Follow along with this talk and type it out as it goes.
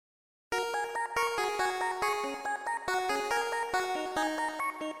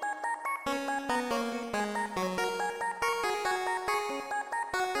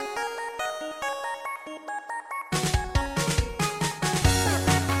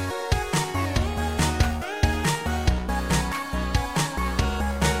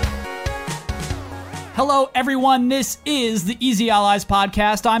Hello, everyone. This is the Easy Allies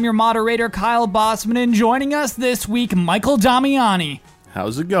podcast. I'm your moderator, Kyle Bossman, and joining us this week, Michael Damiani,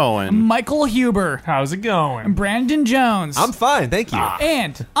 How's it going? Michael Huber, How's it going? Brandon Jones, I'm fine, thank you.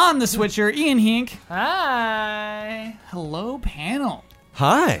 and on the switcher, Ian Hink. Hi. Hello, panel.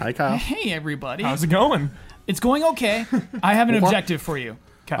 Hi. Hi, Kyle. Hey, everybody. How's it going? It's going okay. I have an objective for you.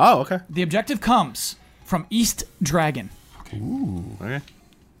 Oh, okay. The objective comes from East Dragon. Okay.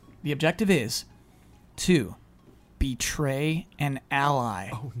 The objective is to betray an ally.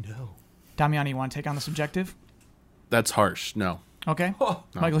 Oh no. Damiani, you want to take on this objective? That's harsh. No. Okay.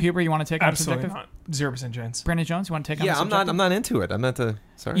 Michael Huber, you want to take on this Absolutely objective? not. 0% chance. Brandon Jones, you want to take on Yeah, this I'm objective? not into it. I'm not the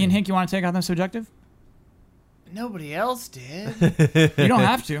sorry. Ian Hink, you want to take on this objective? Nobody else did. You don't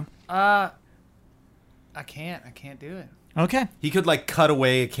have to. I can't do it. Okay. He could like cut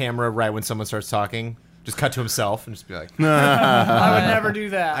away a camera right when someone starts talking. Just cut to himself and just be like, I would never do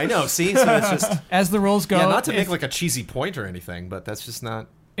that. I know, see? So it's just As the rules go, yeah, not to if, make like a cheesy point or anything, but that's just not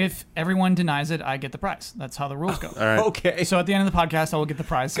if everyone denies it, I get the prize. That's how the rules go. All right. okay. So at the end of the podcast, I will get the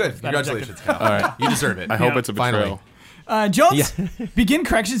prize. Good. of that Congratulations, objective. Kyle. All right. You deserve it. I hope it's a betrayal. Finally. Jones, begin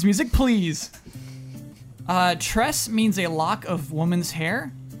corrections music, please. Tress means a lock of woman's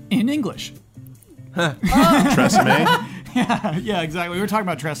hair in English. Tresemme? Yeah, exactly. We were talking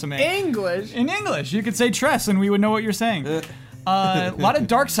about Tresemme. English. In English, you could say Tress and we would know what you're saying. A lot of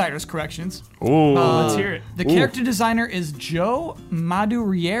Darksiders corrections. Ooh. Let's hear it. The character designer is Joe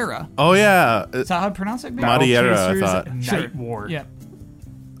Madureira. Oh, yeah. Is that how I pronounce it? Madureira, I Chasers thought. and Sure. Night Ward. Yeah.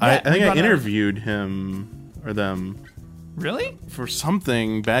 I Yeah, think we I brought it up. interviewed him or them Really? for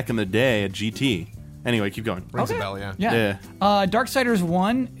something back in the day at GT. Anyway, keep going. Rings Okay. a bell, yeah. Yeah. Darksiders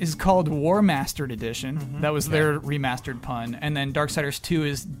 1 is called War Mastered Edition. That was their remastered pun. And then Darksiders 2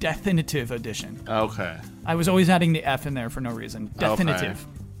 is Definitive Edition. Okay. I was always adding the F in there for no reason. Definitive.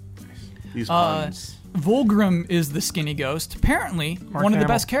 These puns. Volgrim is the skinny ghost. Apparently, Mark one of the Hamill.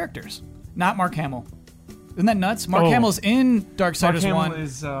 best characters. Not Mark Hamill. Isn't that nuts? Mark Oh. Hamill's in Darksiders Hamill 1,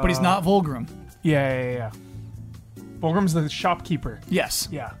 is, but he's not Volgrim. Yeah. Volgrim's the shopkeeper. Yes.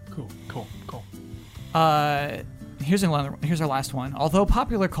 Yeah. Cool. Here's our last one. Although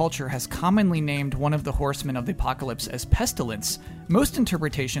popular culture has commonly named one of the horsemen of the apocalypse as Pestilence, most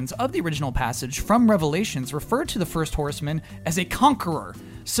interpretations of the original passage from Revelations refer to the first horseman as a conqueror.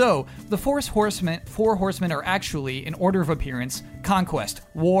 So, the four horsemen are actually, in order of appearance, conquest,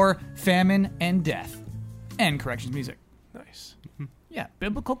 war, famine, and death. And corrections music. Nice. Yeah,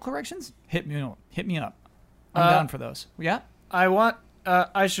 biblical corrections? Hit me up. I'm down for those. Yeah?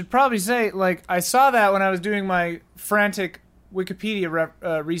 I should probably say, like, I saw that when I was doing my frantic Wikipedia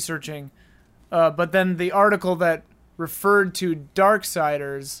researching, but then the article that referred to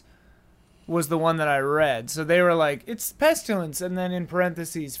Darksiders was the one that I read. So they were like, it's Pestilence, and then in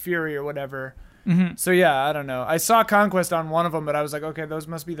parentheses, Fury or whatever. Mm-hmm. So yeah, I don't know. I saw Conquest on one of them, but I was like, okay, those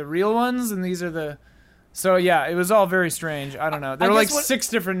must be the real ones, and these are the... So yeah, it was all very strange. I don't know. There were like 6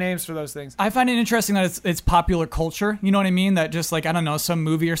 different names for those things. I find it interesting that it's popular culture. You know what I mean? That just like, I don't know, some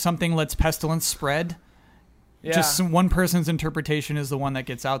movie or something lets pestilence spread. Yeah. Just one person's interpretation is the one that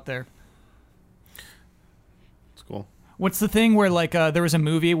gets out there. It's cool. What's the thing where like there was a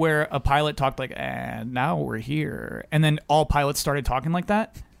movie where a pilot talked like, and now we're here. And then all pilots started talking like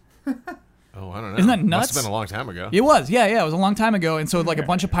that? Oh, I don't know. Isn't that nuts? Must have been a long time ago. It was. Yeah. It was a long time ago. And so like a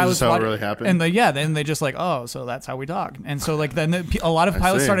bunch of pilots... Is this how it really happened? And then they just like, oh, so that's how we talk. And so like then a lot of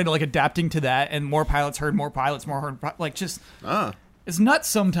pilots see. started like adapting to that, and more pilots heard more pilots, like just... Ah. It's nuts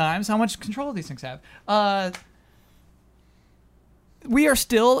sometimes how much control these things have. We are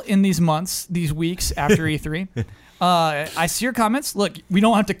still in these months, these weeks after E3. I see your comments. Look, we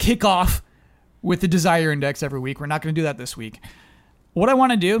don't have to kick off with the Desire Index every week. We're not going to do that this week. What I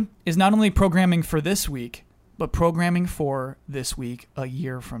want to do is not only programming for this week, but programming for this week a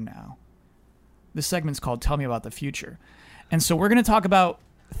year from now. This segment's called Tell Me About the Future. And so we're going to talk about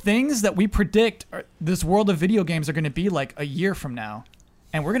things that we predict this world of video games are going to be like a year from now.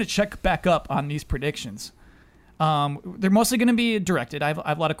 And we're going to check back up on these predictions. They're mostly going to be directed. I have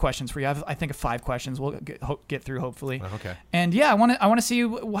a lot of questions for you. I think of 5 questions we'll get through, hopefully. Okay. And yeah, I want to see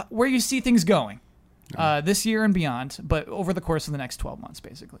where you see things going this year and beyond, but over the course of the next 12 months,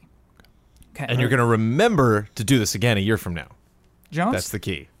 basically. Okay. And you're going to remember to do this again a year from now. Jones? That's the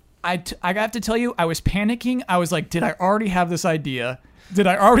key. I have to tell you, I was panicking. I was like, did I already have this idea? Did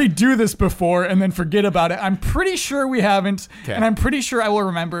I already do this before and then forget about it? I'm pretty sure we haven't, and I'm pretty sure I will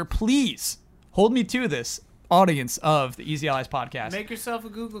remember. Please hold me to this, audience of the Easy Allies podcast. Make yourself a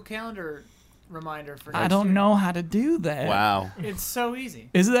Google Calendar reminder for I next don't year. know how to do that. Wow. It's so easy.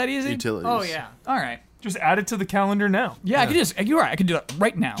 Is it that easy? Utilities. Oh, yeah. All right. Just add it to the calendar now. Yeah, I could just. You're right. I could do it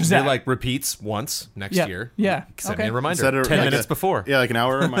right now. Just They're that. like repeats once next Yeah. year. Yeah. Send Okay. me a reminder. Set a- 10 like minutes a- before. Yeah, like an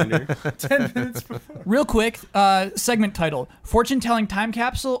hour reminder. Real quick, segment title: Fortune telling time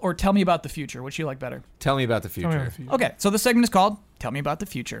capsule or Tell me about the future. Which you like better? Tell me about the Tell me future. if you- Okay, so the segment is called Tell me about the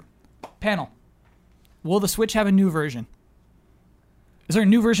future. Panel: Will the Switch have a new version? Is there a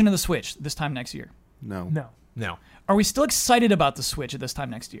new version of the Switch this time next year? No. No. No. Are we still excited about the Switch at this time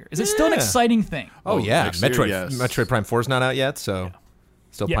next year? Is it still an Yeah. exciting thing? Oh, Oh, yeah. next year, Metroid, yes. Metroid Prime 4 is not out yet, so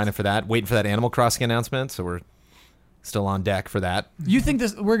still Yes. pining for that. Waiting for that Animal Crossing announcement, so we're still on deck for that. You think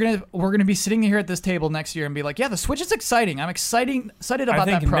this we're gonna be sitting here at this table next year and be like, yeah, the Switch is exciting. I'm excited about I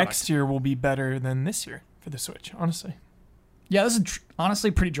think that product. next year will be better than this year for the Switch, honestly. Yeah, this is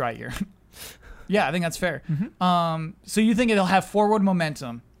honestly pretty dry year. Yeah, I think that's fair. So you think it'll have forward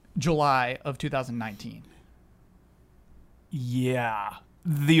momentum July of 2019? Yeah.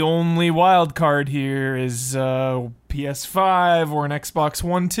 The only wild card here is PS5 or an Xbox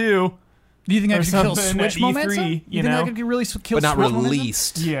One 2. Do you think Or that could kill something Switch at E3, momentum? you think know? that could really kill But not Switch momentum?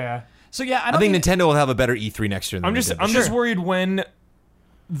 released. Yeah. So yeah, I think Nintendo will have a better E3 next year than I'm they just did I'm this just year. worried when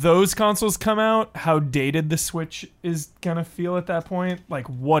those consoles come out, how dated the Switch is gonna feel at that point. Like,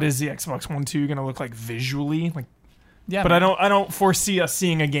 what is the Xbox One 2 gonna look like visually? Like, Yeah, but I don't foresee us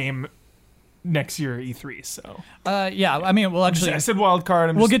seeing a game next year at E3. So Yeah, I mean, well, actually, I said wild card.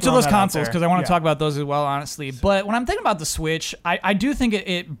 I'm we'll just get to throwing those that out consoles there. because I want to Yeah. talk about those as well, honestly. But when I'm thinking about the Switch, I do think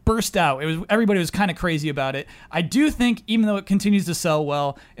it burst out. It was everybody was kind of crazy about it. I do think even though it continues to sell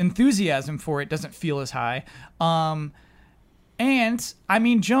well, enthusiasm for it doesn't feel as high. And I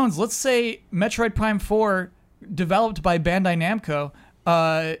mean, Jones, let's say Metroid Prime 4, developed by Bandai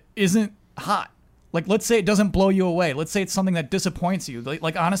Namco, isn't hot. Like, let's say it doesn't blow you away. Let's say it's something that disappoints you.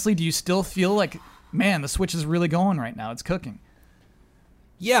 Like honestly, do you still feel like, man, the Switch is really going right now? It's cooking.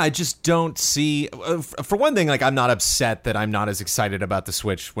 Yeah, I just don't see. For one thing, like I'm not upset that I'm not as excited about the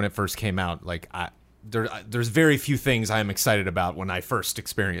Switch when it first came out. Like there's very few things I am excited about when I first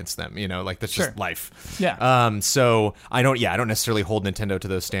experienced them. You know, like that's Sure. just life. Yeah. So I don't necessarily hold Nintendo to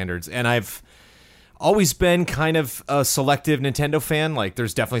those standards, and I've always been kind of a selective Nintendo fan. Like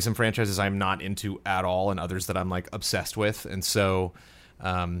there's definitely some franchises I'm not into at all, and others that I'm like obsessed with, and so.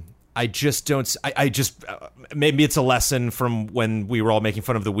 I just don't. I just maybe it's a lesson from when we were all making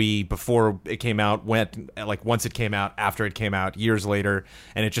fun of the Wii before it came out. Once it came out, after it came out, years later,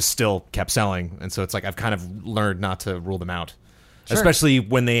 and it just still kept selling. And so it's like I've kind of learned not to rule them out, especially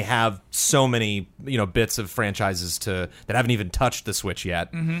when they have so many bits of franchises that haven't even touched the Switch yet.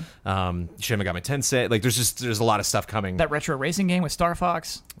 Shin Megami Tensei, like there's a lot of stuff coming. That retro racing game with Star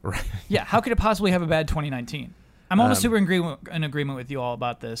Fox. Right. Yeah, how could it possibly have a bad 2019? I'm almost super in agreement with you all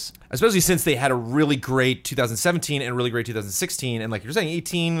about this. Especially since they had a really great 2017 and a really great 2016, and like you're saying,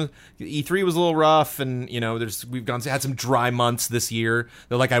 18 E3 was a little rough, and we've had some dry months this year.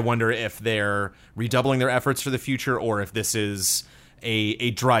 They're like, I wonder if they're redoubling their efforts for the future, or if this is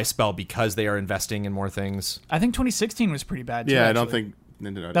a dry spell because they are investing in more things. I think 2016 was pretty bad too. Yeah, I don't actually. think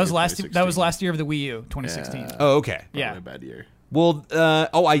Nintendo. that was last year of the Wii U, 2016. Yeah. Oh, okay. Yeah. A bad year. Well,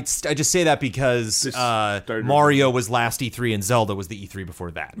 I just say that because This started- Mario was last E3 and Zelda was the E3 before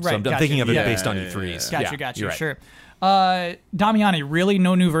that. So Right, I'm gotcha. thinking of it Yeah. based on Yeah, E3s. Gotcha, you're right. sure. Damiani, really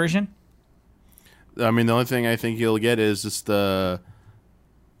no new version? I mean, the only thing I think you'll get is just the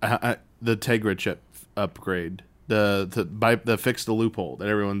Tegra chip upgrade. The fix the loophole that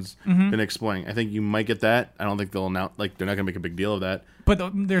everyone's been exploring. I think you might get that. I don't think they'll announce, like, they're not gonna make a big deal of that.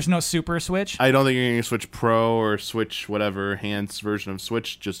 But there's no Super Switch? I don't think you're gonna Switch Pro or Switch whatever enhanced version of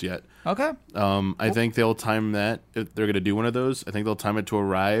Switch just yet. Okay. I think they'll time that if they're gonna do one of those. I think they'll time it to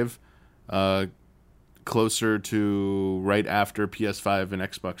arrive closer to right after PS5 and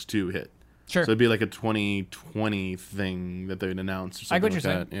Xbox 2 hit. Sure. So it'd be like a 2020 thing that they'd announce or something I get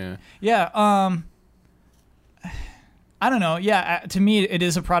what like you're that. Yeah. Yeah, I don't know. Yeah, to me, it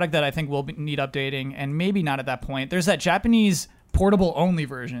is a product that I think will need updating, and maybe not at that point. There's that Japanese portable-only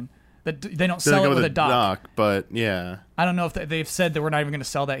version that they don't They're sell gonna it go with a dock. but yeah. I don't know if they've said that we're not even going to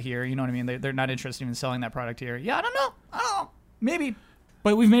sell that here. You know what I mean? They're not interested in selling that product here. Yeah, I don't know. Maybe.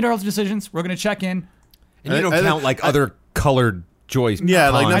 But we've made our decisions. We're going to check in. And you don't I- count like other colored joys. Yeah,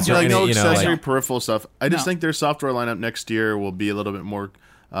 like cons no, or like no any, accessory like- peripheral stuff. I just No. think their software lineup next year will be a little bit more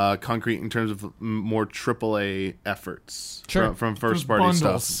concrete in terms of more AAA efforts Sure. from first Those party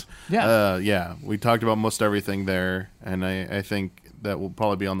bundles. stuff. Yeah. Yeah. We talked about most everything there, and I think that will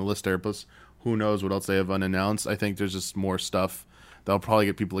probably be on the list there. Plus, who knows what else they have unannounced? I think there's just more stuff that'll probably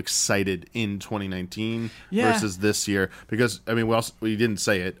get people excited in 2019 Yeah. versus this year. Because I mean, you didn't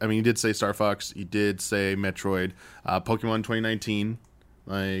say it. I mean, you did say Star Fox. You did say Metroid, Pokemon 2019.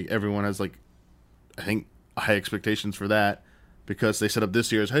 Like everyone has like I think high expectations for that because they set up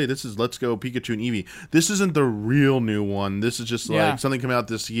this year as, hey, this is Let's Go Pikachu and Eevee. This isn't the real new one. This is just Yeah. like something coming out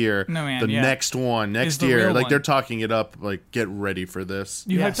this year. No, man, the yeah. next one, Is next the year. real Like one. they're talking it up. Like get ready for this.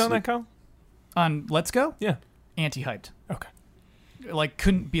 You Yes. hyped on that, Kyle? On Let's Go, Yeah. anti-hyped. Okay. Like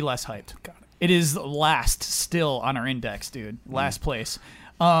couldn't be less hyped. Got it. It is last still on our index, dude. Last place.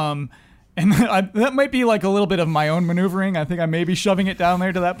 And that might be like a little bit of my own maneuvering. I think I may be shoving it down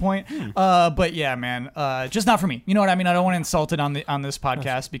there to that point. But yeah, man, just not for me. You know what I mean? I don't want to insult it on this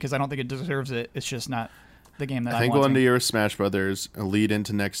podcast because I don't think it deserves it. It's just not the game that I think want we'll end to. the year with Smash Brothers. A lead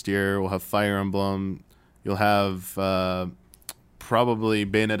into next year. We'll have Fire Emblem. You'll have probably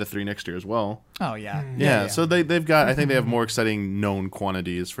Bayonetta 3 next year as well. Oh yeah. Yeah, so they've got. I think they have more exciting known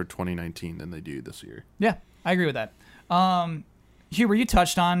quantities for 2019 than they do this year. Yeah, I agree with that. Huber, you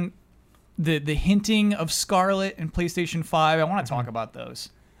touched on the hinting of Scarlet and PlayStation 5. I want to talk about those.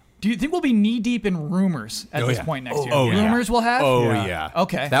 Do you think we'll be knee deep in rumors at this point next year? yeah. Rumors we'll have? Oh Yeah. yeah.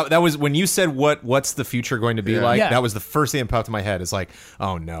 Okay. That was when you said what's the future going to be Yeah. like. Yeah. That was the first thing that popped in my head. It's like,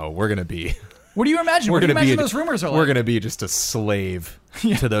 oh no, we're gonna be What do you imagine? What do you imagine those rumors are like? we're gonna be just a slave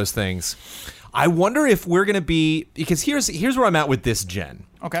to those things. I wonder if we're gonna be, because here's where I'm at with this gen.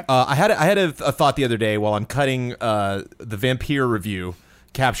 Okay. I had a thought the other day while I'm cutting the Vampire review,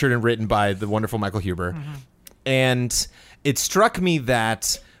 captured and written by the wonderful Michael Huber, and it struck me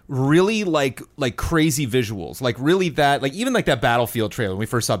that really like crazy visuals, like really that, like even like that Battlefield trailer when we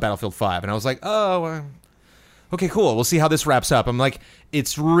first saw Battlefield 5, and I was like, oh, okay, cool. We'll see how this wraps up. I'm like,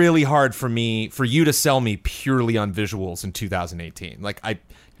 it's really hard for you to sell me purely on visuals in 2018. Like,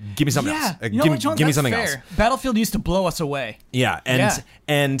 give me something yeah. else. You know Give what, Jones? me That's something fair. else. Battlefield used to blow us away. Yeah, Yeah.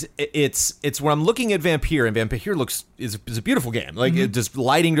 and it's when I'm looking at Vampire, and Vampire is a beautiful game. Like it just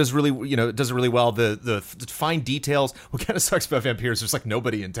lighting does really, it does it really well. The fine details. What kind of sucks about Vampire is there's like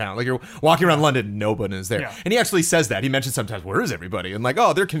nobody in town. Like you're walking around London, nobody is there. Yeah. And he actually says that. He mentions sometimes, where is everybody? And like,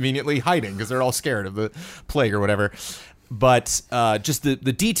 oh, they're conveniently hiding because they're all scared of the plague or whatever. But just the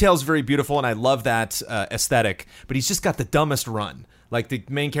details very beautiful, and I love that aesthetic. But he's just got the dumbest run. Like the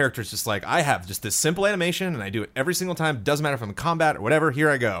main character is just like, I have just this simple animation, and I do it every single time. Doesn't matter if I'm in combat or whatever. Here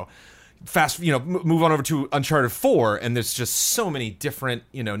I go. Fast, move on over to Uncharted 4, and there's just so many different,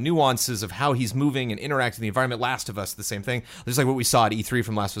 nuances of how he's moving and interacting in the environment. Last of Us, the same thing. Just like what we saw at E3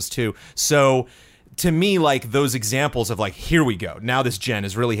 from Last of Us 2. So to me, like those examples of like, here we go. Now this gen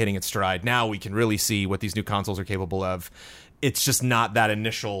is really hitting its stride. Now we can really see what these new consoles are capable of. It's just not that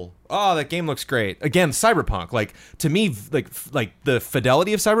initial, oh, that game looks great. Again, Cyberpunk, like to me, like the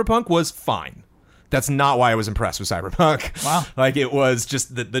fidelity of Cyberpunk was fine. That's not why I was impressed with Cyberpunk. Wow. Like it was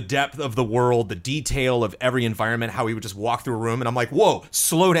just the depth of the world, the detail of every environment, how we would just walk through a room and I'm like, whoa,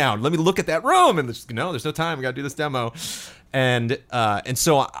 slow down. Let me look at that room. And there's no time. We got to do this demo. And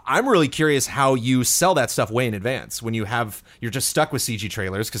so I'm really curious how you sell that stuff way in advance when you're just stuck with CG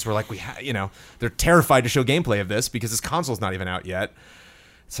trailers because we're like, they're terrified to show gameplay of this because this console's not even out yet.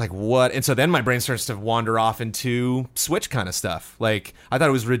 It's like, what? And so then my brain starts to wander off into Switch kind of stuff. Like, I thought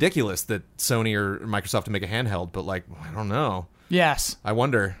it was ridiculous that Sony or Microsoft to make a handheld, but like, I don't know. Yes. I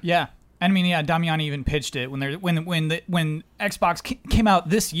wonder. Yeah. I mean, yeah, Damiani even pitched it when Xbox came out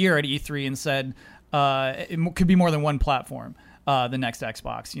this year at E3 and said it could be more than one platform, the next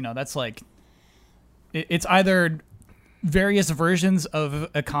Xbox. That's like, it's either various versions of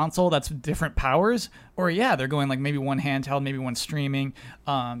a console that's different powers, or they're going like maybe one handheld, maybe one streaming.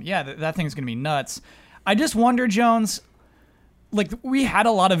 That thing's gonna be nuts. I just wonder, Jones, like we had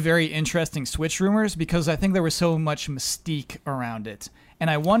a lot of very interesting Switch rumors because I think there was so much mystique around it. And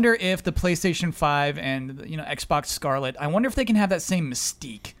I wonder if the PlayStation 5 and Xbox Scarlet, I wonder if they can have that same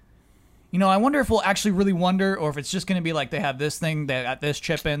mystique. I wonder if we'll actually really wonder, or if it's just going to be like they have this thing, they got this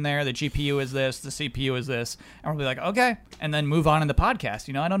chip in there, the GPU is this, the CPU is this, and we'll be like, okay, and then move on in the podcast.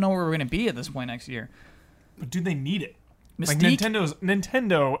 I don't know where we're going to be at this point next year. But do they need it? Like Mystique?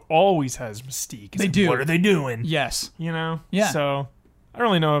 Nintendo always has mystique. It's They like, do. What are they doing? Yes. Yeah. Yeah. So I don't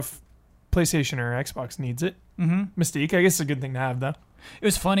really know if PlayStation or Xbox needs it. Mm-hmm. Mystique, I guess, it's a good thing to have, though. It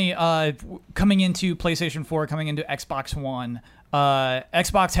was funny, coming into PlayStation 4, coming into Xbox One,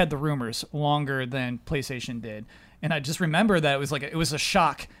 Xbox had the rumors longer than PlayStation did. And I just remember that it was a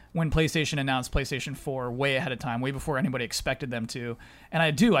shock when PlayStation announced PlayStation 4 way ahead of time, way before anybody expected them to. And I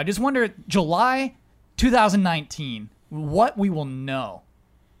just wonder, July 2019, what we will know.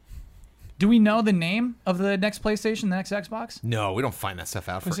 Do we know the name of the next PlayStation, the next Xbox? No, we don't find that stuff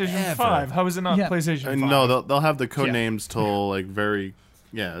out PlayStation forever. 5. How is it not Yeah. PlayStation 5? No, they'll have the code names till like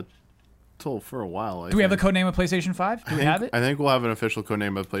till for a while. Do we have the code name of PlayStation 5? Do we have it? I think we'll have an official code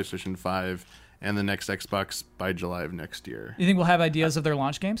name of PlayStation 5 and the next Xbox by July of next year. You think we'll have ideas of their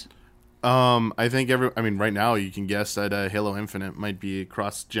launch games? I think right now you can guess that Halo Infinite might be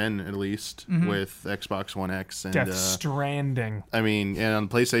cross-gen at least with Xbox One X and Death Stranding. and on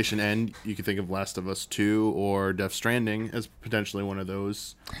the PlayStation end, you could think of Last of Us 2 or Death Stranding as potentially one of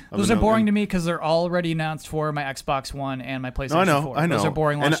those. Those are boring to me because they're already announced for my Xbox One and my PlayStation 4. I know. Those are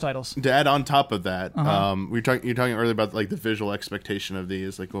boring launch And titles. To add on top of that, you're talking earlier about like the visual expectation of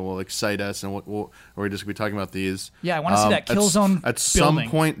these, like what will excite us, and what we're just gonna be talking about these. Yeah, I want to see that Killzone at some building.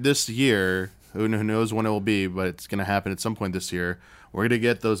 point this year. Who knows when it will be, but it's going to happen at some point this year. We're going to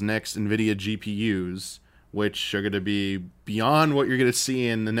get those next NVIDIA GPUs, which are going to be beyond what you're going to see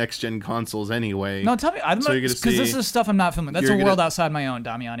in the next gen consoles anyway. No, tell me, because this is stuff I'm not filming. That's a world outside my own,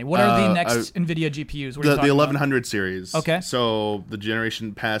 Damiani. What are the next NVIDIA GPUs? What are you the talking 1100 series. Okay. So the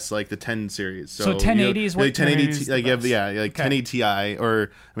generation past like the 10 series. So 1080 is what? like 1080 1080 like is the best. like 1080 Ti,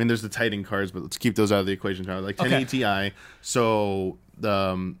 or there's the Titan cards, but let's keep those out of the equation now. Like 1080 Ti. So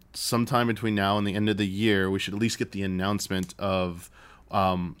sometime between now and the end of the year, we should at least get the announcement of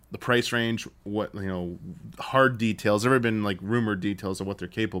the price range, what hard details. There have been like rumored details of what they're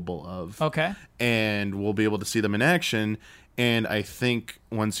capable of. Okay. And we'll be able to see them in action. And I think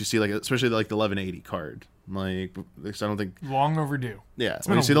once you see especially like the 1180 card, like I don't think Long overdue. yeah. been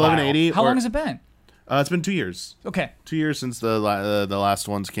When you a see the while. 1180, How long has it been? It's been 2 years. Okay. 2 years since the last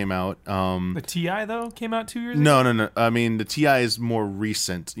ones came out. The TI though came out 2 years ago. No. The Ti is more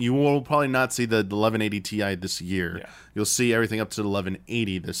recent. You will probably not see the 1180 Ti this year. Yeah. You'll see everything up to the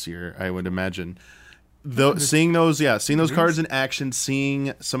 1180 this year, I would imagine. Seeing those cards in action,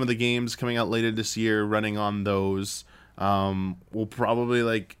 seeing some of the games coming out later this year running on those, will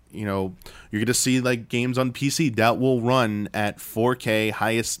probably you're going to see like games on PC that will run at 4K,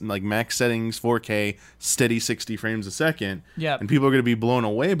 highest like max settings, 4K, steady 60 frames a second. Yeah. And people are going to be blown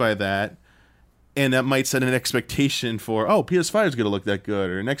away by that. And that might set an expectation for, PS5 is going to look that good,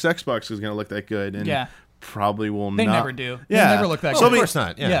 or next Xbox is going to look that good. And Yeah. probably will They not. never do. Yeah. They never look that So good. I mean, Of course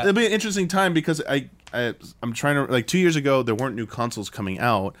not. Yeah. Yeah. It'll be an interesting time because I'm trying to 2 years ago there weren't new consoles coming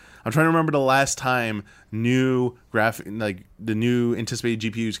out. I'm trying to remember the last time new the new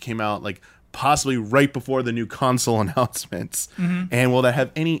anticipated GPUs came out, like possibly right before the new console announcements. And will that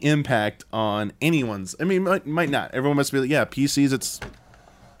have any impact on anyone's? Might not. Everyone must be like, yeah, PC's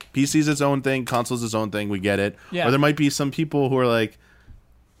its own thing, console's its own thing. We get it. Yeah. Or there might be some people who are like,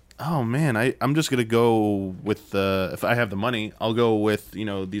 oh man, I'm just gonna go with if I have the money, I'll go with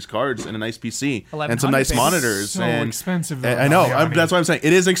these cards and a nice PC and some 1100 nice baby. monitors. So and expensive. I know. That's what I'm saying.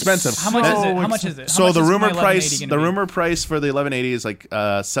 It is expensive. How much is it? How much is it? How much the is rumor my 1180 price, gonna the be? rumor price for the 1180 is like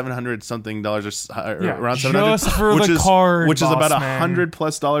 $700 something or Yeah, around $700, just for which the is card, which is about boss man.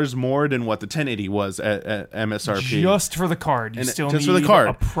 $100+ more than what the 1080 was at MSRP. Just for the card, you And still just need for the card.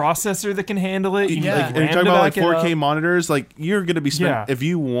 a processor that can handle it. You Yeah. need And you're RAM talking to about like back it 4K up. monitors. Like you're gonna be spending Yeah. if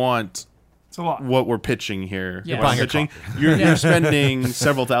you want It's a lot. what we're pitching here. Yeah. What I'm Buying a pitching, you're spending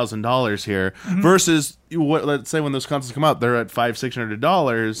several $1,000s here versus let's say when those consoles come out, they're at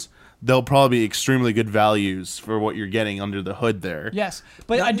 $500-$600. They'll probably be extremely good values for what you're getting under the hood there. Yes,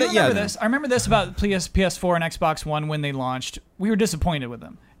 but I do remember this. I remember this about PS4 and Xbox One when they launched. We were disappointed with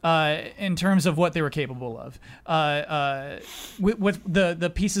them in terms of what they were capable of with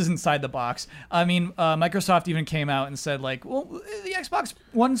the pieces inside the box. Microsoft even came out and said like, well, the Xbox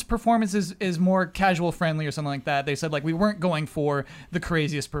One's performance is more casual friendly or something like that. They said like we weren't going for the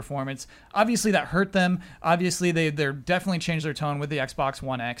craziest performance. Obviously that hurt them. Obviously they're definitely changed their tone with the Xbox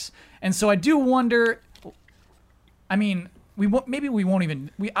One X. And so I do wonder. We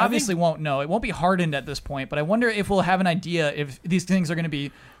obviously won't know. It won't be hardened at this point, but I wonder if we'll have an idea if these things are going to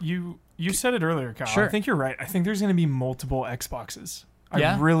be. You said it earlier, Kyle. Sure. I think you're right. I think there's going to be multiple Xboxes.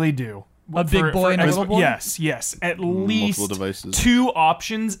 Yeah? I really do. A big boy and a little boy? Yes. At least Multiple devices. 2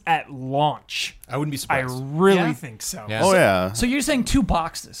 options at launch. I wouldn't be I surprised. really Yeah? think so. Yeah. Oh yeah. So you're saying 2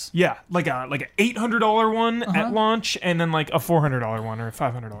 boxes? Yeah, like a $800 one at launch, and then like a $400 one or a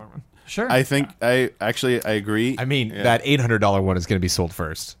 $500 one. Sure. I think I agree. I mean, Yeah. that $800 one is going to be sold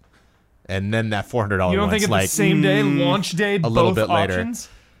first, and then that $400 You don't think one's at like the same day, launch day, both little bit later. options?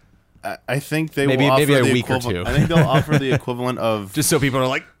 I think they Maybe- will offer maybe a the week or equivalent. two. I think they'll offer the equivalent of. just so people are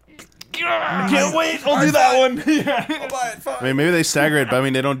like, I can't wait. I'll do that one. Yeah. Maybe they stagger it, but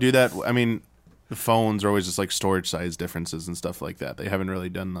they don't do that. The phones are always just like storage size differences and stuff like that. They haven't really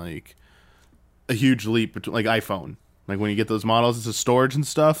done like a huge leap between like iPhone. Like when you get those models, it's a storage and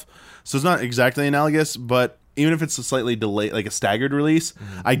stuff. So it's not exactly analogous, but even if it's a slightly delayed, like a staggered release,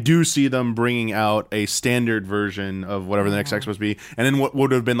 I do see them bringing out a standard version of whatever the next Xbox be, and then what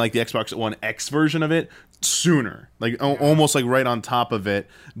would have been like the Xbox One X version of it sooner, like almost like right on top of it,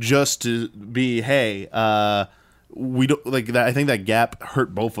 just to be, hey, we don't like that. I think that gap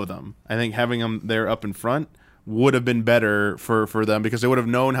hurt both of them. I think having them there up in front would have been better for them because they would have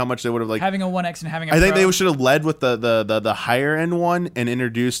known how much they would have like having a 1X and having a I think Pro. they should have led with the higher end one and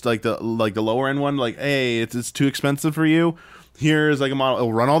introduced like the lower end one. Like, hey, it's too expensive for you. Here's like a model.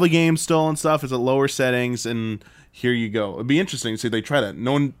 It'll run all the games still and stuff. It's at lower settings, and here you go. It'd be interesting to see if they try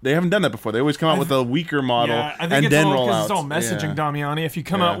that. They haven't done that before. They always come out with a weaker model Yeah, I think and it's then all roll because out. it's all messaging, Damiani. If you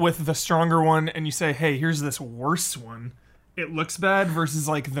come out with the stronger one and you say, "Hey, here's this worse one," it looks bad versus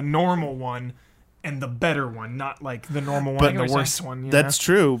like the normal one and the better one, not like the normal one and the worse one. That's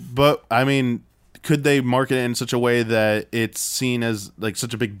true, but I mean, could they market it in such a way that it's seen as like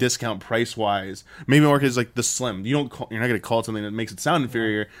such a big discount price wise? Maybe market it as like the slim. You're not going to call it something that makes it sound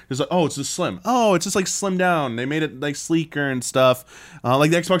inferior. It's like, oh, it's the slim. Oh, it's just like slim down. They made it like sleeker and stuff,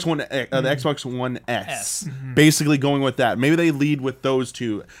 like the Xbox One, the Xbox One S. Basically going with that. Maybe they lead with those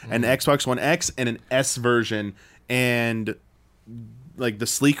two, an Xbox One X and an S version, and like the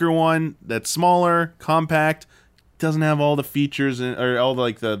sleeker one that's smaller, compact, doesn't have all the features or all the,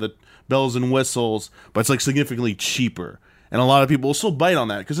 like the bells and whistles, but it's like significantly cheaper. And a lot of people will still bite on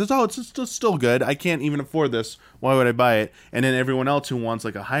that because it's still good. I can't even afford this. Why would I buy it? And then everyone else who wants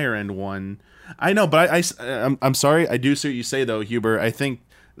like a higher end one, I know, but I'm sorry. I do see what you say though, Huber. I think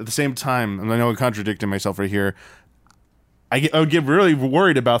at the same time, and I know I'm contradicting myself right here. I would get really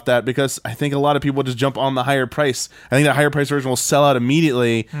worried about that because I think a lot of people just jump on the higher price. I think the higher price version will sell out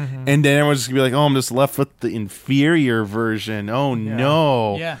immediately, and then everyone's just gonna be like, "Oh, I'm just left with the inferior version." Oh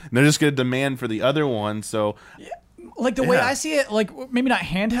no! Yeah. And they're just gonna demand for the other one. So, like the way I see it, like maybe not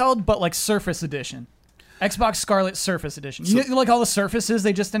handheld, but like Surface Edition. Xbox Scarlet Surface Edition. You know, like all the Surfaces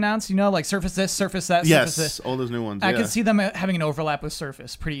they just announced, you know, like Surface this, Surface that, Surface this. all those new ones. I yeah. could see them having an overlap with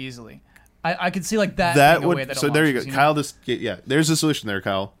Surface pretty easily. I could see like that being a way that so it there you launches, go, know? Kyle. There's a solution there,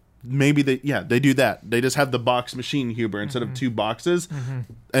 Kyle. Maybe they do that. They just have the box machine, Huber, instead of two boxes,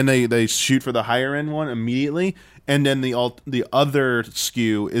 and they shoot for the higher end one immediately, and then the other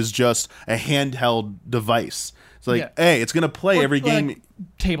SKU is just a handheld device. It's like, hey, it's gonna play Or, every game. like,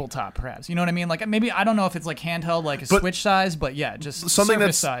 tabletop, perhaps. You know what I mean? Like maybe I don't know if it's like handheld, like a Switch size, but yeah, just something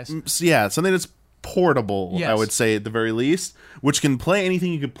Surface that's size. something that's portable. Yes. I would say at the very least, which can play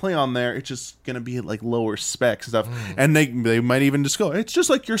anything you could play on there. It's just gonna be at like lower spec stuff, and they might even just go, it's just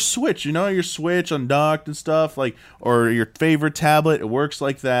like your Switch, you know, your Switch undocked and stuff, like, or your favorite tablet. It works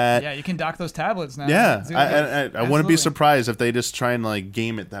like that. Yeah, you can dock those tablets now. Yeah, It's- I wouldn't be absolutely. surprised if they just try and like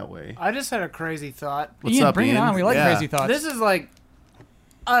game it that way. I just had a crazy thought. What's Ian, up, bring Ian? it on. We like Yeah. crazy thoughts. This is like,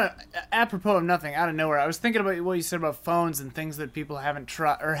 apropos of nothing, out of nowhere. I was thinking about what you said about phones and things that people haven't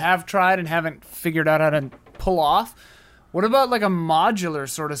tried or have tried and haven't figured out how to pull off. What about like a modular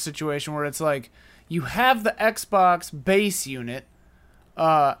sort of situation where it's like you have the Xbox base unit,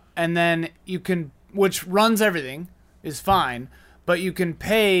 and then you can, which runs everything, is fine, but you can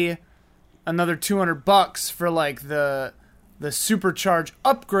pay another $200 for like the supercharge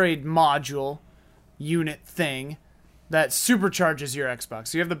upgrade module unit thing that supercharges your Xbox.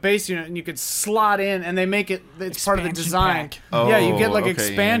 So you have the base unit and you could slot in, and they make it, it's part of the Expansion design. pack. Yeah, you get like okay,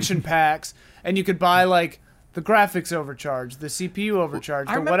 expansion packs, and you could buy like the graphics overcharge, the CPU overcharge,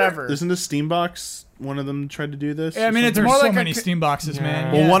 I the remember- whatever. Isn't the Steambox one of them tried to do this? Yeah, I mean, it's There's more so like many a, Steam boxes,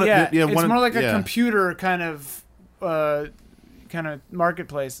 man. Well, Yeah. one of- yeah, yeah, it's one of- more like a yeah. computer kind of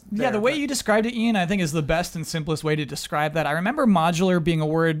marketplace. Yeah, there, the way but- you described it, Ian, I think is the best and simplest way to describe that. I remember modular being a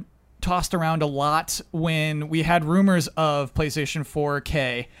word tossed around a lot when we had rumors of PlayStation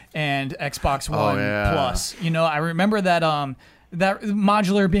 4K and Xbox One yeah. Plus. You know, I remember that that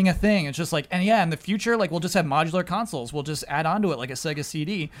modular being a thing. It's just like, and yeah, in the future, like we'll just have modular consoles. We'll just add onto it like a Sega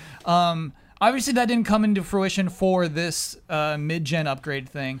CD. Obviously, that didn't come into fruition for this mid-gen upgrade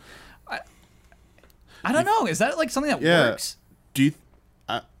thing. I don't know. Is that like something that works? Do you?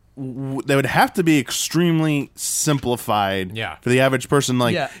 They would have to be extremely simplified for the average person.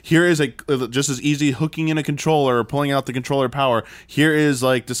 Like, here is just as easy hooking in a controller or pulling out the controller power. Here is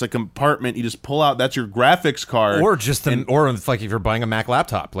like just a compartment you just pull out. That's your graphics card. Or just or it's like if you're buying a Mac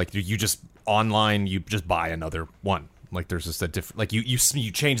laptop, like you just online, you just buy another one. Like there's just a different, like you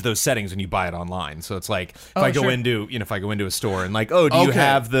change those settings when you buy it online. So it's like if I go into a store and like, oh, do you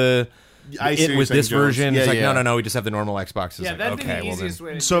have the I see what it you're with saying, this Jones. version? Yeah, it's like yeah. no, we just have the normal Xbox. It's Yeah, like, that'd be okay, the well easiest then.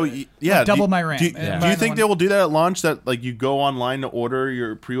 way to So do it. yeah, double my RAM. Do Yeah. you think they will do that at launch? That like you go online to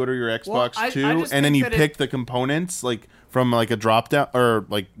pre-order your Xbox I Two, just and then think you that pick the components like from like a drop down or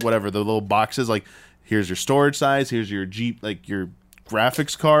like whatever the little boxes. Like here's your storage size, here's your like your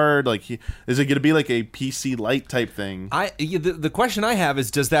graphics card. Like is it going to be like a PC Lite type thing? The question I have is,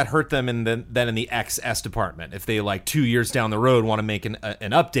 does that hurt them in the XS department if they like 2 years down the road want to make an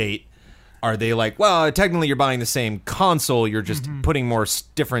update? Are they like, well, technically you're buying the same console, you're just putting more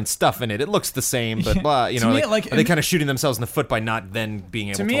different stuff in it. It looks the same, but blah. You To know, me, are they kind of shooting themselves in the foot by not then being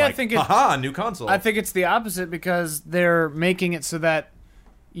able to me, like, I think haha, new console. I think it's the opposite because they're making it so that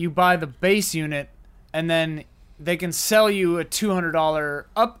you buy the base unit and then they can sell you a $200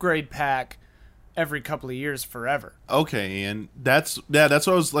 upgrade pack every couple of years forever. Okay, and that's what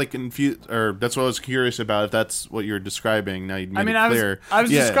I was like confused, or that's what I was curious about. If that's what you're describing, now you made it clear. I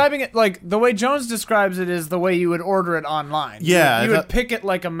was describing it like the way Jones describes it is the way you would order it online. Yeah, you would pick it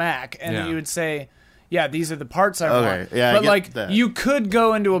like a Mac, and you would say, "Yeah, these are the parts I want." Yeah, but I get like that. you could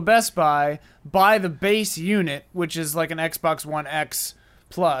go into a Best Buy, buy the base unit, which is like an Xbox One X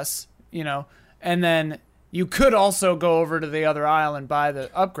Plus, you know, and then you could also go over to the other aisle and buy the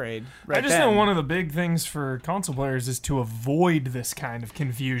upgrade. Right I just then. know one of the big things for console players is to avoid this kind of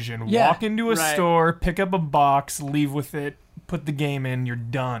confusion. Yeah. Walk into a Right. store, pick up a box, leave with it, put the game in, you're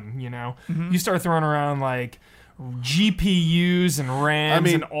done, you know? You start throwing around like GPUs and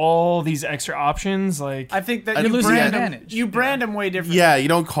RAMs and all these extra options, like I think that I you lose the brand them, advantage. you brand them way different. Yeah, you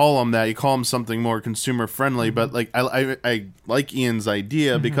don't call them that. You call them something more consumer friendly. But like, I like Ian's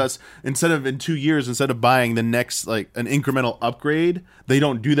idea because instead of buying the next like an incremental upgrade, they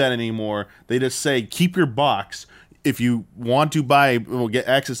don't do that anymore. They just say keep your box. If you want to buy, we'll get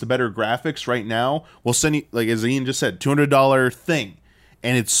access to better graphics right now. We'll send you, like as Ian just said, $200 thing.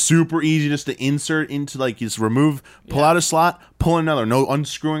 And it's super easy just to insert into like just remove, pull out a slot, pull another, no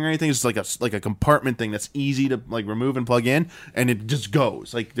unscrewing or anything. It's like a compartment thing that's easy to like remove and plug in, and it just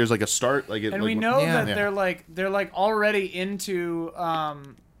goes. Like there's like a start, like it. And like, we know that Yeah. they're like already into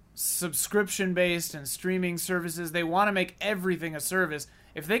subscription based and streaming services. They want to make everything a service.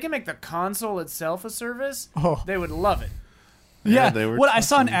 If they can make the console itself a service, they would love it. Yeah, they were I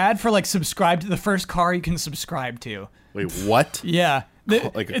saw an ad for like subscribe to the first car you can subscribe to. Wait, what? Yeah,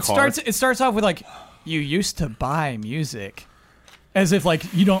 Like a it car? starts off with like you used to buy music, as if like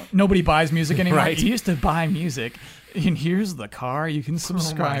nobody buys music anymore. Right. You used to buy music, and here's the car you can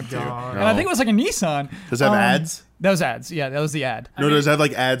subscribe to. God. And I think it was like a Nissan. Does it have ads? That was ads. Yeah, that was the ad. No, does it have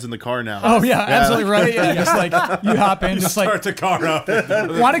like ads in the car now? Oh yeah, absolutely right. Yeah, just like you hop in, just like Start the car up.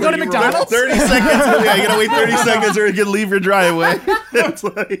 want to go to McDonald's. 30 seconds. Yeah, you gotta wait 30 seconds or you can leave your driveway. It's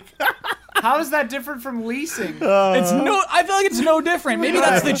like How is that different from leasing? I feel like it's no different. Maybe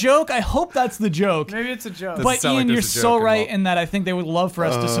that's the joke. I hope that's the joke. Maybe it's a joke. But sound like Ian, you're there's a so joke right involved. in that I think they would love for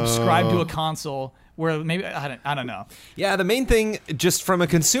us to subscribe to a console where maybe I don't know. Yeah, the main thing, just from a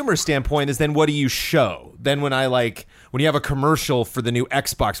consumer standpoint, is then what do you show? Then when you have a commercial for the new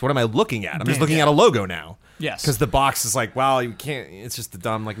Xbox, what am I looking at? I'm just looking at a logo now. Yes. Because the box is like, well, you can't. It's just the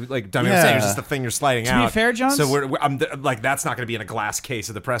dumb, like Dummy was Yeah. saying, it's just the thing you're sliding To out. be fair, Jones? So I'm like, that's not going to be in a glass case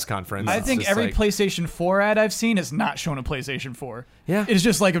at the press conference. I It's think just every like- PlayStation 4 ad I've seen has not shown a PlayStation 4. Yeah. It's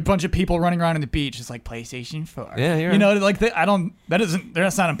just like a bunch of people running around on the beach. It's like PlayStation 4. Yeah, you're You know, like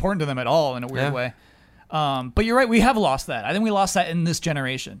that's not important to them at all in a weird Yeah. way. But you're right. We have lost that. I think we lost that in this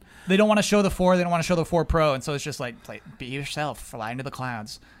generation. They don't want to show the 4. They don't want to show the 4 Pro. And so it's just like be yourself, fly into the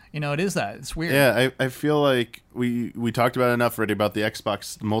clouds. You know, it is that. It's weird. Yeah, I feel like we talked about enough already about the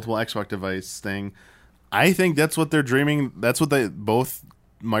multiple Xbox device thing. I think that's what they're dreaming. That's what both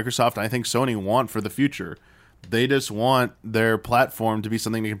Microsoft and I think Sony want for the future. They just want their platform to be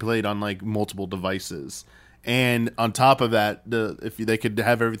something they can play on like multiple devices. And on top of that, if they could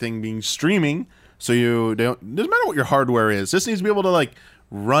have everything being streaming, so doesn't matter what your hardware is. This needs to be able to like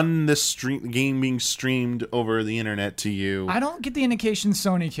run this game being streamed over the internet to you. I don't get the indication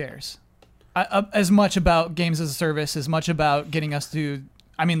Sony cares as much about games as a service, as much about getting us to.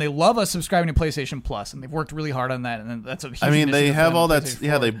 I mean, they love us subscribing to PlayStation Plus, and they've worked really hard on that, and that's a huge I mean, they initiative have for all them, that. PlayStation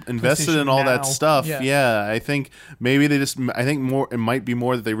Yeah, 4. they invested in all PlayStation that Now. stuff. Yeah. Yeah, I think maybe they just. I think more. It might be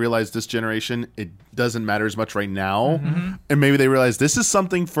more that they realize this generation it doesn't matter as much right now, and maybe they realize this is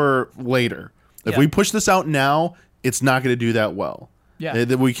something for later. If Yeah. we push this out now, it's not going to do that well. Yeah.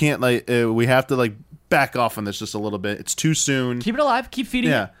 We can't we have to like back off on this just a little bit. It's too soon. Keep it alive. Keep feeding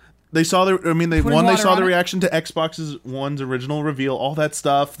Yeah. it. They saw the. I mean, they Putting They water saw on the it. reaction to Xbox One's original reveal, all that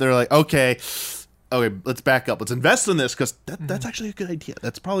stuff. They're like, okay, let's back up. Let's invest in this because that's actually a good idea.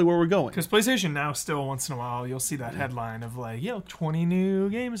 That's probably where we're going. Because PlayStation Now, still once in a while, you'll see that headline of like, 20 new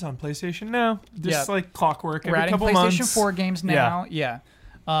games on PlayStation Now. Just Yeah. like clockwork We're every adding couple PlayStation months. 4 games now. Yeah.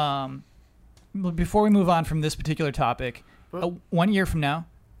 Before we move on from this particular topic, 1 year from now,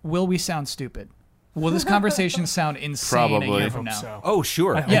 will we sound stupid? will this conversation sound insane a Probably. year I from hope now? so. Oh,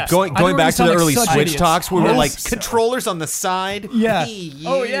 sure. Yes. Going I think we're back to gonna the sound early like such Switch idiots. talks where we're Hope like, so. controllers on the side. Yeah. Hey,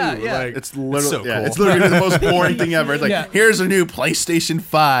 Oh, you. yeah, yeah. Like, It's literally, so yeah, cool. it's literally the most boring thing ever. It's like, Yeah. here's a new PlayStation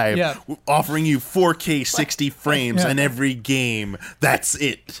 5 Yeah. offering you 4K 60 frames Yeah. in every game. That's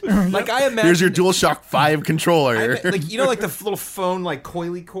it. like I imagine. Here's your DualShock 5 controller. like like the little phone like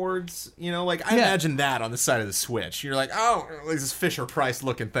coily cords, like I Yeah. imagine that on the side of the Switch. You're like, oh, like this Fisher Price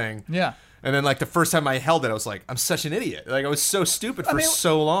looking thing. Yeah. And then like the first time I held it, I was like, I'm such an idiot. Like I was so stupid for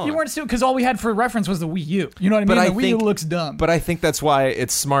so long. You weren't stupid because all we had for reference was the Wii U. You know what I mean? But I the Wii U think- looks dumb. But I think that's why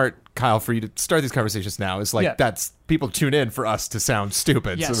it's smart, Kyle, for you to start these conversations now. Is like Yeah. that's people tune in for us to sound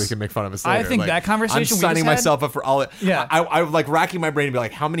stupid, Yes. so we can make fun of us I later. think Like, that conversation I'm we just signing had- myself up for all it. Yeah. I like racking my brain to be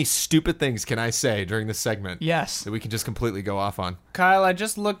like, how many stupid things can I say during this segment? Yes. That we can just completely go off on. Kyle, I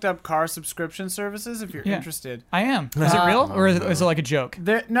just looked up car subscription services. If you're Yeah. interested, I am. Is it real or is it like a joke?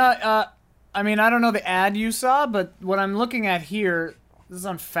 I mean, I don't know the ad you saw, but what I'm looking at here, this is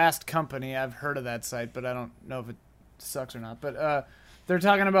on Fast Company. I've heard of that site, but I don't know if it sucks or not. But they're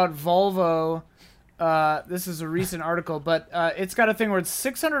talking about Volvo. This is a recent article, but it's got a thing where it's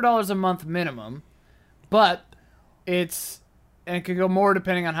 $600 a month minimum, but and it could go more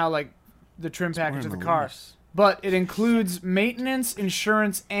depending on how like the trim package of the car. But it includes maintenance,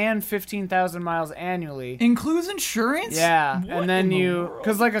 insurance, and 15,000 miles annually. Includes insurance? Yeah, and then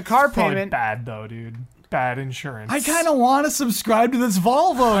because like a car Probably payment. bad though, dude. Bad insurance. I kind of want to subscribe to this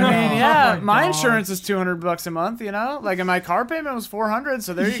Volvo I now. mean, yeah, my my God. insurance is $200 a month. Like, and my car payment was $400.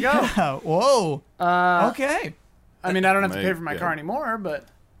 So there you go. Yeah, whoa. Okay. I mean, I don't have to My- pay for my yeah. car anymore, but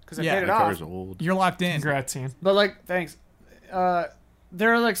because I Yeah. paid it My off. car's old. You're locked in. Congrats, Ian. But like, thanks.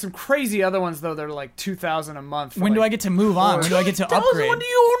 There are like some crazy other ones though. That are like $2,000 a month. For, When do I like, get to move on? When do I get to upgrade? When do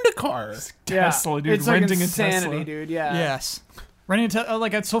you own the car? yeah, Tesla, dude. It's like Renting a insanity, Tesla. dude. Yeah. Yes. Renting a Tesla,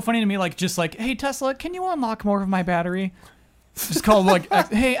 like, it's so funny to me, like, just like, hey, Tesla, can you unlock more of my battery? Just called, like,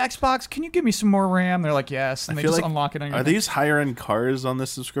 hey, Xbox, can you give me some more RAM? They're like, yes. And they feel just like- unlock it on your Are these higher end cars on this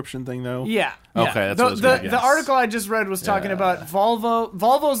subscription thing though? Yeah. Okay, that's The, what I was gonna the guess. article I just read was talking Yeah. about Volvo.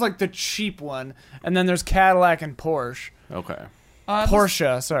 Volvo's like the cheap one, and then there's Cadillac and Porsche. Okay.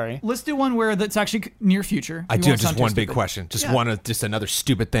 Porsche, sorry. Let's do one where that's actually near future. I You do won't have just sound too one big stupid. question. Yeah. Just another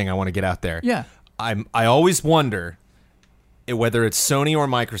stupid thing I want to get out there. Yeah. I always wonder whether it's Sony or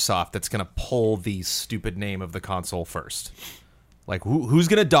Microsoft that's going to pull the stupid name of the console first. Like, who's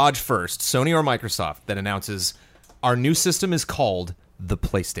going to dodge first, Sony or Microsoft, that announces our new system is called the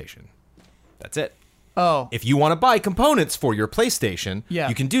PlayStation? That's it. Oh. If you want to buy components for your PlayStation, Yeah.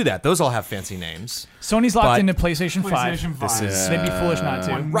 you can do that. Those all have fancy names. Sony's locked But- into PlayStation 5. PlayStation 5. This is- They'd be foolish not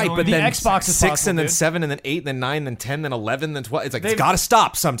to. One Right, but The then Xbox is 6 possible, and then dude. 7 and then 8 then 9 then 10 then 11 then 12. It's like, it's They've- got to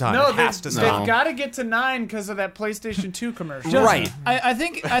stop sometime. No, it has to they've stop. got to get to 9 because of that PlayStation 2 commercial. Right. I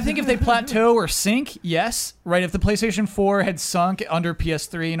think if they plateau or sink, yes. Right. If the PlayStation 4 had sunk under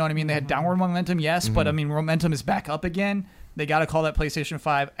PS3, you know what I mean? They had downward momentum, yes. But I mean, momentum is back up again. They got to call that PlayStation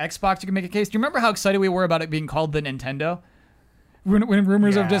 5. Xbox, you can make a case. Do you remember how excited we were about it being called the Nintendo? When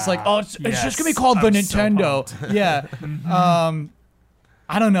rumors of just like, oh, it's just Yes. gonna be called the I'm so Nintendo. pumped. Yeah.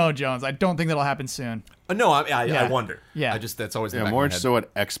 I don't know, Jones. I don't think that'll happen soon. No, I Yeah. wonder. Yeah. That's always in the Yeah, back more of my head. interested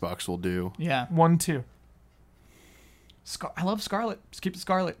what Xbox will do. Yeah. 1, 2. I love Scarlet. Just keep it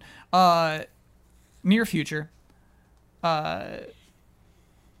Scarlet. Near future.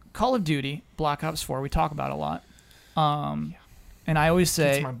 Call of Duty, Black Ops 4, we talk about a lot. And I always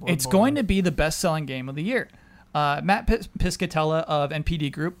say Gets my blood it's boiling. going to be the best-selling game of the year. Matt Piscatella of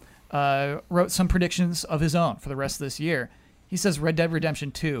NPD Group wrote some predictions of his own for the rest of this year. He says Red Dead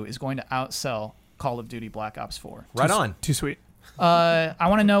Redemption 2 is going to outsell Call of Duty Black Ops 4. Right on. Too sweet. I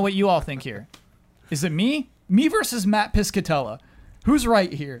want to know what you all think here. Is it me? Me versus Matt Piscatella. Who's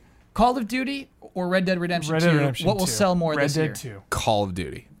right here? Call of Duty or Red Dead Redemption 2? What will 2. sell more Red this Dead year? 2. Call of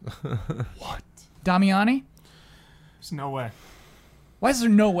Duty. Damiani? There's no way. Why is there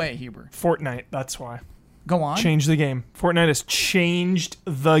no way, Huber? Fortnite, that's why. Go on. Change the game. Fortnite has changed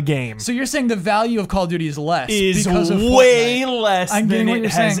the game. So you're saying the value of Call of Duty is less Is because of way Fortnite. less I'm getting than what it you're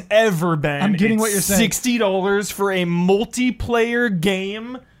has saying. ever been. I'm getting It's what you're saying. $60 for a multiplayer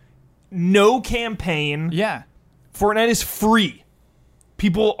game, no campaign. Yeah. Fortnite is free.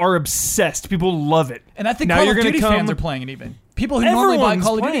 People are obsessed. People love it. And I think Now Call you're of gonna Duty come- fans are playing it even. People who normally buy Everyone's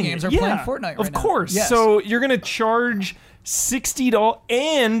Call of Duty playing games it. are playing Yeah, Fortnite right of now. course. Yes. So you're going to charge $60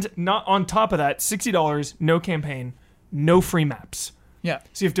 and not on top of that, $60, no campaign, no free maps. yeah.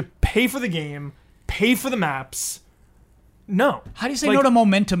 So you have to pay for the game, pay for the maps. No. How do you say Like- no to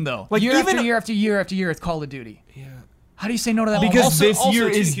momentum though? like year after even- year after year after year with Call of Duty. Yeah. How do you say no to that? Because momentum? this year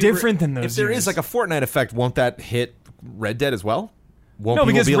is Huber, different than those If there years. is like a Fortnite effect, won't that hit Red Dead as well? won't No,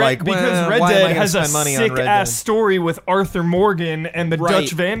 people because be Red, like, because well, Red why am I Dead gonna has a spend money on sick Red ass Dead? story with Arthur Morgan and the Right.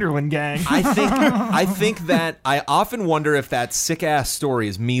 Dutch Vanderlyn gang. I think that I often wonder if that sick ass story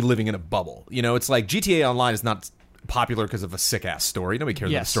is me living in a bubble. You know, it's like GTA Online is not popular because of a sick ass story. Nobody cares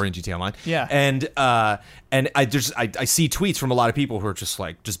about the Yes. story in GTA Online. Yeah. And I see tweets from a lot of people who are just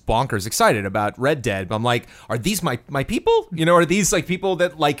bonkers excited about Red Dead. But I'm like, are these my people? You know, are these like people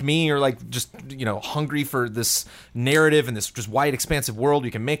that like me or like just, you know, hungry for this narrative and this just wide expansive world?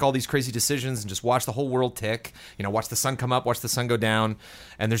 You can make all these crazy decisions and just watch the whole world tick. You know, watch the sun come up, watch the sun go down.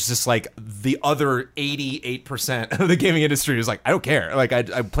 And there's just like the other 88% of the gaming industry is like, I don't care. Like I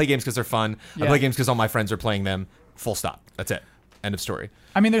play games because they're fun. I Yeah. play games because all my friends are playing them. Full stop. That's it. End of story.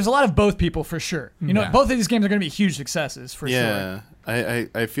 I mean, there's a lot of both people for sure. You know, Yeah. both of these games are going to be huge successes for sure. Yeah,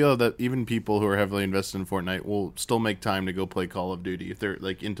 I feel that even people who are heavily invested in Fortnite will still make time to go play Call of Duty if they're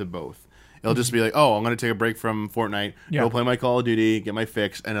like into both. It'll just be like, oh, I'm going to take a break from Fortnite, Yeah. go play my Call of Duty, get my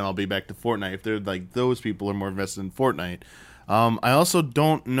fix, and then I'll be back to Fortnite. If they're like those people are more invested in Fortnite. I also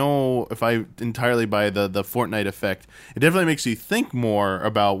don't know if I entirely buy the Fortnite effect. It definitely makes you think more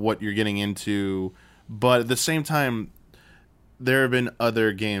about what you're getting into, but at the same time, there have been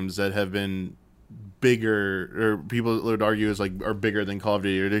other games that have been bigger, or people would argue is like are bigger than Call of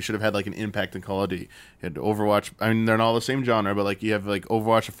Duty, or they should have had like an impact in Call of Duty. You had Overwatch. I mean, they're not all the same genre, but like you have like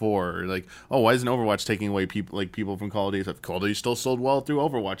Overwatch 4, or like, oh, why isn't Overwatch taking away people from Call of Duty? Call of Duty still sold well through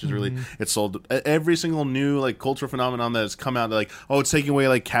Overwatch. Is really it sold every single new like cultural phenomenon that has come out. Like, oh, it's taking away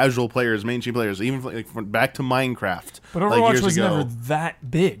like casual players, mainstream players, even like back to Minecraft. But like, Overwatch years was ago. never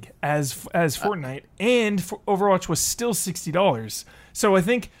that big as Fortnite, and Overwatch was still $60. So I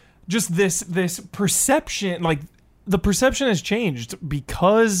think just this perception, like the perception has changed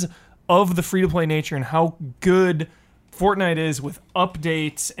because of the free to play nature and how good Fortnite is with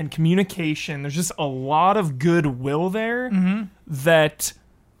updates and communication. There's just a lot of goodwill there that,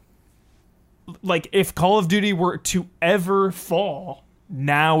 like, if Call of Duty were to ever fall,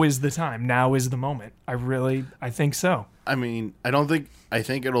 now is the time. Now is the moment. I think so. I mean, I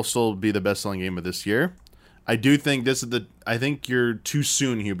think it'll still be the best selling game of this year. I do think I think you're too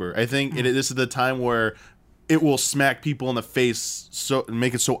soon, Huber. I think this is the time where it will smack people in the face, so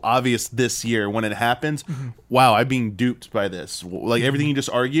make it so obvious this year when it happens. Wow, I'm being duped by this. Like everything you just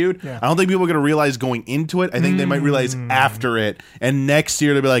argued. Yeah. I don't think people are going to realize going into it. I think they might realize after it, and next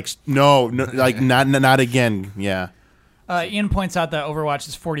year they'll be like, no, like not again. Yeah. Ian points out that Overwatch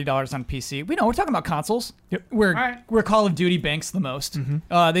is $40 on PC. We know we're talking about consoles. Yep. Where Call of Duty banks the most.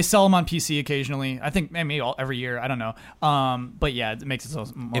 They sell them on PC occasionally. I think maybe every year. I don't know. But yeah, it makes it so.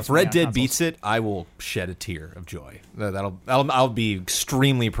 If Red Dead beats it, I will shed a tear of joy. I'll be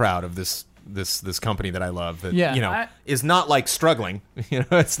extremely proud of this company that I love. That is not like struggling. You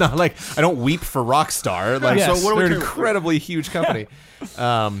know, it's not like I don't weep for Rockstar. Like Yes. So what they're are an incredibly huge company.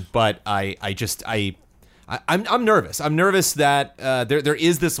 But I'm nervous. I'm nervous that there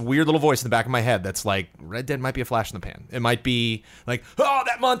is this weird little voice in the back of my head that's like, Red Dead might be a flash in the pan. It might be like, oh,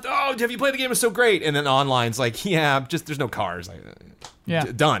 that month, oh, have you played the game? It's so great. And then online's like, yeah, just there's no cars.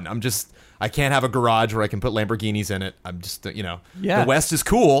 Done. I can't have a garage where I can put Lamborghinis in it. I'm just, the West is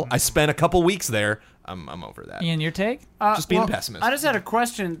cool. I spent a couple weeks there. I'm over that. Ian, your take? Just being a pessimist. I just had a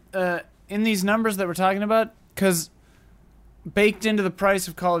question. In these numbers that we're talking about, because baked into the price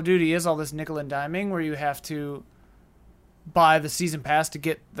of Call of Duty is all this nickel and diming where you have to buy the season pass to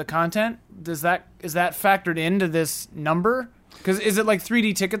get the content. Is that factored into this number? Because is it like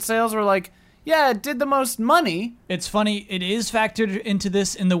 3D ticket sales where like, yeah, it did the most money? It's funny. It is factored into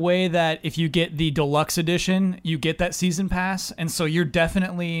this in the way that if you get the deluxe edition, you get that season pass, and so you're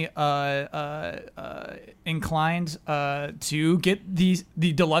definitely inclined to get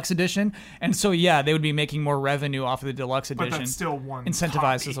the deluxe edition, and so yeah, they would be making more revenue off of the deluxe edition. But that's still one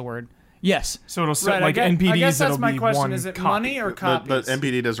incentivized copy. is a word. Yes. So it'll Right, like I NPDs. guess that's it'll my be question. one Is it copy. money or copies? But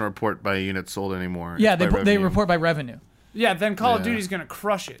MPD doesn't report by units sold anymore. Yeah, It's by they revenue. report by revenue. Yeah, then Call of Yeah. Duty's going to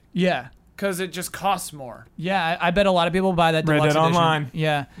crush it Yeah. because it just costs more. Yeah, I bet a lot of people buy that Red deluxe Dead edition. Online.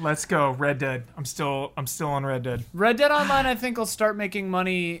 Yeah. Let's go, Red Dead. I'm still on Red Dead. Red Dead Online, I think, will start making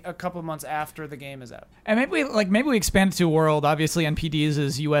money a couple months after the game is out. And maybe we expand it to a world. Obviously, NPDs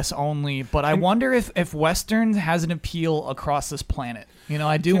is U.S. only, but I wonder if Western has an appeal across this planet. You know,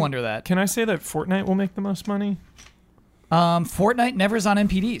 I do wonder that. Can I say that Fortnite will make the most money? Fortnite never's on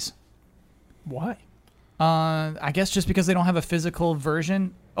NPDs. Why? I guess just because they don't have a physical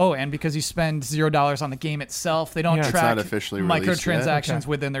version. Oh, and because you spend $0 on the game itself, they don't Yeah. It's track not officially released yet. microtransactions Okay.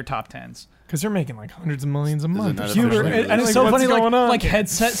 within their top 10s. Because they're making like hundreds of millions a month. not or officially something. released. And it's Like, so what's funny, going on? like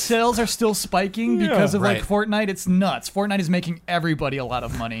headset sales are still spiking because of Right. like Fortnite. It's nuts. Fortnite is making everybody a lot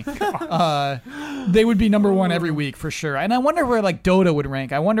of money. They would be number one every week for sure. And I wonder where like Dota would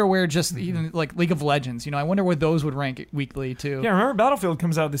rank. I wonder where just even like League of Legends. I wonder where those would rank weekly too. Yeah, remember Battlefield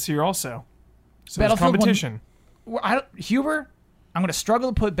comes out this year also. So there's Battlefield competition. Huber, I'm going to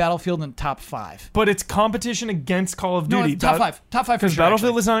struggle to put Battlefield in top 5. But it's competition against Call of No, Duty. top 5. Top 5 for Because sure. Battlefield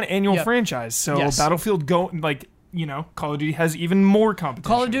actually. is not an annual Yep. franchise. So Yes. Battlefield Call of Duty has even more competition.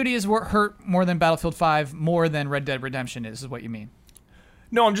 Call of Duty is hurt more than Battlefield 5, more than Red Dead Redemption is what you mean.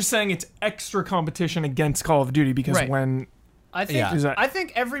 No, I'm just saying it's extra competition against Call of Duty because Right. when I think Yeah. Is that- I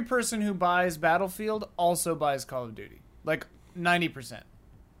think every person who buys Battlefield also buys Call of Duty. Like 90%.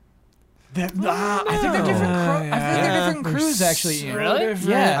 I think they're different. I think they're different crews, actually. Ian. Really?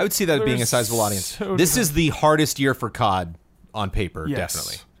 Yeah. I would see that being a sizable audience. so This different. is the hardest year for COD on paper, Yes.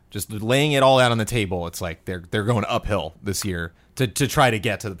 definitely. Just laying it all out on the table, it's like they're going uphill this year to try to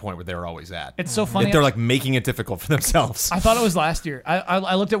get to the point where they were always at. It's so funny. They're like making it difficult for themselves. I thought it was last year.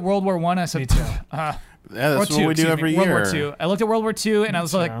 I looked at World War One. I said, Me too. Yeah, World that's War what we II, do excuse me, every World year. War II. I looked at World War II and I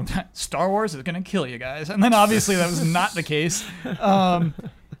was like, Star Wars is gonna kill you guys. And then obviously that was not the case.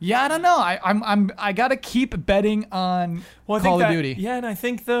 Yeah, I don't know. I gotta keep betting on I think Call of that- Duty. Yeah, and I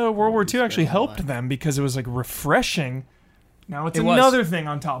think the World War II actually helped them because it was like refreshing. Now it's It was. another thing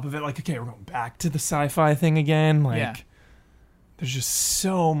on top of it. Like, okay, we're going back to the sci-fi thing again. Like, Yeah. there's just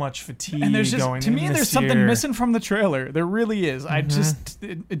so much fatigue And there's just going to in me this there's something year. missing from the trailer. There really is. I just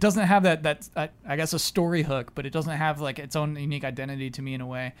it doesn't have that I guess a story hook, but it doesn't have like its own unique identity to me in a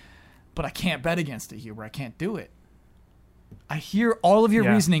way. But I can't bet against it, Huber. I can't do it. I hear all of your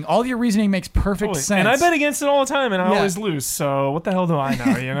Yeah. reasoning. All of your reasoning makes perfect Totally. sense. And I bet against it all the time, and I Yeah. always lose. So what the hell do I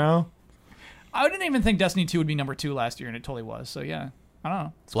know? You know? I didn't even think Destiny 2 would be number 2 last year, and it totally was. So yeah, I don't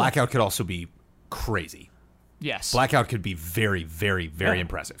know. Blackout could also be crazy. Yes. Blackout could be very, very, very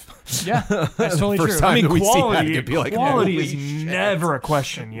impressive. Yeah, that's totally First true. time I mean, that we see that, it quality, could be like, quality holy is shit. never a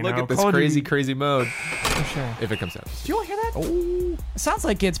question. You Look know? at this Call of crazy, Duty- crazy mode. for sure. If it comes out. Do you want to hear that? Oh, it sounds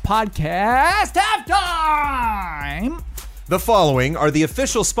like it's podcast halftime. The following are the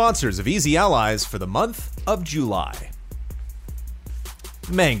official sponsors of Easy Allies for the month of July.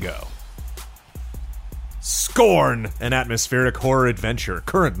 Mango. Scorn, an atmospheric horror adventure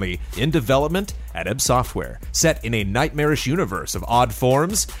currently in development at Ebb Software, set in a nightmarish universe of odd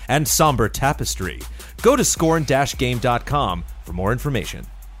forms and somber tapestry. Go to scorn-game.com for more information.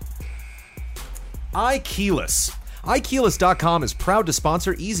 iKeyless. iKeyless.com is proud to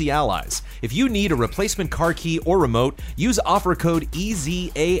sponsor Easy Allies. If you need a replacement car key or remote, use offer code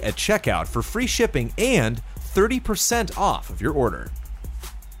EZA at checkout for free shipping and 30% off of your order.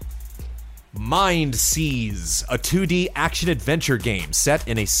 Mind Seize, a 2D action-adventure game set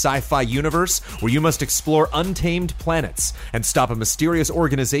in a sci-fi universe where you must explore untamed planets and stop a mysterious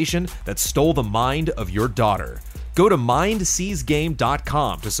organization that stole the mind of your daughter. Go to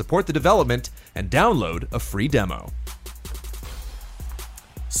mindseizegame.com to support the development and download a free demo.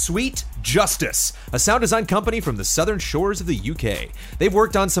 Sweet Justice, a sound design company from the southern shores of the UK. They've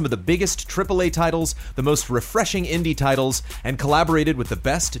worked on some of the biggest AAA titles, the most refreshing indie titles, and collaborated with the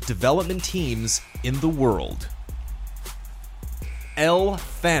best development teams in the world. El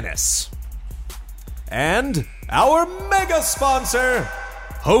Thanis. And our mega sponsor,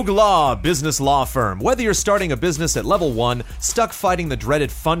 Hogue Law Business Law Firm. Whether you're starting a business at level 1, stuck fighting the dreaded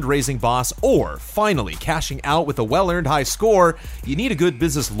fundraising boss, or finally cashing out with a well-earned high score, you need a good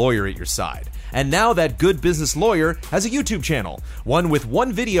business lawyer at your side. And now that good business lawyer has a YouTube channel, one with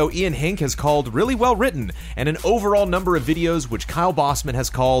one video Ian Hink has called really well written, and an overall number of videos which Kyle Bossman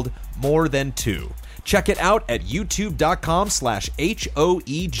has called more than 2. Check it out at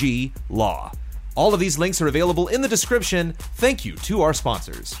youtube.com/HOEG Law. All of these links are available in the description. Thank you to our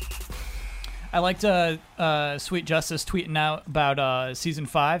sponsors. I liked Sweet Justice tweeting out about season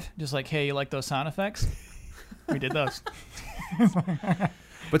 5, just like, hey, you like those sound effects? We did those.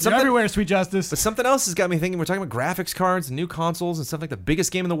 But You're everywhere, Sweet Justice. But something else has got me thinking. We're talking about graphics cards and new consoles and stuff like the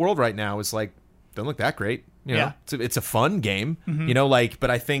biggest game in the world right now is like, doesn't look that great. You know, Yeah. it's a fun game, you know, like, but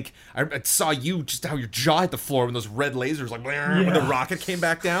I think I saw you just how your jaw hit the floor when those red lasers, like, when the rocket came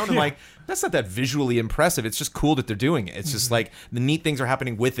back down. I'm like, that's not that visually impressive. It's just cool that they're doing it. It's just like the neat things are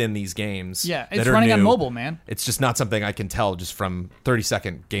happening within these games. Yeah, that it's are running on new. mobile, man. It's just not something I can tell just from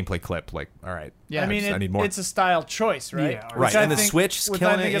 30-second gameplay clip. Like, all right. Yeah. I mean, I need more. it's a style choice, right? Yeah, Which right. I And the think- Switch is which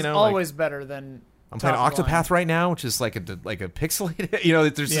killing I think it, is you know, like- always better than I'm playing Top of the Octopath right now, which is like a pixelated. You know,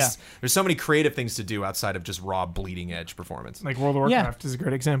 there's Yeah. there's so many creative things to do outside of just raw bleeding edge performance. Like World of Warcraft is a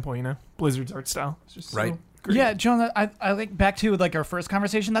great example. You know, Blizzard's art style. It's just Right. So great. Yeah, Joan, I think back to like our first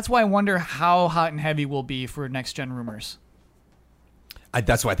conversation. That's why I wonder how hot and heavy we'll be for next gen rumors.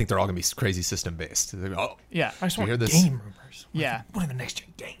 That's why I think they're all going to be crazy system based. Oh, Yeah, I just You want hear this? game rumors. yeah. What are the next gen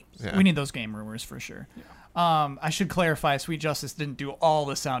games? yeah. We need those game rumors for sure. I should clarify, Sweet Justice didn't do all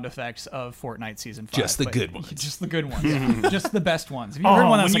the sound effects of Fortnite Season 5. Just the but good ones. Just the good ones. Just the best ones. If you heard Oh,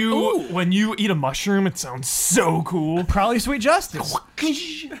 one that was when like, ooh, when you eat a mushroom, it sounds so cool. probably Sweet Justice.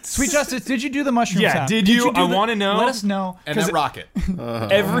 Sweet Justice, did you do the mushroom Yeah, sound? did you? do I the- wanna know. Let us know. And that rocket.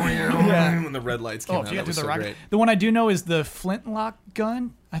 Every When the red lights came Oh, out, if you that got was through so the rocket. great. The one I do know is the flintlock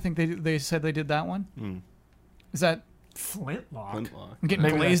gun. I think they said they did that one. Is that flintlock. Flintlock. I'm getting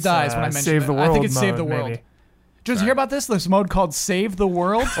Maybe glazed that's, eyes when I mentioned Save it. the I think World it's Save mode, the World. maybe. Did you hear about this mode called Save the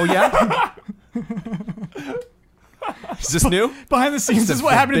World? Oh yeah. Is this new? Behind the scenes, this is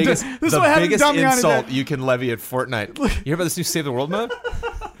what happened. This is the what happened to biggest Damian insult today. you can levy at Fortnite. You hear about this new Save the World mode?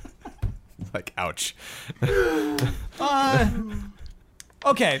 Like, ouch.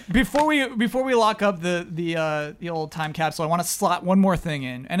 Okay, before we lock up the old time capsule, I want to slot one more thing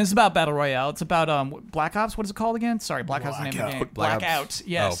in, and it's about Battle Royale. It's about Black Ops. What is it called again? Sorry, Black Ops is the name of the game. Blackout.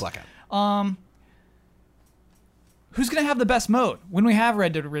 Yes. Oh, Blackout. Who's gonna have the best mode when we have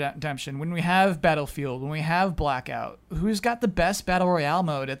Red Dead Redemption, when we have Battlefield, when we have Blackout? Who's got the best Battle Royale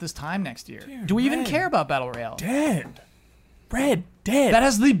mode at this time next year? Do we even Red. care about Battle Royale? Dead. Red Dead. That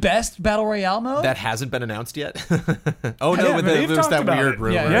has the best Battle Royale mode? That hasn't been announced yet. Oh no, Yeah, but but they've there's talked that about weird it.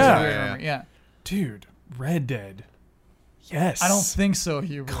 rumor. yeah, Yeah. yeah. Dude, Red Dead. Yes. I don't think so,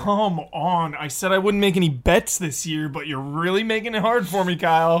 Hubert. Come on. I said I wouldn't make any bets this year, but you're really making it hard for me,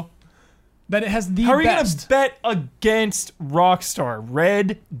 Kyle. That it has the How are you going best. to bet against Rockstar?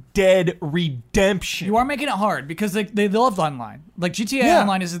 Red Dead Redemption. You are making it hard because they loved online. Like GTA Yeah.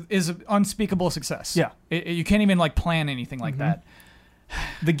 Online is an unspeakable success. Yeah. You can't even like plan anything like that.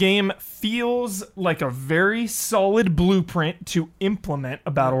 The game feels like a very solid blueprint to implement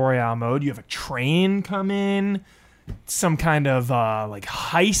a Battle Royale mode. You have a train come in, some kind of like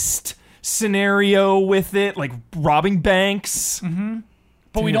heist scenario with it, like robbing banks.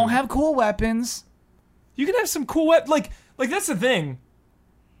 But we Dude. don't have cool weapons. You can have some cool like that's the thing.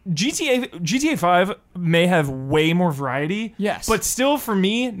 GTA 5 may have way more variety. Yes. But still, for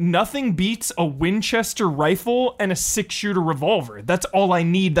me, nothing beats a Winchester rifle and a 6-shooter revolver. That's all I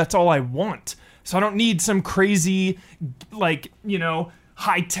need. That's all I want. So I don't need some crazy, like,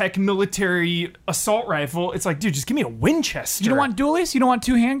 high-tech military assault rifle. It's like, dude, just give me a Winchester. You don't want dualies? You don't want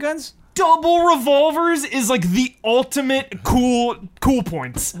two handguns? double revolvers is like the ultimate cool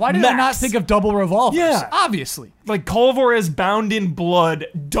points. Why did Max. I not think of double revolvers? Yeah. Obviously. Like Call of Juarez Bound in Blood,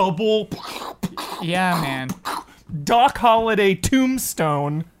 double Yeah, man. Doc Holliday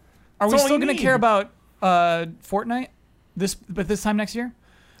Tombstone. Are we That's all still you going to need. care about Fortnite this time next year?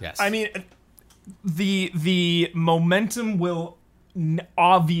 Yes. I mean, the momentum will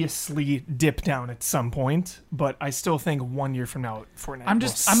obviously dip down at some point, but I still think 1 year from now, Fortnite I'm will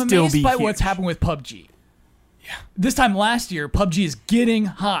still still amazed be by huge. what's happened with PUBG. Yeah. This time last year, PUBG is getting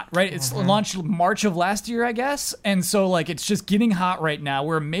hot, right? It's launched March of last year, I guess. And so like it's just getting hot right now.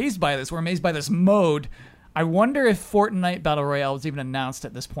 We're amazed by this. We're amazed by this mode. I wonder if Fortnite Battle Royale was even announced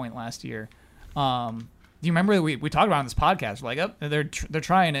at this point last year. Do you remember that we talked about it on this podcast? We're like, oh, they're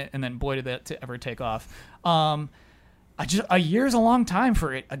trying it, and then boy did that ever take off. A year's a long time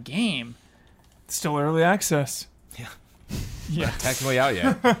for a game. Still early access. Yeah. technically out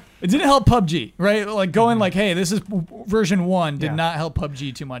yet. It didn't help PUBG, right? Like going like, hey, this is version 1 did Yeah. not help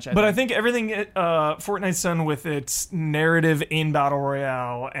PUBG too much. But I think everything Fortnite's done with its narrative in Battle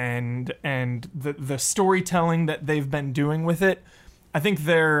Royale and the storytelling that they've been doing with it, I think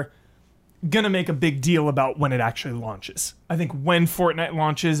they're gonna make a big deal about when it actually launches. I think when Fortnite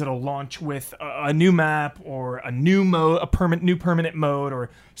launches, it'll launch with a new map or a new mode, new permanent mode, or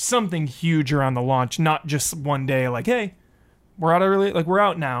something huge around the launch. Not just one day, like, hey, we're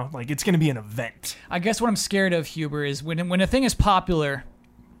out now. Like, it's gonna be an event. I guess what I'm scared of, Huber, is when a thing is popular,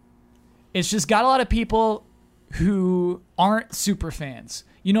 it's just got a lot of people who aren't super fans.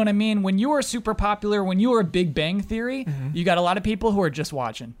 You know what I mean? When you are super popular, when you are Big Bang Theory, you got a lot of people who are just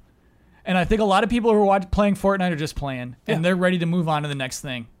watching. And I think a lot of people who are playing Fortnite are just playing, and they're ready to move on to the next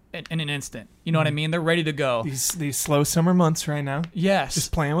thing in an instant. You know what I mean? They're ready to go. These slow summer months right now. Yes.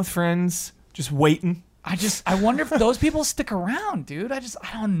 Just playing with friends, just waiting. I wonder if those people stick around, dude. I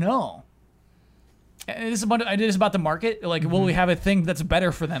don't know. It is about the market. Like, will we have a thing that's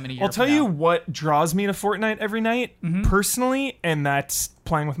better for them in a year? I'll tell you what draws me to Fortnite every night, personally, and that's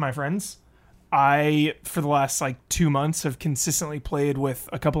playing with my friends. I, for the last like 2 months, have consistently played with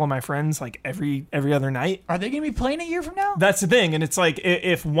a couple of my friends like every other night. Are they going to be playing a year from now? That's the thing, and it's like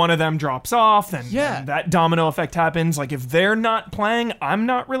if one of them drops off, then that domino effect happens. Like if they're not playing, I'm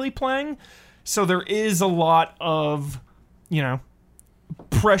not really playing. So there is a lot of,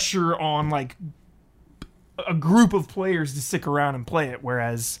 pressure on like a group of players to stick around and play it.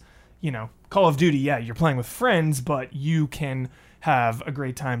 Whereas, Call of Duty, you're playing with friends, but you can have a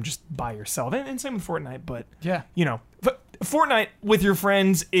great time just by yourself. And same with Fortnite, but Fortnite with your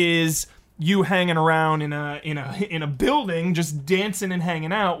friends is you hanging around in a building just dancing and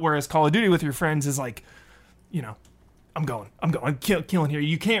hanging out, whereas Call of Duty with your friends is like, I'm killing here.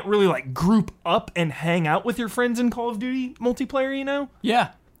 You can't really like group up and hang out with your friends in Call of Duty multiplayer,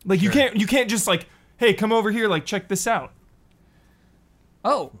 Yeah. Like you can't just like, hey, come over here, like check this out.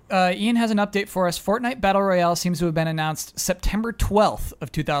 Oh, Ian has an update for us. Fortnite Battle Royale seems to have been announced September 12th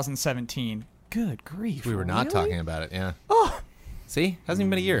of 2017. Good grief. We were not really? talking about it, yeah. Oh. See? Hasn't even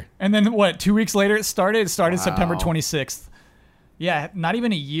been a year. And then, 2 weeks later it started? It started September 26th. Yeah, not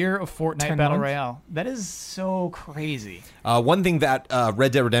even a year of Fortnite Battle Royale. That is so crazy. One thing that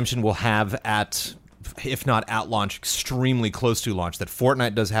Red Dead Redemption will have at, if not at launch, extremely close to launch, that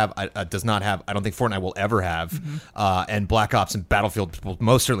Fortnite does not have, I don't think Fortnite will ever have, and Black Ops and Battlefield will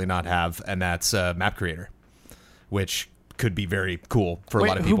most certainly not have, and that's Map Creator, which could be very cool for a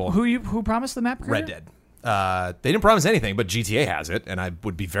lot of people. Who promised the Map Creator? Red Dead. They didn't promise anything, but GTA has it, and I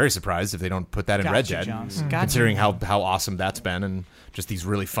would be very surprised if they don't put that in Red Dead, considering how awesome that's been, and just these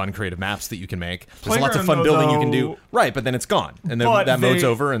really fun creative maps that you can make. There's lots of fun building you can do. Right, but then it's gone, and then that mode's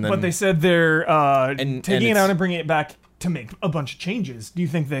over. And then, but they said they're taking it out and bringing it back to make a bunch of changes. Do you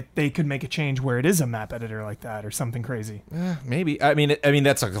think that they could make a change where it is a map editor like that or something crazy? Maybe. I mean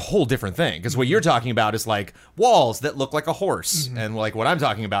that's like a whole different thing, because what you're talking about is like walls that look like a horse, and like what I'm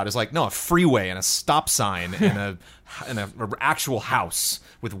talking about is like, no, a freeway and a stop sign and a actual house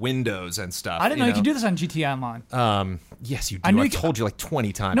with windows and stuff. I didn't know you could do this on GTA Online. Yes, you do. I told you like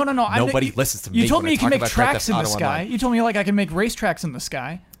 20 times. No. Nobody listens to me. You told me you can make tracks in the Auto sky. Online. You told me like I can make racetracks in the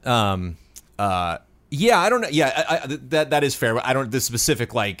sky. Yeah, I don't know. Yeah, that is fair. I don't the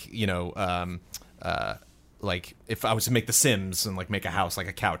specific like like if I was to make The Sims and like make a house like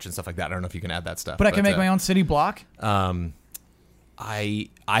a couch and stuff like that. I don't know if you can add that stuff. But I can make my own city block. I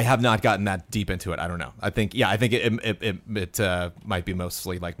have not gotten that deep into it. I don't know. I think it might be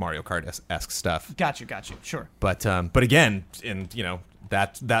mostly like Mario Kart-esque stuff. Got you. Sure. But again, in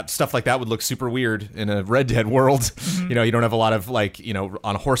that stuff like that would look super weird in a Red Dead world. You don't have a lot of like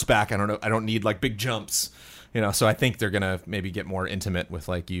on horseback. I don't need like big jumps. So I think they're gonna maybe get more intimate with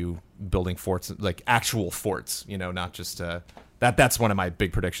like you building forts, like actual forts. Not just that's one of my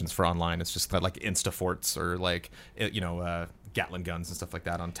big predictions for online. It's just that like insta forts or like Gatling guns and stuff like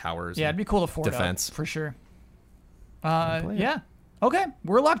that on towers. Yeah, it'd be cool to fort defense up, for sure. Yeah. Okay,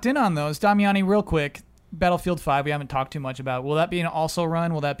 we're locked in on those. Damiani, real quick. Battlefield 5, we haven't talked too much about. Will that be an also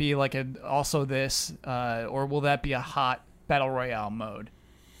run? Will that be like an also this? Or will that be a hot Battle Royale mode?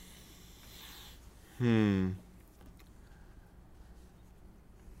 I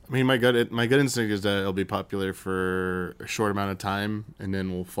mean, my gut instinct is that it'll be popular for a short amount of time and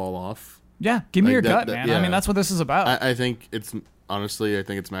then will fall off. Yeah, give me Like your that- gut, man. yeah. I mean, that's what this is about. I think its max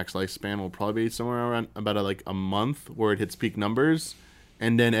lifespan will probably be somewhere around about a month where it hits peak numbers.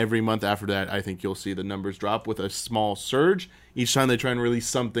 And then every month after that, I think you'll see the numbers drop with a small surge each time they try and release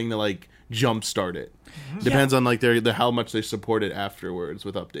something to like jumpstart it. Depends on like how much they support it afterwards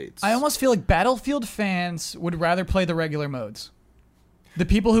with updates. I almost feel like Battlefield fans would rather play the regular modes. The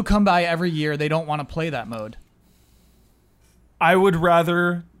people who come by every year, they don't want to play that mode. I would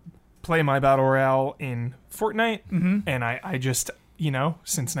rather play my Battle Royale in Fortnite, and I just,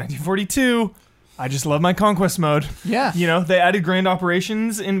 since 1942... I just love my Conquest mode. Yeah. They added Grand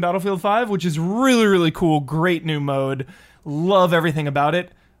Operations in Battlefield 5, which is really, really cool. Great new mode. Love everything about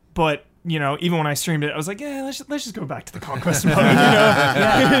it. But, even when I streamed it, I was like, yeah, let's just go back to the Conquest mode.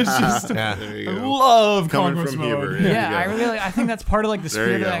 It's just, There you I go. love Coming Conquest from mode. Huber. Yeah, I think that's part of like the There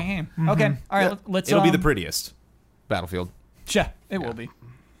spirit you of that go. game. Okay. All right, let's It'll be the prettiest Battlefield. Yeah, it will be.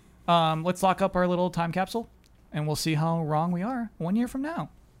 Let's lock up our little time capsule and we'll see how wrong we are 1 year from now.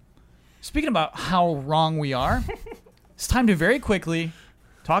 Speaking about how wrong we are, it's time to very quickly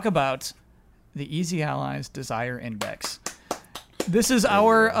talk about the Easy Allies Desire Index. This is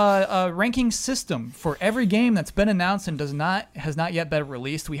our ranking system for every game that's been announced and has not yet been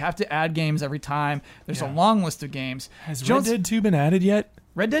released. We have to add games every time. There's a long list of games. Has Red Dead 2 been added yet?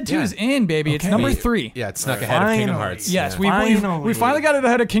 Red Dead 2 Yeah. is in, baby. It's Okay. number 3. Yeah, it snuck ahead of Kingdom Finally. Hearts. Yes, yeah. we finally got it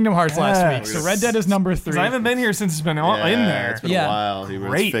ahead of Kingdom Hearts last week. Yes. So Red Dead is number 3. Because I haven't been here since it's been in there. It's been Yeah. a while. He really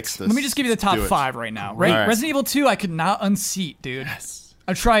Great. fixed this. Let me just give you the top Do it. 5 right now. All right. Resident Evil 2, I could not unseat, dude.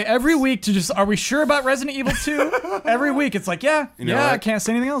 I try every week to are we sure about Resident Evil 2? Every week it's like, yeah, You know I what? can't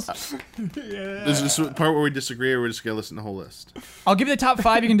say anything else. This is the part where we disagree, or we're just gonna listen to the whole list. I'll give you the top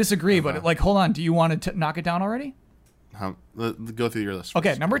 5. You can disagree, but like, hold on. Do you want to knock it down already? Go through your list. Okay,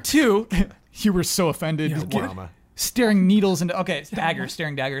 first. number 2. You were so offended. Drama. Staring needles into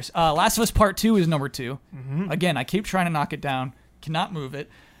staring daggers. Last of Us Part 2 is number 2. Again, I keep trying to knock it down, cannot move it.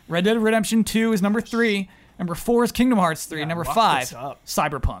 Red Dead Redemption 2 is number 3. Number 4 is Kingdom Hearts 3. Number lock 5, this up.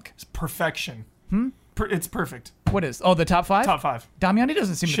 Cyberpunk. It's perfection. It's perfect. What is? Oh, the top 5. Top 5. Damiani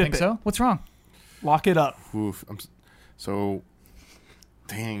doesn't seem to Ship think it. so. What's wrong? Lock it up. Oof. So,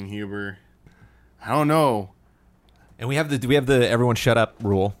 dang, Huber. I don't know. And we have the everyone shut up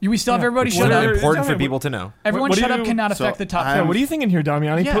rule. We still have everybody Which shut is up. Important for What- people to know. Everyone what do shut up you- cannot so affect the top I'm- 10. What are you thinking here,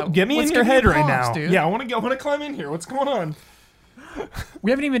 Damiani? Yeah, Get me let's in your give you head right prompts, now. dude. Yeah, I want to climb in here. What's going on?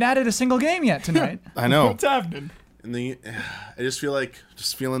 We haven't even added a single game yet tonight. I know. What's happening? And I just feel like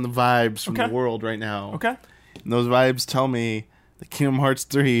feeling the vibes from Okay. the world right now. Okay. And those vibes tell me that Kingdom Hearts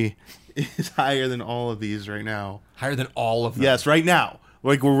 3 is higher than all of these right now. Higher than all of them. Yes, right now.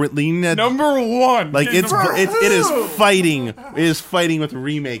 Like we're leaning at Number 1. like it is fighting. It is fighting with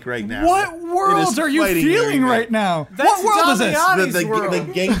remake right now. What It world is are you fighting feeling remake. right now? That's What world is this? Damiani's The world.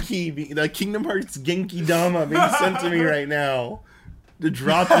 Genki, the Kingdom Hearts Genki Dama being sent to me right now to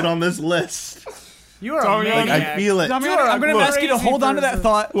drop it on this list. You are a Damiani. Like maniac. I feel it. Damiani, You are a I'm going to ask you to crazy hold on to that person.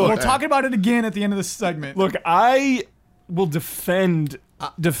 thought. We'll Okay. talk about it again at the end of this segment. Look, I will defend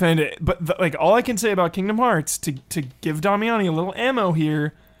it, but like all I can say about Kingdom Hearts to give Damiani a little ammo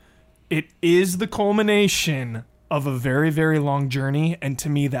here, it is the culmination of a very, very long journey, and to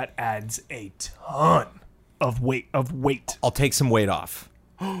me that adds a ton of weight. I'll take some weight off.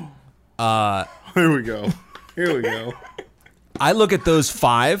 Here we go. Here we go. I look at those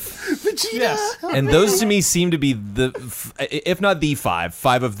 5, Yes. and those to me seem to be if not the 5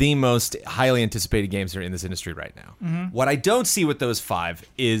 of the most highly anticipated games that are in this industry right now. What I don't see with those 5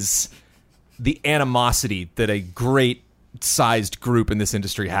 is the animosity that a great sized group in this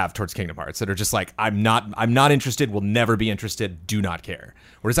industry have towards Kingdom Hearts that are just like, I'm not interested, will never be interested, do not care.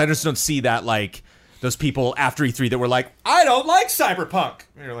 Whereas I just don't see that, like, those people after E3 that were like, I don't like Cyberpunk.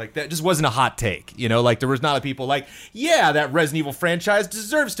 And you're like, that just wasn't a hot take. You know, like there was not a people like, yeah, that Resident Evil franchise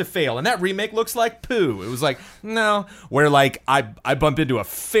deserves to fail. And that remake looks like poo. It was like, no. Where like, I bumped into a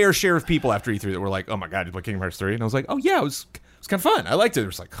fair share of people after E3 that were like, oh my God, you play Kingdom Hearts 3? And I was like, oh yeah, it was kind of fun. I liked it. It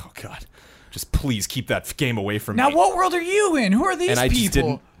was like, oh God, just please keep that game away from Now, me. what world are you in? Who are these And I just people?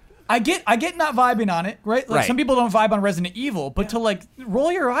 didn't- I get not vibing on it, right? Like Right. some people don't vibe on Resident Evil, but to like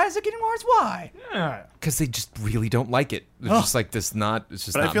roll your eyes at Kingdom Hearts, why? Yeah. Because they just really don't like it. It's just like this not, it's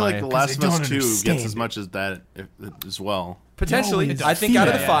just But not I feel my... like The Last of Us don't 2 gets understand as it. much as that as well. Potentially. No, it I think out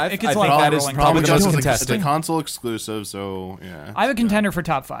of the doesn't. 5, It I gets a think lot of that is rolling. probably the just most it's a contested. console exclusive, so yeah. I have a contender for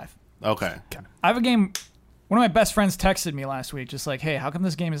top 5. Okay. I have a game. One of my best friends texted me last week, just like, "Hey, how come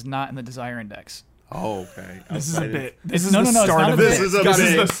this game is not in the Desire Index?" Oh, okay. This is a bit. It's- This is no, the no, it's start not of a it. bit. This is a This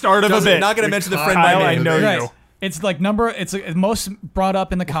is bit. the start of a Doesn't- bit. not going to mention the friend Kyle, by I name. know Right. you. It's like it's most brought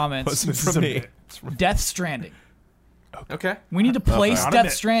up in the comments. This from is a me. bit. Death Stranding. Okay. We need to place Not a Death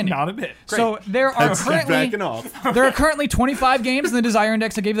bit. Stranding. Not a bit. So there are That's currently backing off. there are currently 25 games in the Desire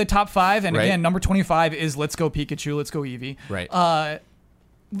Index. I gave you the top 5, and Right. again, number 25 is Let's Go Pikachu, Let's Go Eevee. Right.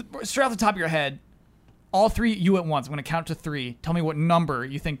 Straight off the top of your head, all 3 you at once. I'm going to count to 3. Tell me what number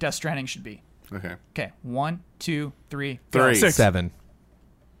you think Death Stranding should be. Okay. Okay, 1, 2, 3. 3. 6. 7.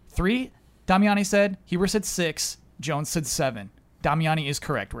 3. Damiani said. Heber said 6. Jones said 7. Damiani is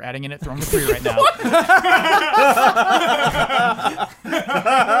correct. We're adding in at throwing to 3 right now.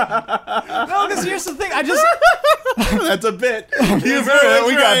 No, because here's the thing. That's a bit.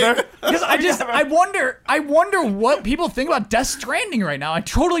 We got there. Because I wonder what people think about Death Stranding right now. I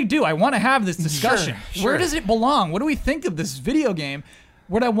totally do. I want to have this discussion. Where does it belong? What do we think of this video game?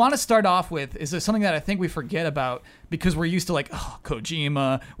 What I want to start off with is something that I think we forget about because we're used to like, oh,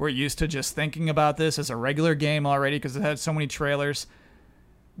 Kojima. We're used to just thinking about this as a regular game already because it had so many trailers.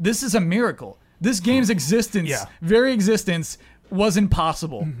 This is a miracle. This game's existence, Yeah. very existence, was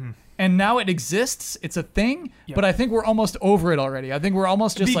impossible. And now it exists. It's a thing. But I think we're almost over it already. I think we're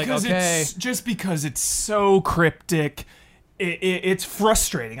almost just because like, okay. it's just because it's so cryptic. It's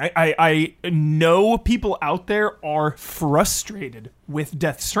frustrating. I know people out there are frustrated with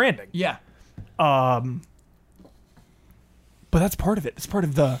Death Stranding. Yeah. But that's part of it. It's part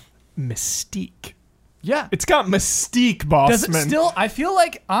of the mystique Yeah. It's got mystique, Does it Bossman. still? I feel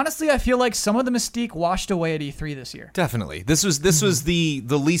like some of the mystique washed away at E3 this year. Definitely. This was the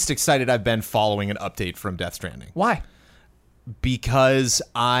least excited I've been following an update from Death Stranding. Why? Because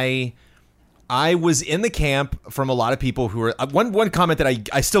I was in the camp from a lot of people who were one comment that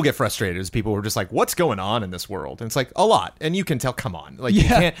I still get frustrated is people who are just like, what's going on in this world? And it's like a lot, and you can tell. Come on, like you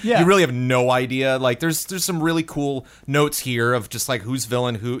can't. Yeah. You really have no idea. Like there's some really cool notes here of just like who's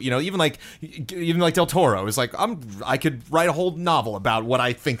villain, who even like Del Toro is like I could write a whole novel about what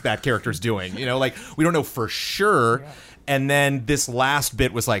I think that character's doing. Like we don't know for sure. Yeah. And then this last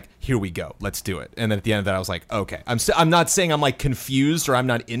bit was like, here we go, let's do it. And then at the end of that, I was like, okay, I'm not saying I'm like confused or I'm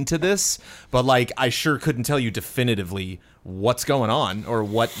not into this, but like I sure couldn't tell you definitively what's going on or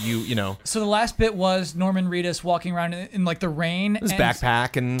what you know. So the last bit was Norman Reedus walking around in like the rain. His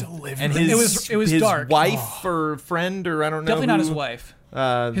backpack and his it was his dark. wife or friend or I don't know. Definitely not his wife.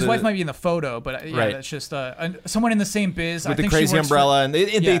 His wife might be in the photo, but yeah, right. That's just someone in the same biz. With I think the crazy she works umbrella, and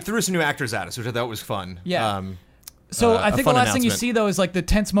they threw some new actors at us, which I thought was fun. Yeah. So I think the last thing you see though is like the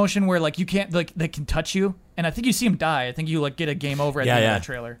tense motion where like you can't like they can touch you, and I think you see him die. I think you like get a game over at the end of the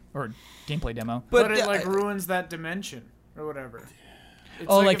trailer or gameplay demo. But it like ruins that dimension or whatever. It's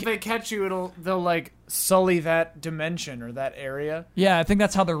like if they catch you, they'll like sully that dimension or that area. Yeah, I think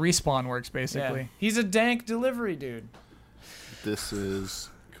that's how the respawn works basically. Yeah. He's a dank delivery dude. This is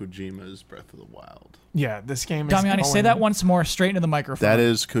Kojima's Breath of the Wild. Yeah, this game is Damiani, say that once more straight into the microphone. That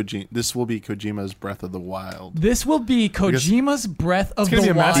is Kojima. This will be Kojima's Breath of the Wild. This will be Kojima's Breath of gonna be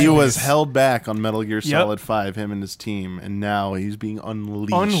the a Wild. masterpiece. He was held back on Metal Gear Solid 5, him and his team, and now he's being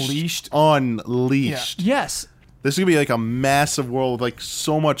unleashed. Unleashed. Yes. This is going to be like a massive world with like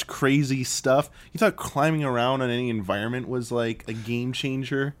so much crazy stuff. You thought climbing around on any environment was like a game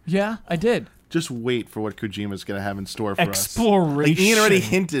changer? Yeah, I did. Just wait for what Kojima's going to have in store for us. Exploration. Like Ian already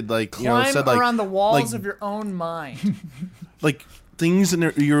hinted, like, Climb said like around the walls like, of your own mind. like things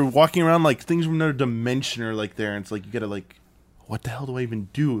you're walking around like things from another dimension are like there, and it's like you got to like, what the hell do I even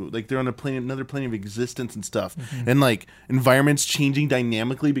do? Like they're on another plane of existence and stuff, and like environments changing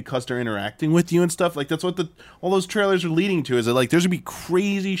dynamically because they're interacting with you and stuff. Like that's what all those trailers are leading to. Is that like there's gonna be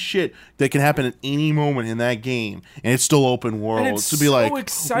crazy shit that can happen at any moment in that game, and it's still open world. And it's to be so like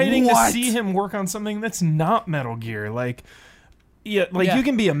exciting what? to see him work on something that's not Metal Gear. Like, you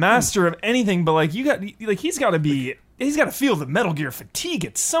can be a master of anything, but like he's got to feel the Metal Gear fatigue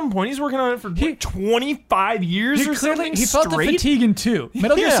at some point. He's working on it for 25 years or something. He felt the fatigue in 2.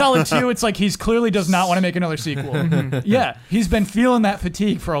 Metal Gear Solid 2, it's like he's clearly does not want to make another sequel. Yeah, he's been feeling that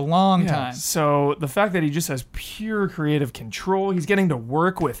fatigue for a long time. So the fact that he just has pure creative control, he's getting to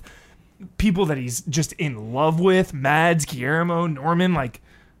work with people that he's just in love with, Mads, Guillermo, Norman, like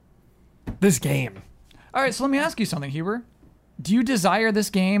this game. All right, so let me ask you something, Huber. Do you desire this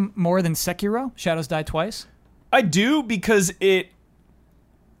game more than Sekiro, Shadows Die Twice? I do, because I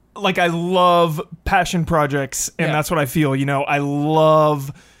love passion projects, and that's what I feel. I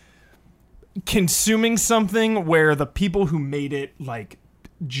love consuming something where the people who made it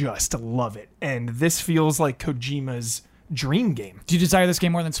just love it, and this feels like Kojima's dream game. Do you desire this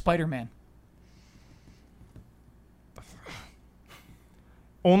game more than Spider-Man?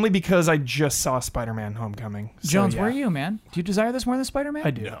 Only because I just saw Spider-Man Homecoming. So, Jones, where are you, man? Do you desire this more than Spider-Man? I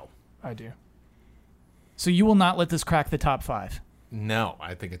do. No. I do. So you will not let this crack the top 5? No,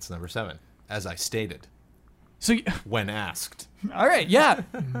 I think it's number 7, as I stated. So when asked. All right, yeah.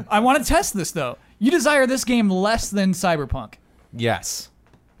 I want to test this, though. You desire this game less than Cyberpunk. Yes.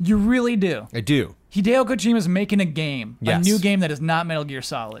 You really do. I do. Hideo Kojima's making a game. Yes. A new game that is not Metal Gear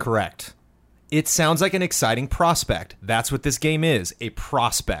Solid. Correct. It sounds like an exciting prospect. That's what this game is. A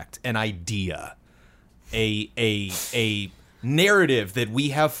prospect, an idea, a narrative that we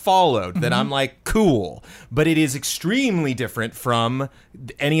have followed that I'm like, cool. But it is extremely different from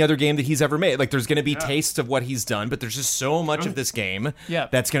any other game that he's ever made. Like, there's going to be tastes of what he's done, but there's just so much of this game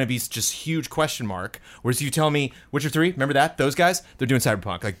that's going to be just huge question mark. Whereas you tell me, Witcher 3, remember that? Those guys? They're doing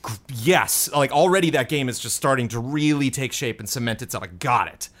Cyberpunk. Like, yes. Like, already that game is just starting to really take shape and cement itself. I got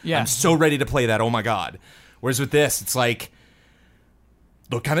it. Yeah. I'm so ready to play that. Oh, my God. Whereas with this, it's like,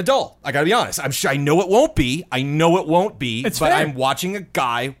 look kind of dull. I gotta be honest. I know it won't be. It's but fair. I'm watching a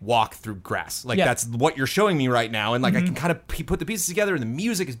guy walk through grass. Like that's what you're showing me right now. And like I can kind of put the pieces together. And the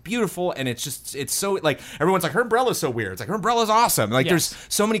music is beautiful. And it's so like everyone's like her umbrella's so weird. It's like her umbrella's awesome. Like there's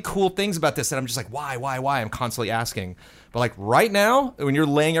so many cool things about this that I'm just like why? I'm constantly asking. But like right now, when you're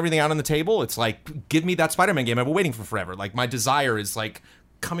laying everything out on the table, it's like give me that Spider-Man game I've been waiting for forever. Like my desire is like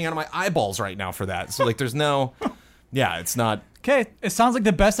coming out of my eyeballs right now for that. So like there's no. Yeah, it's not. Okay, it sounds like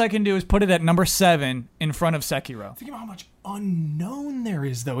the best I can do is put it at number 7 in front of Sekiro. Think about how much unknown there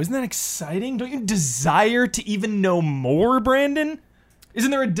is, though. Isn't that exciting? Don't you desire to even know more, Brandon? Isn't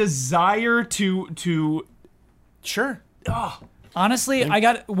there a desire to? Sure. Honestly,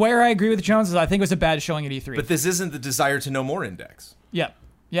 where I agree with Jones is I think it was a bad showing at E3. But this isn't the desire to know more index.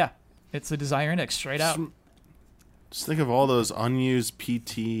 yeah, it's the Desire Index straight out. Just think of all those unused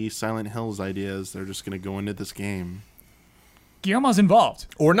PT Silent Hills ideas. They're just going to go into this game. Guillermo's involved.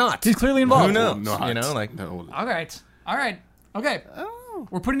 Or not. He's clearly involved. Who knows? Not. You know, like No. All right. Okay.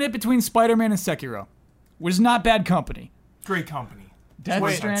 We're putting it between Spider-Man and Sekiro, which is not bad company. Great company. Death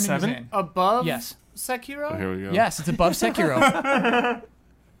Wait, Stranding is 7? in. Above Yes. Sekiro? Here we go. Yes, it's above Sekiro.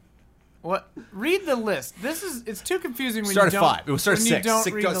 What? Read the list. It's too confusing when start you at don't. 5. It was start at when 6. You don't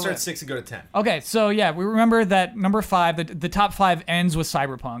read the Start at list. 6 and go to 10. Okay, so yeah, we remember that number 5, the top 5 ends with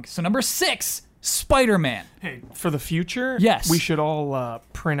Cyberpunk. So number 6, Spider-Man. Hey, for the future, Yes. we should all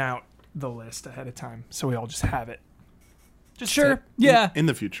print out the list ahead of time so we all just have it. Just Sure. Yeah. In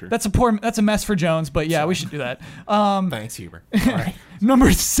the future. That's a mess for Jones, but yeah, we should do that. Thanks, Huber. All right.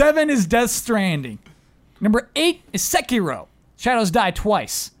 Number 7 is Death Stranding. Number 8 is Sekiro. Shadows Die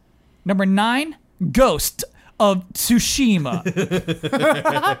Twice. Number 9, Ghost of Tsushima.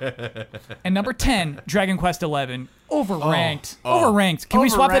 And number 10, Dragon Quest XI. Overranked. Overranked. Can we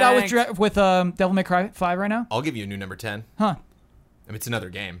swap it out with Devil May Cry 5 right now? I'll give you a new number 10. Huh. I mean, it's another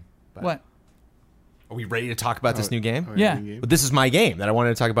game. But What? Are we ready to talk about this new game? Yeah. But this is my game that I wanted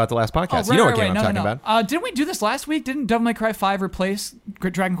to talk about the last podcast. Oh, You know what game I'm talking no. about. Didn't we do this last week? Didn't Devil May Cry 5 replace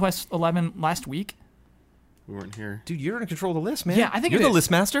Dragon Quest XI last week? We weren't here. Dude, you're in control of the list, man. Yeah, I think you're it the is.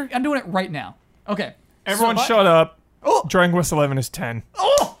 list master. I'm doing it right now. Okay. Everyone So- shut up. Oh! Dragon Quest 11 is 10.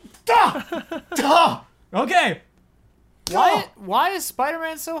 Oh! Duh! Okay. Why is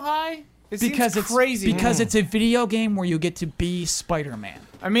Spider-Man so high? Because seems it's crazy. Because it's a video game where you get to be Spider-Man.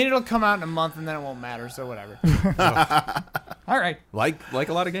 I mean, it'll come out in a month and then it won't matter. So whatever. All right. Like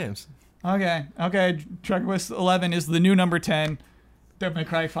a lot of games. Okay. Dragon Quest 11 is the new number 10. Devil May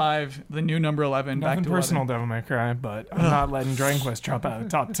Cry 5, the new number 11. Nothing back to personal, 11. Devil May Cry, but I'm not letting Dragon Quest drop out of the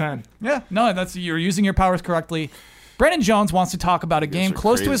top 10. Yeah. No, you're using your powers correctly. Brandon Jones wants to talk about a game are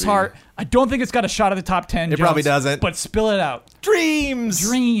close to his crazy. heart. I don't think it's got a shot at the top 10. It probably doesn't. But spill it out. Dreams.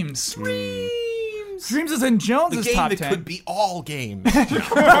 Dreams. Dreams is in Jones's The game top that 10. could be all games.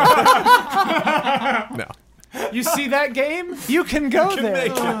 No. You see that game? You can go there.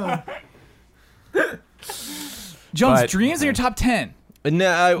 Jones, But- Dreams in your top 10.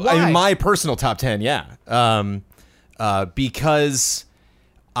 No, Why? in my personal top 10, yeah. Because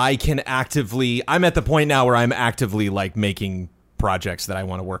I'm at the point now where I'm actively like making projects that I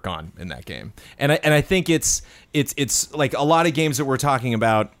want to work on in that game. And I think it's like a lot of games that we're talking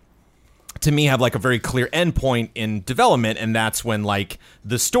about to me have like a very clear endpoint in development, and that's when like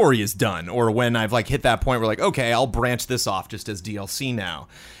the story is done, or when I've like hit that point where like, okay, I'll branch this off just as DLC now.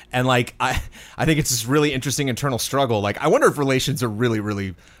 And like I think it's this really interesting internal struggle. Like I wonder if relations are really,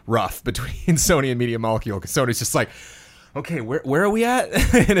 really rough between Sony and Media Molecule, because Sony's just like, okay, where are we at?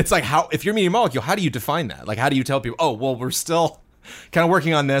 And it's like, how, if you're Media Molecule, how do you define that? Like, how do you tell people, oh, well, we're still kind of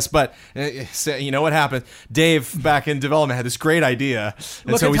working on this, but you know what happened? Dave back in development had this great idea,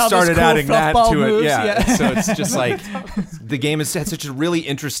 and Look so at we how this started cool adding that fluffball to it. moves, Yeah. yeah. So it's just like the game has had such a really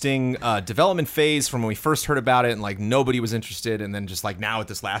interesting development phase from when we first heard about it, and like nobody was interested, and then just like now at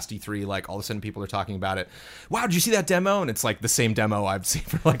this last E3, like all of a sudden people are talking about it. Wow, did you see that demo? And it's like the same demo I've seen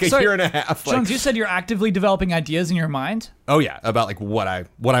for like a Sorry, year and a half. Like, Jones, you said you're actively developing ideas in your mind. oh yeah, about like what I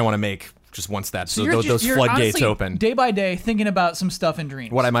want to make. Just once that so you're those you're floodgates honestly, open. day by day, thinking about some stuff in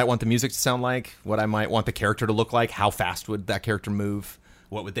Dreams. What I might want the music to sound like, what I might want the character to look like, how fast would that character move,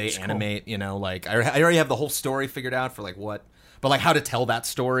 what would they animate, you know, like I already have the whole story figured out for like what, but like how to tell that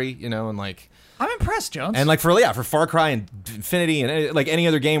story, you know, and like I'm impressed, Jones. and like for Far Cry and Infinity and like any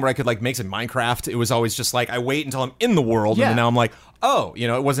other game where I could like make some Minecraft, it was always just like I wait until I'm in the world, Yeah. and then now I'm like, oh, you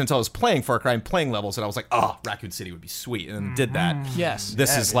know, it wasn't until I was playing Far Cry and playing levels that I was like, oh, Raccoon City would be sweet, and then did that. yes.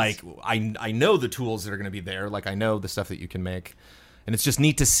 This is like I know the tools that are going to be there. Like I know the stuff that you can make, and it's just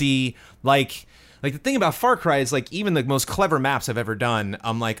neat to see. Like the thing about Far Cry is like even the most clever maps I've ever done.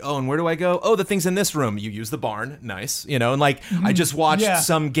 I'm like, oh, and where do I go? Oh, the thing's in this room. You use the barn, nice, you know. And like I just watched Yeah.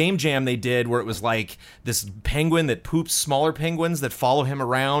 some game jam they did where it was like this penguin that poops smaller penguins that follow him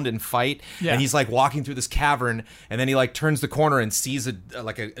around and fight. Yeah. And he's like walking through this cavern, and then he like turns the corner and sees an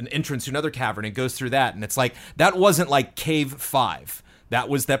entrance to another cavern and goes through that. And it's like that wasn't like Cave 5.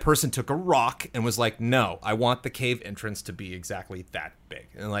 That person took a rock and was like, no, I want the cave entrance to be exactly that big.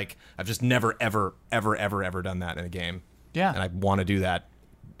 And like, I've just never, ever, ever, ever, ever done that in a game. Yeah. And I want to do that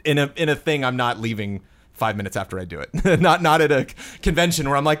in a thing I'm not leaving 5 minutes after I do it. not at a convention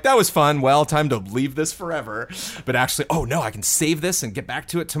where I'm like, that was fun. Well, time to leave this forever. But actually, oh no, I can save this and get back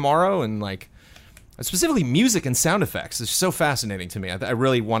to it tomorrow. And like, specifically music and sound effects is so fascinating to me. I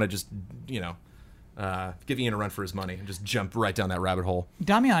really want to just, give Ian a run for his money and just jump right down that rabbit hole.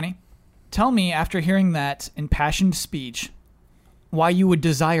 Damiani, tell me, after hearing that impassioned speech, why you would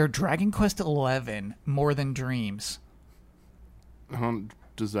desire Dragon Quest XI more than Dreams. I don't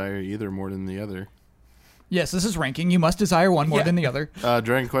desire either more than the other. Yes, this is ranking. You must desire one more than the other.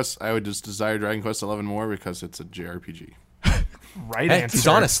 Dragon Quest, I would just desire Dragon Quest 11 more because it's a JRPG. Right Hey, answer. he's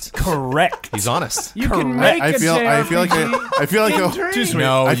honest. Correct. He's honest. You can make I feel like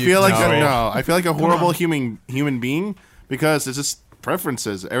a horrible human being because it's just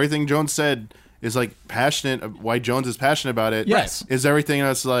preferences. Everything Jones said is like passionate. Why Jones is passionate about it? Yes. Is everything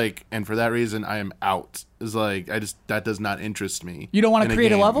that's like, and for that reason, I am out. Is like that does not interest me. You don't want to in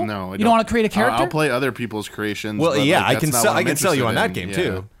create a game. level? No, You don't want to create a character? I'll play other people's creations. Well, but, yeah, like, I can that's not sell. what I can sell you on that interested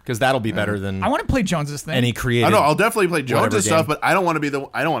game in. too, because that'll be better than I want to play Jones's thing. any creative. I know. I'll definitely play Jones' whatever stuff, game. but I don't want to be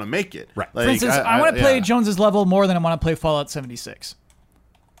I don't want to make it. Right. Like, For instance, I want to play yeah. Jones's level more than I want to play Fallout 76.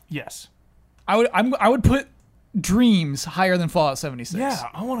 Yes. I would put Dreams higher than Fallout 76. Yeah,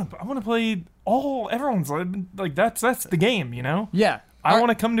 I want to play everyone's like that's the game, you know? Yeah. I want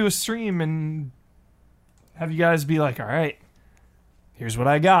to come to a stream and have you guys be like, all right, here's what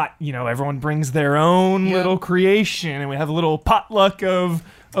I got. You know, everyone brings their own little creation, and we have a little potluck of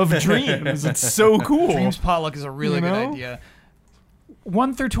dreams. It's so cool. Dreams potluck is a really You good know? idea.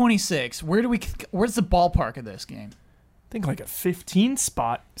 1 through 26. Where's the ballpark of this game? I think like a 15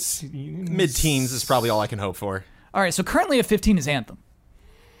 spot. mid-teens is probably all I can hope for. All right, so currently at 15 is Anthem.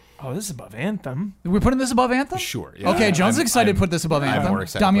 Oh, this is above Anthem. We're putting this above Anthem? Sure. Yeah. Okay, John's excited to put this above I'm Anthem. more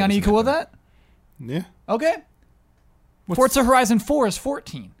excited to put Damiani, this you cool with Anthem. that? Yeah. Okay. Forza Horizon 4 is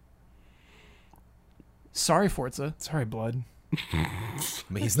 14. Sorry, Forza. Sorry, blood.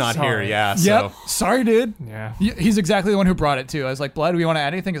 He's not Sorry. here. Yeah. Yep. So Sorry, dude. Yeah. He's exactly the one who brought it, too. I was like, Blood, do we want to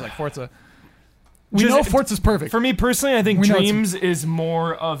add anything? He's like, Forza. We Just- know Forza's perfect. For me personally, I think We know it's- Dreams is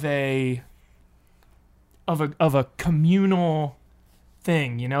more of a communal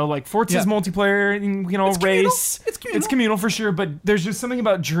thing, you know, like Forza's Yeah. multiplayer, and we can all It's communal. race. It's communal. It's communal for sure, but there's just something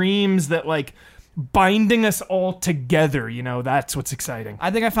about Dreams that like binding us all together, you know, that's what's exciting.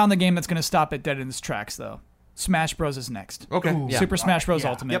 I think I found the game that's going to stop at dead in its tracks, though. Smash Bros. Is next. okay. Ooh. Yeah. Super Smash Bros. Yeah.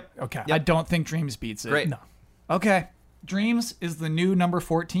 Ultimate. Yep. Okay. I don't think Dreams beats it. Great. No. Okay. Dreams is the new number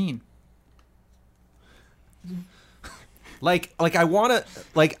 14. Like I wanna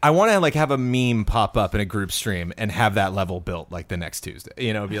have a meme pop up in a group stream and have that level built like the next Tuesday.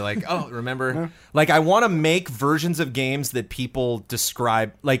 You know, be like, oh, remember? Like I want to make versions of games that people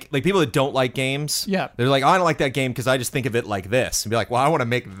describe like people that don't like games. Yeah. They're like, oh, I don't like that game because I just think of it like this, and be like, well, I want to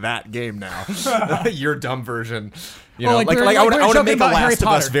make that game now. Your dumb version. You know, like we were- I like we want were to joking make a about Harry Last of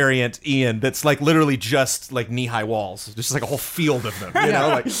Us Potter. variant, Ian. That's like literally just like knee-high walls, just like a whole field of them. You know,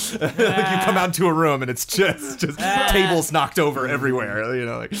 like, like you come out into a room and it's just tables knocked over everywhere. You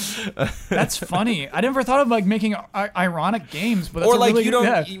know, like That's funny. I never thought of like making ironic games, but that's or a like really, you don't.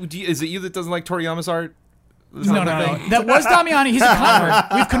 yeah. Is it you that doesn't like Toriyama's art? Is No, that the no, thing? no. That was Damiani. He's a convert.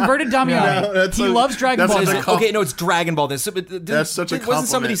 We've converted Damiani. No, that's he a- loves Dragon that's Ball. a Z. good call. Okay, no, it's Dragon Ball. That's such a Wasn't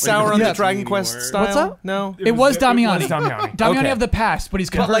somebody compliment sour when on you the get Dragon mean Quest word. style? What's up? No. It was Damiani. It was Damiani. Damiani Okay. of the past, but he's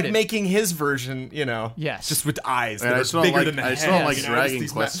But converted. like making his version, you know, Yes. just with eyes And that I are still bigger don't than like, the I still don't head, like you know, Dragon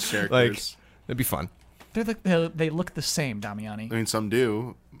these Quest like, characters. that'd be fun. they look the same, Damiani. I mean, some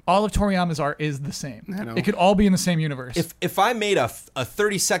do. All of Toriyama's art is the same. I know. It could all be in the same universe. If I made a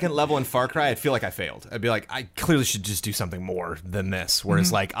 30-second level in Far Cry, I'd feel like I failed. I'd be like, I clearly should just do something more than this.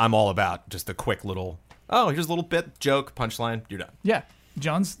 Whereas like I'm all about just the quick little, oh, here's a little bit, joke, punchline, you're done. yeah,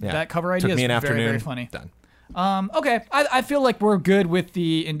 Jones, Yeah. that cover idea Took me is an afternoon. very, very funny. Done. Okay, I feel like we're good with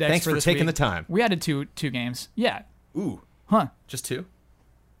the index Thanks for this taking week. the time. We added two games. Yeah. Ooh, Huh. just 2?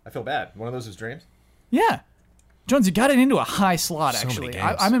 I feel bad. One of those is Dreams. Yeah. Jones, you got it into a high slot, So many actually.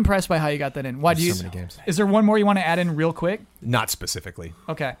 games. I'm impressed by how you got that in. Why do you? So many games. Is there one more you want to add in real quick? Not specifically.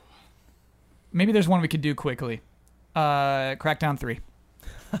 Okay. Maybe there's one we could do quickly. Crackdown 3.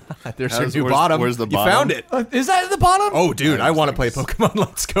 There's How's- your new where's- bottom. where's the You bottom? found it. Is that at the bottom? Oh, dude, I want to play Pokemon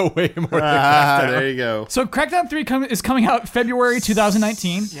Let's Go way more than Ah, Crackdown. there you go. So Crackdown 3 is coming out February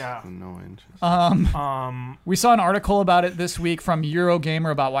 2019. Yeah. No interest. We saw an article about it this week from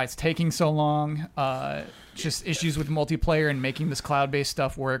Eurogamer about why it's taking so long. Just issues with multiplayer and making this cloud-based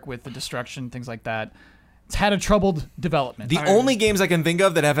stuff work with the destruction, things like that. It's had a troubled development. The only games I can think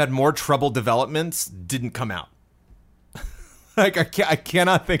of that have had more troubled developments didn't come out. Like I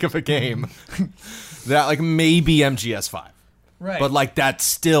cannot think of a game that like maybe MGS5. Right. But like that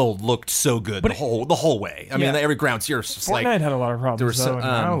still looked so good the whole way. I mean, Yeah. every ground zero just Fortnite like had a lot of problems, there was though, some- and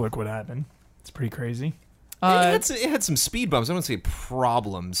now look what happened. It's pretty crazy. it had some speed bumps. I wouldn't say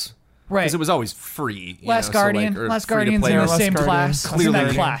problems. Right. Because it was always free. you Last know, Guardian. or Last free to Guardian's play in or- the Last same Guardian. class. It's in Clearly.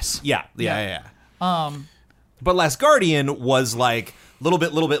 that class. Yeah. But Last Guardian was like little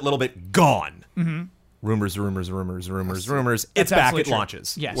bit gone. Mm-hmm. Rumors. It's That's back absolutely at true.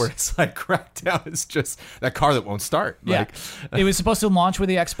 launches. Yes. Where it's like Crackdown is just that car that won't start. Yeah. Like, It was supposed to launch with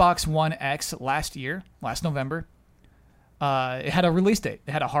the Xbox One X last November. It had a release date.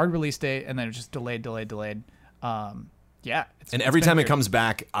 It had a hard release date, and then it just delayed. Yeah. and every been time weird. it comes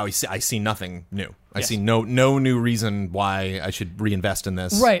back, I see nothing new. I Yes. see no new reason why I should reinvest in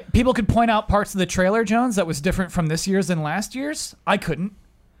this. Right. People could point out parts of the trailer, Jones, that was different from this year's than last year's. I couldn't.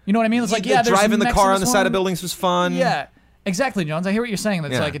 You know what I mean? It's like, there's driving the mechs car in on the this side one. of buildings was fun. Yeah. Exactly, Jones. I hear what you're saying.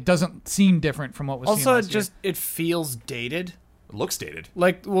 That's Yeah. like it doesn't seem different from what was seen Also, last year. it feels dated. It looks dated.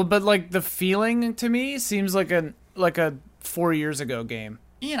 But the feeling to me seems like a 4 years ago game.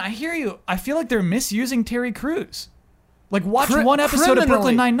 Ian, I hear you. I feel like they're misusing Terry Crews. Like, watch Cri- one episode of Brooklyn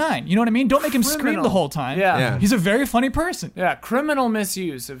criminally. Nine-Nine. You know what I mean? Don't make him scream Criminal. the whole time. Yeah. He's a very funny person. Yeah, criminal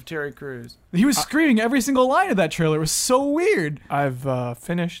misuse of Terry Crews. He was screaming every single line of that trailer. It was so weird. I've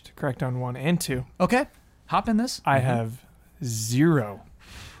finished Crackdown 1 and 2. Okay, hop in this. I have zero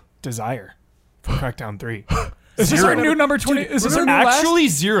desire for Crackdown 3. Is this our new number 20? Is this our new last? Actually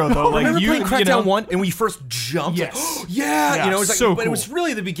zero, though. Like, Remember playing Crackdown you know, 1 and we first jumped? Yes. Like, yeah, Yeah, you know, it was like, so but it was cool.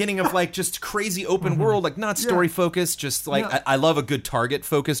 really the beginning of like just crazy open world, like not story focused, just like I love a good target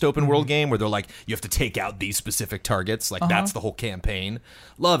focused open world game where they're like, you have to take out these specific targets, like that's the whole campaign.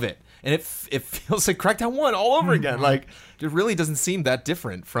 Love it. And it feels like Crackdown 1 all over again. Like, it really doesn't seem that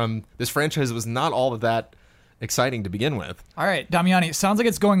different from this franchise that was not all of that exciting to begin with. All right, Damiani, it sounds like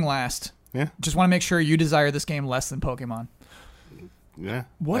it's going last. Yeah. Just want to make sure you desire this game less than Pokemon. Yeah.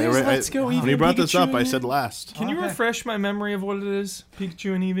 What is Let's Go When Eevee you brought and this up, Pikachu I in said it? last. Can you Okay. refresh my memory of what it is?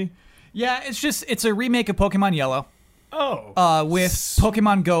 Pikachu and Eevee? Yeah, it's a remake of Pokemon Yellow Oh. with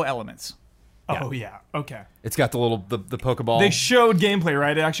Pokemon Go elements. Oh, yeah. Okay. It's got the little the Pokeball. They showed gameplay,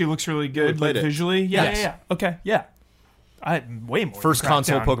 right? It actually looks really good, played like it. visually. Yeah, Yes. yeah. Okay, yeah. Way more. First than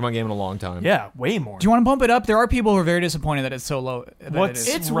console Crackdown. Pokemon game in a long time. Yeah, way more. Do you want to bump it up? There are people who are very disappointed that it's so low. That What's- it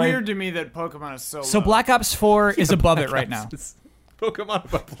is. It's Right. weird to me that Pokemon is so So low. Black Ops 4 is above it right now. Pokemon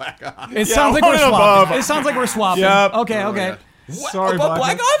above Black Ops. It sounds like we're one swapping. above. It sounds like we're swapping. Yep. Okay, okay. Sorry, above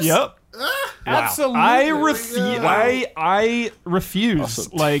Black Ops? Yep. Absolutely. I refuse. I refuse. Also,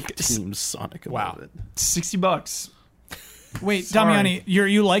 like Team Sonic about it. $60. Wait, Sorry. Damiani,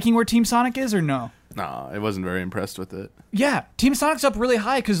 you liking where Team Sonic is or no? No, I wasn't very impressed with it. Yeah, Team Sonic's up really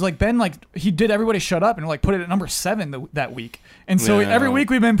high because like Ben, like he did everybody shut up and like put it at number 7 that week, and so Yeah, I every know. week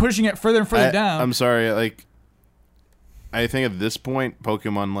we've been pushing it further and further down. I'm sorry, like I think at this point,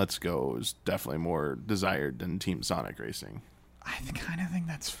 Pokemon Let's Go is definitely more desired than Team Sonic Racing. I kind of think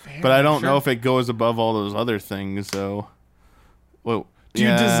that's fair. But I don't know if it goes above all those other things. So, well, Do you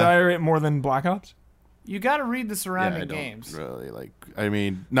desire it more than Black Ops? You got to read the I surrounding don't games. really like. I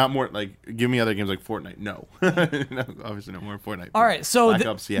mean, not more like. Give me other games like Fortnite. No, no, obviously no more Fortnite. All right, so Black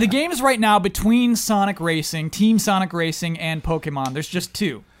Ops, yeah. the games right now between Sonic Racing, Team Sonic Racing, and Pokemon, there's just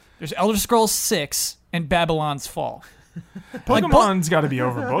 2. There's Elder Scrolls 6 and Babylon's Fall. Like, Pokemon's got to be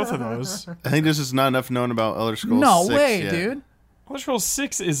over both of those. I think there's just not enough known about Elder Scrolls. No 6 way, yet. dude. Elder Scrolls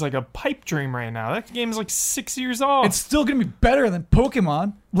 6 is like a pipe dream right now. That game is like 6 years off. It's still gonna be better than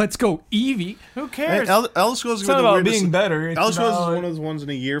Pokemon. Let's go, Eevee. Who Hey, cares? Elder Scrolls is It's gonna not be the about weirdest- being better. It's Elder Scrolls about- is one of those ones in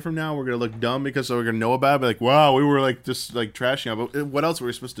a year from now we're gonna look dumb because we're gonna know about it. Be like, wow, we were like just like trashing it. But what else were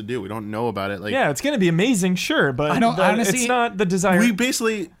we supposed to do? We don't know about it. Like, Yeah, it's going to be amazing, sure, but I don't- but honestly- it's not the desire. we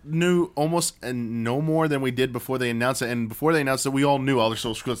basically knew almost and no more than we did before they announced it. And before they announced it, we all knew Elder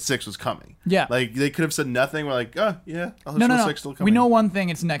Scrolls 6 was coming. Yeah. like they could have said nothing. We're like, oh yeah, Elder No, Scrolls no, 6 still no. coming. We know one thing.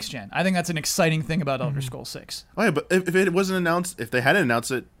 It's next gen. I think that's an exciting thing about Elder Scrolls 6. Oh yeah, but if it wasn't announced, if they hadn't announced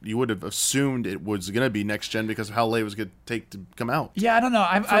it, you would have assumed it was gonna be next gen because of how late it was gonna take to come out. Yeah, I don't know.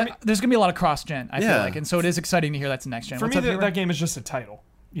 There's gonna be a lot of cross gen. I feel Yeah. like, and so it is exciting to hear that's next gen. For What's me, up, Hero? that game is just a title.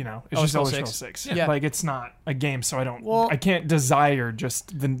 You know, it's Elder just Scrolls Elder Scrolls 6. 6. Yeah. Like, it's not a game, so Well- I can't desire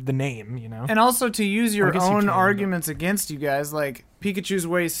just the name, you know? And also to use I your guess you own can, but- arguments against you guys, like Pikachu's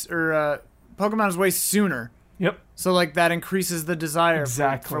way Pokemon is way sooner, Yep. so like that increases the desire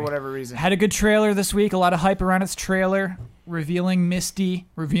Exactly. for whatever reason. Had a good trailer this week. A lot of hype around its trailer, revealing Misty,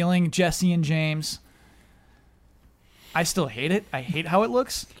 revealing Jesse and James. I still hate it. I hate how it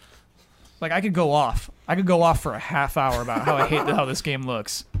looks. Like I could go off. I could go off for a half hour about how I hate how this game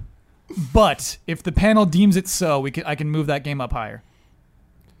looks. But if the panel deems it so, I can move that game up higher.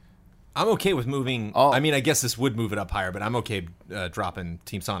 I'm okay with moving. Oh. I mean, I guess this would move it up higher, but I'm okay dropping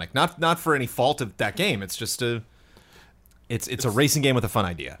Team Sonic. Not for any fault of that game. It's just it's a racing game with a fun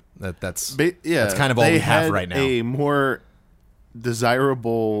idea. That's kind of all they we have had right now. A more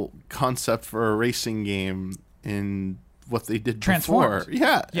desirable concept for a racing game in what they did Transformers. before.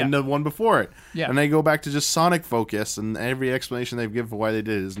 Yeah, Yeah. and the one before it. Yeah. And they go back to just Sonic focus, and every explanation they've given for why they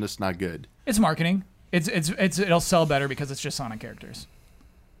did it is just not good. It's marketing. It'll sell better because it's just Sonic characters.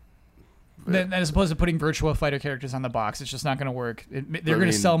 Then, as opposed to putting Virtua Fighter characters on the box, it's just not going to work. They're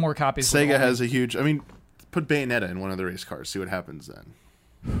going to sell more copies. with Sega only- has a huge. I mean, put Bayonetta in one of the race cars. See what happens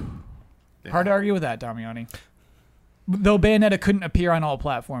then. Hard to argue with that, Damiani. Though Bayonetta couldn't appear on all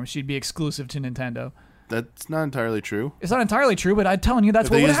platforms, she'd be exclusive to Nintendo. That's not entirely true. It's not entirely true, but I'm telling you, that's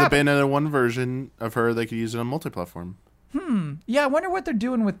If what they would use the happen. Bayonetta 1 version of her, they could use it on multi-platform. Yeah, I wonder what they're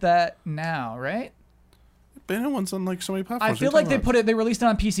doing with that now, right? Bayonetta 1's on like so many platforms. I feel like they released it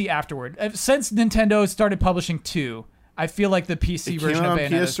on PC afterward. Since Nintendo started publishing 2, I feel like the PC It came version out of on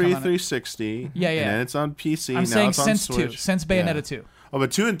Bayonetta is PS3 coming on. 360. Yeah, yeah. And then it's on PC. I'm now saying it's on since Switch. 2, since Bayonetta Yeah. 2. Oh,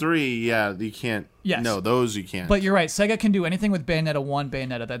 but 2 and 3, yeah, you can't. Yes. No, those you can't. But you're right. Sega can do anything with Bayonetta 1,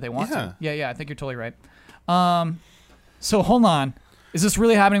 Bayonetta that they want Yeah. to. Yeah, I think you're totally right. So hold on. Is this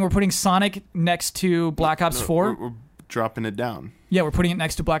really happening? We're putting Sonic next to Black Ops 4? We're dropping it down. Yeah, we're putting it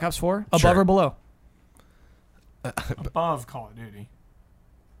next to Black Ops 4? Above Sure. or below? Above Call of Duty.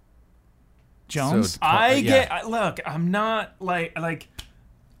 Jones? So- Look, I'm not like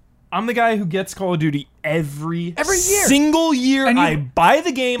I'm the guy who gets Call of Duty every Every year. single year. And you- I buy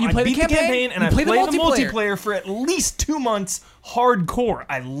the game, you I play the beat the campaign, campaign, and you I play play the the multiplayer. multiplayer for at least 2 months hardcore.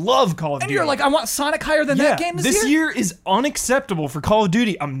 I love Call of and Duty. you're like, I want Sonic higher than that game this year? is unacceptable for Call of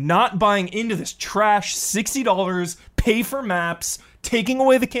Duty. I'm not buying into this trash $60, pay for maps, taking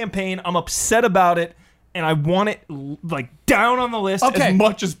away the campaign. I'm upset about it, and I want it like down on the list Okay. as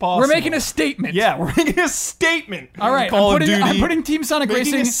much as possible. We're making a statement. Yeah, we're making a statement. All right, Call of Duty. I'm putting Team Sonic making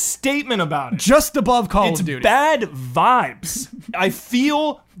Racing a statement about it. just above Call It's of Duty. bad vibes. I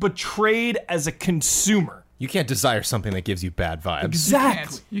feel betrayed as a consumer. You can't desire something that gives you bad vibes. You Exactly.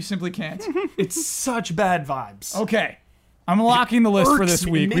 can't. You simply can't. It's such bad vibes. Okay. I'm locking the list for this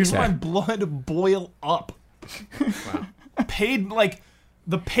week. It makes We've- my blood boil up.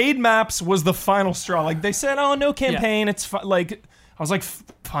 The paid maps was the final straw. Like they said, oh, no campaign. It's like I was like,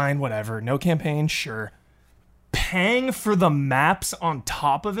 fine, whatever. No campaign, sure. Paying for the maps on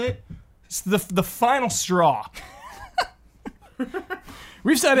top of it. It's the final straw.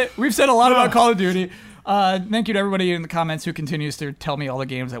 We've said it. We've said a lot about Call of Duty. Thank you to everybody in the comments who continues to tell me all the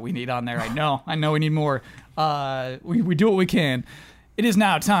games that we need on there. I know we need more. We do what we can. It is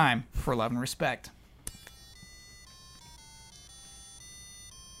now time for Love and Respect.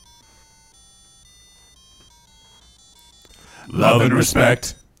 Love and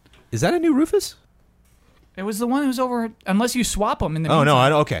respect. Is that a new Rufus? It was the one who's over, unless you swap them in the Oh no,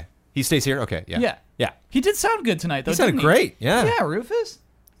 meantime. okay. He stays here. Okay, yeah, Yeah. He did sound good tonight, though. He sounded didn't great. Yeah. Yeah, Rufus.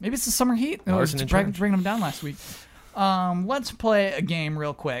 Maybe it's the summer heat. I was Larson in charge. bringing him down last week. Let's play a game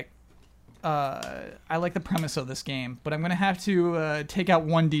real quick. I like the premise of this game, but I'm going to have to take out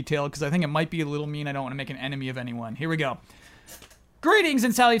one detail because I think it might be a little mean. I don't want to make an enemy of anyone. Here we go. Greetings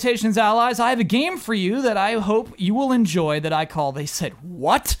and salutations, allies. I have a game for you that I hope you will enjoy that I call They Said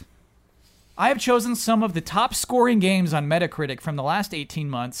What? I have chosen some of the top scoring games on Metacritic from the last 18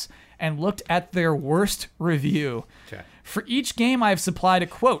 months and looked at their worst review. Okay. For each game, I have supplied a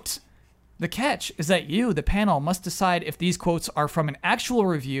quote. The catch is that you, the panel, must decide if these quotes are from an actual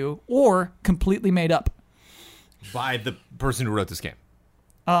review or completely made up. By the person who wrote this game.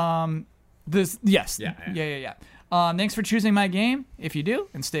 Yes. Yeah. Yeah. Thanks for choosing my game. If you do,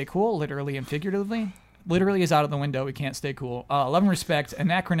 and stay cool, literally and figuratively. Literally is out of the window. We can't stay cool. Love and Respect,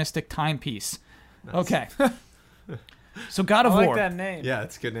 anachronistic timepiece. Okay. So God of I like War. that name. Yeah,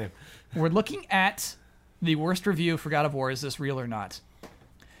 that's a good name. We're looking at the worst review for God of War. Is this real or not?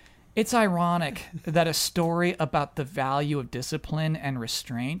 It's ironic that a story about the value of discipline and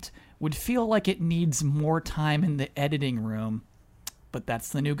restraint would feel like it needs more time in the editing room. But that's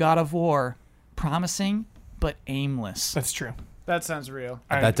the new God of War. Promising, but aimless. That's true. That sounds real.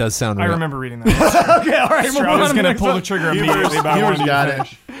 That does sound I real. remember reading that. Okay, all right. I was going to pull the trigger immediately about Viewers wanting to got it.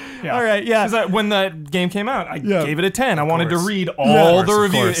 finish. Yeah. All right, yeah. Because when that game came out, I gave it a 10. I wanted to course. read all the Of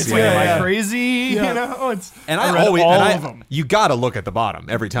reviews. course, It's yeah, like, am yeah. I crazy? Yeah. You know, it's And I I read always, all and I, of them. you got to look at the bottom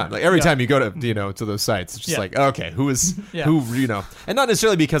every time. Like every time you go to, to those sites, it's just Yeah. like, okay, who is, Yeah. who, and not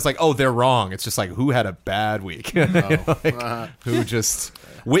necessarily because like, oh, they're wrong. It's just like, who had a bad week? Who just,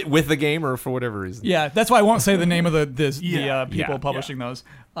 with the game or for whatever reason. Yeah, that's why I won't say the name of the people yeah, publishing those.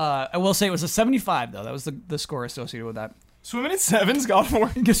 I will say it was a 75, though. That was the score associated with that. Swimming in sevens, God of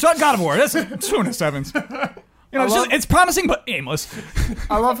War. God of War. That's swimming in sevens. You know, it's promising but aimless.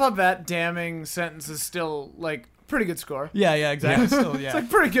 I love how that damning sentence is still like pretty good score. Yeah, exactly. Still, yeah. It's like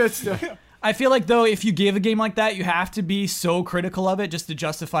pretty good still. I feel like though, if you give a game like that, you have to be so critical of it just to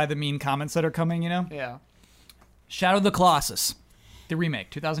justify the mean comments that are coming. You know. Yeah. Shadow of the Colossus, the remake,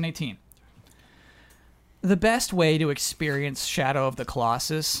 2018. The best way to experience Shadow of the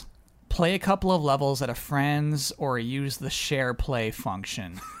Colossus: play a couple of levels at a friend's or use the share play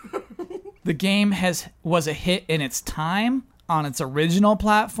function. The game was a hit in its time on its original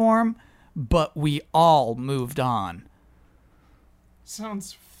platform, but we all moved on.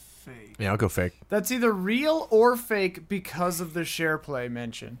 Sounds fake. Yeah, I'll go fake. That's either real or fake because of the share play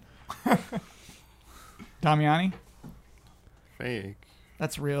mention. Damiani, Fake.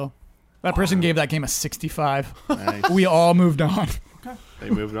 that's real. That person gave that game a 65. Nice. We all moved on. They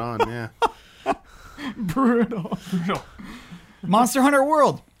moved on, yeah. Brutal. Monster Hunter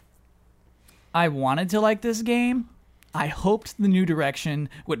World. I wanted to like this game. I hoped the new direction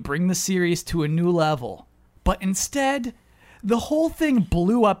would bring the series to a new level. But instead, the whole thing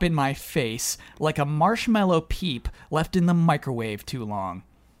blew up in my face like a marshmallow peep left in the microwave too long.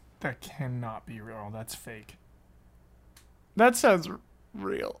 That cannot be real. That's fake. That sounds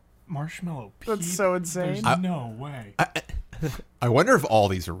real. Marshmallow peep. That's so insane. There's no way. I wonder if all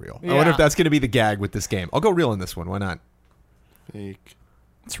these are real. I Yeah. wonder if that's going to be the gag with this game. I'll go real in this one. Why not? Fake.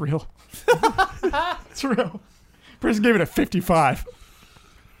 It's real. It's real. Person gave it a 55.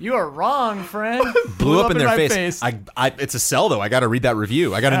 You are wrong, friend. Blew up in their my face. face. It's a sell, though. I got to read that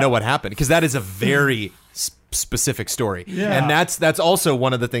review. I got to know what happened because that is a very specific story. Yeah. And that's also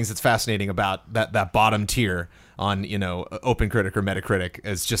one of the things that's fascinating about that bottom tier on OpenCritic or Metacritic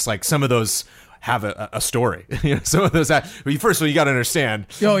is just like some of those have a story. Some of those. First of all, you got to understand.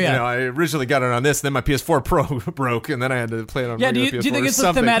 Oh, yeah. I originally got it on this, then my PS4 Pro broke, and then I had to play it on. Yeah, do regular you PS4 think or it's a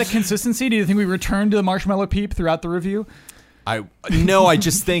something. thematic consistency? Do you think we returned to the marshmallow peep throughout the review? I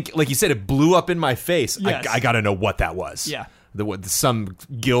just think, like you said, it blew up in my face. Yes. I got to know what that was. Yeah. Some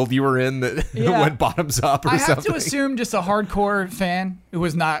guild you were in that Yeah. went bottoms up or I have something. to assume just a hardcore fan who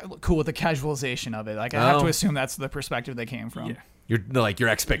was not cool with the casualization of it. Like, I have to assume that's the perspective they came from. Yeah. Your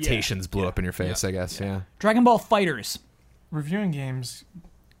expectations blew up in your face, I guess. Yeah. Dragon Ball Fighters. Reviewing games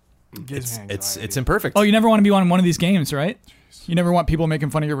gives me It's anxiety. imperfect. Oh, you never want to be on one of these games, right? You never want people making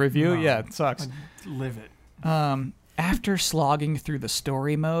fun of your review? No. Yeah, it sucks. Live it. After slogging through the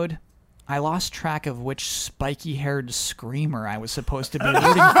story mode, I lost track of which spiky-haired screamer I was supposed to be rooting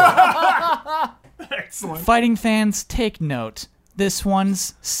for. Excellent. Fighting fans, take note. This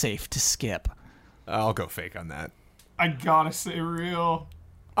one's safe to skip. I'll go fake on that. I gotta say real.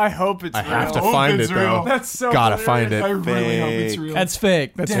 I hope it's I real. have to hope find it's it real. though. That's so Gotta hilarious. find it. I really hope it's Fake. real. That's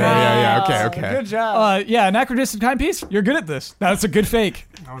fake. That's fake. Yeah. Okay. Good job. Yeah, Anachronistic Timepiece, you're good at this. That's a good fake.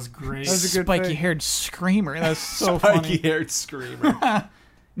 That was great. That was a good Spiky-haired screamer. That's so funny. Spiky-haired screamer.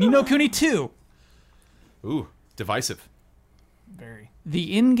 Ni no Kuni 2. Ooh, divisive. Very.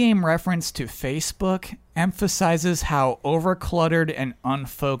 The in-game reference to Facebook emphasizes how overcluttered and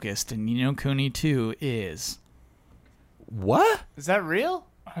unfocused Ni no Kuni 2 is. What? Is that real?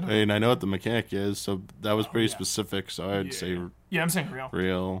 I mean, I know what the mechanic is, so that was pretty specific, so I'd say Yeah, I'm saying real.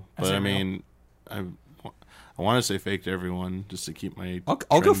 real. But say I real. mean, I want to say fake to everyone just to keep my I'll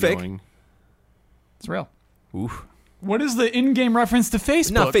go trend fake. going. It's real. Ooh. What is the in-game reference to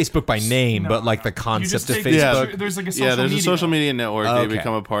Facebook? Not Facebook by name, No, but like the You concept just of take Facebook. There's like a social Yeah, there's media. a social media network Okay. they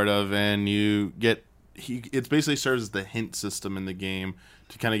become a part of, and you get it basically serves as the hint system in the game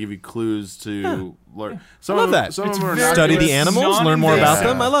to kind of give you clues to learn. Some Love of that. Some of It's them are very- not Study good. the animals, learn more about Yeah.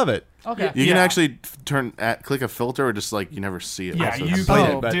 them. I love it. Okay. You can Yeah. actually click a filter, or just like you never see it. Yeah, So you it's played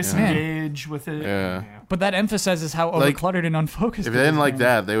can it, but- disengage with it. Yeah. But that emphasizes how Like, overcluttered and unfocused if it they is, didn't like man.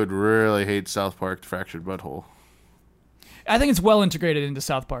 that, they would really hate South Park: Fractured Butthole. I think it's well integrated into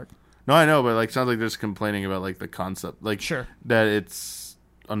South Park. No, I know, but like sounds like they're just complaining about like the concept, like Sure. that it's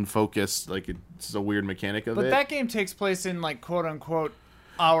unfocused, like it's a weird mechanic of But it. that game takes place in like quote unquote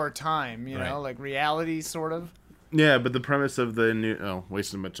our time, you know, Right. like reality sort of. Yeah, but the premise of the new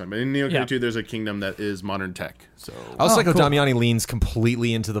wasted much time. But in Neo Yeah. 2, there's a kingdom that is modern tech. So I also like how cool. Damiani leans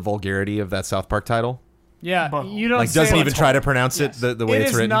completely into the vulgarity of that South Park title. Yeah, But- you don't Like say doesn't it. even try to pronounce Yes. it the way It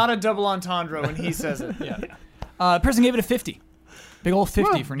it's is written. not a double entendre when he says it. The person gave it a 50. Big old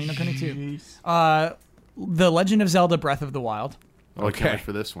 50 for Ni no Kuni 2. Jeez. The Legend of Zelda Breath of the Wild. I can't Okay. wait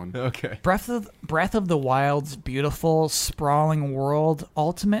for this one. Okay. Breath of the Wild's beautiful, sprawling world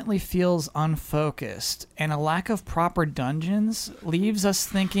ultimately feels unfocused, and a lack of proper dungeons leaves us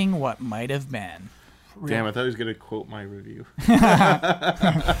thinking what might have been. Damn, I thought he was gonna quote my review. You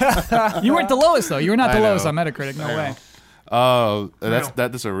weren't the lowest, though. You were not the I lowest know. on Metacritic. No I way. know. Oh,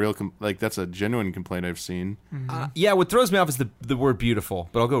 that's a real that's a genuine complaint I've seen. Yeah, what throws me off is the word beautiful,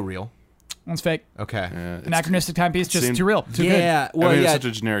 but I'll go real. That's fake. Okay. Yeah, it's- Anachronistic timepiece, just seemed- too real. Too Yeah, I well, mean, yeah. it's such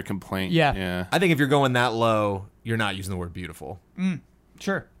a generic complaint. Yeah. Yeah. I think if you're going that low, you're not using the word beautiful. good.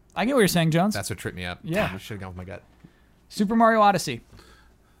 Sure. I get what you're saying, Jones. That's what tripped me up. Yeah. I should have gone with my gut. Super Mario Odyssey.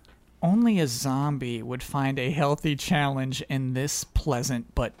 Only a zombie would find a healthy challenge in this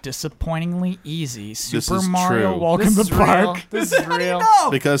pleasant but disappointingly easy Super is Mario true. Welcome This to is Park. real. This is real.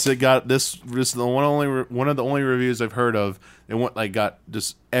 Because it got this is the one of the only reviews I've heard of. It went got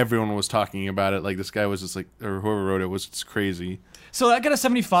just everyone was talking about it. Like this guy was just or whoever wrote it was just crazy. So that got a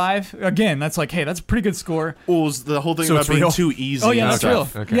 75. Again, that's hey, that's a pretty good score. Well, it was the whole thing So about it's being real? too easy. Oh, yeah, and that's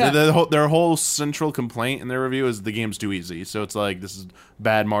stuff. real. Okay. Yeah. Their whole central complaint in their review is the game's too easy. So it's this is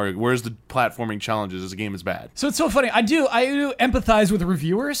bad Mario. Where's the platforming challenges? This game is bad. So it's so funny. I do empathize with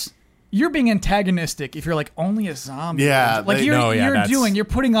reviewers. You're being antagonistic if you're only a zombie. Yeah, you're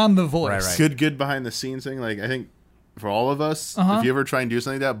putting on the voice. Right. Good behind the scenes thing. I think for all of us, Uh-huh. if you ever try and do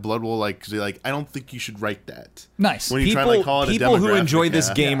something like that, Blood will say I don't think you should write that. Nice. When you try and call it a People who demographic, enjoy this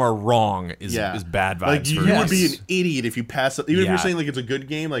yeah. game are wrong is bad vibes. You for would us. be an idiot if you pass it. Even if Yeah. you're saying it's a good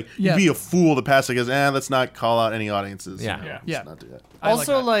game, Yeah. you'd be a fool to pass it because let's not call out any audiences. Yeah. You know, Yeah. let's Yeah. not do that. I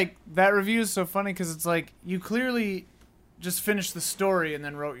Also, like that review is so funny because it's you clearly just finished the story and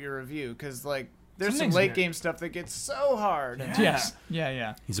then wrote your review because there's some Something's late weird. game stuff that gets so hard.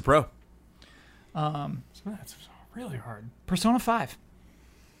 Yeah. He's a pro. That's really hard. Persona 5.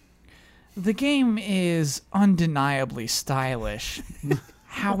 The game is undeniably stylish.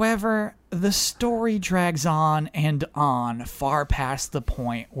 However, the story drags on and on far past the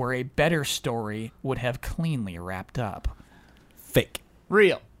point where a better story would have cleanly wrapped up. Fake.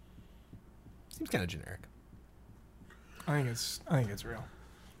 Real. Seems kind of generic. I think it's real.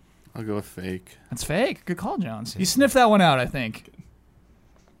 I'll go with fake. That's fake. Good call, Jones. You sniffed that one out, I think.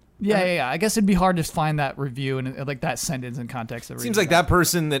 Yeah. I guess it'd be hard to find that review and that sentence in context. Seems like that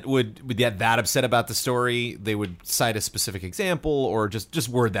person that would get that upset about the story, they would cite a specific example or just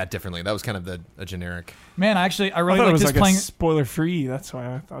word that differently. That was kind of a generic. Man, I I really thought it like was this playing. spoiler free. That's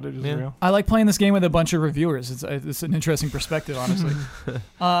why I thought it was Yeah. real. I like playing this game with a bunch of reviewers. It's an interesting perspective, honestly.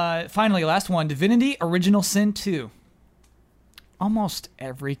 Finally, last one: Divinity: Original Sin 2. Almost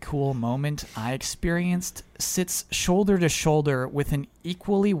every cool moment I experienced sits shoulder to shoulder with an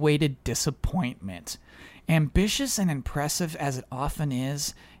equally weighted disappointment. Ambitious and impressive as it often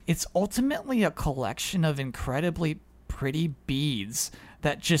is, it's ultimately a collection of incredibly pretty beads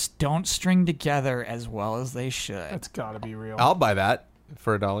that just don't string together as well as they should. That's got to be real. I'll buy that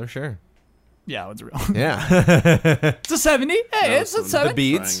for $1, sure. Yeah, it's real. Yeah. It's a 70. Hey, it's a 7. The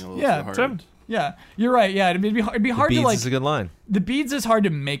beads. Trying a little Yeah, too hard. Seven. Yeah, you're right. Yeah, it'd be hard Beads to is a good line. the beads is hard to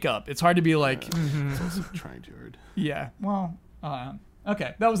make up. It's hard to be Trying too hard. yeah. Well,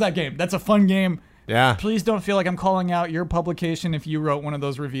 okay, that was that game. That's a fun game. Yeah. Please don't feel like I'm calling out your publication if you wrote one of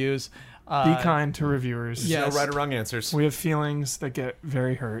those reviews. Be kind to reviewers. Yeah. Yes. No right or wrong answers. We have feelings that get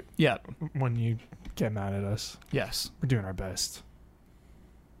very hurt Yeah. when you get mad at us. Yes. We're doing our best.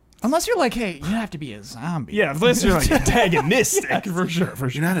 Unless you're like, hey, you have to be a zombie. Yeah, unless you're antagonistic. For sure.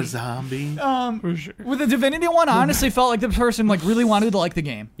 You're not a zombie. For sure. With the Divinity one, I honestly felt like the person really wanted to like the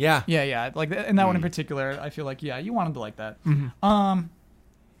game. Yeah. Yeah. Like in that one in particular, I feel like you wanted to like that.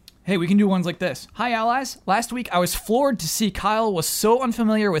 Hey, we can do ones like this. Hi, allies. Last week I was floored to see Kyle was so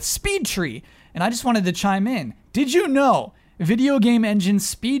unfamiliar with Speed Tree, and I just wanted to chime in. Did you know video game engine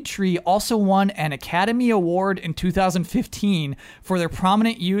Speed Tree also won an Academy Award in 2015 for their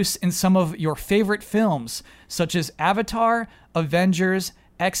prominent use in some of your favorite films, such as Avatar, Avengers,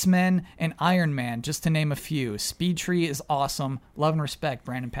 X-Men, and Iron Man, just to name a few. Speed Tree is awesome. Love and respect,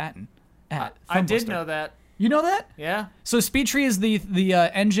 Brandon Patton. I did know that. You know that? Yeah. So Speed Tree is the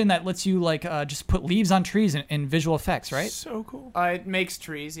engine that lets you just put leaves on trees in visual effects, right? So cool. It makes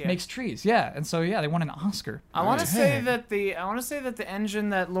trees. Yeah. Makes trees, yeah. And so they won an Oscar. I want to say that the engine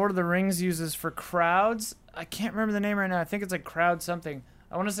that Lord of the Rings uses for crowds. I can't remember the name right now. I think it's like Crowd something.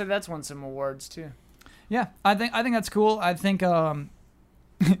 I want to say that's won some awards too. Yeah, I think that's cool. I think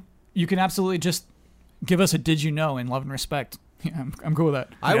you can absolutely just give us a did you know in love and respect. Yeah, I'm cool with that.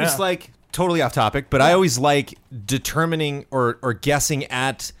 I always like, totally off topic, but I always like determining or guessing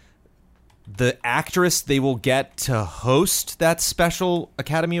at the actress they will get to host that special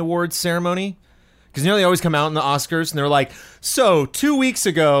Academy Awards ceremony. Because they always come out in the Oscars and they're like, so 2 weeks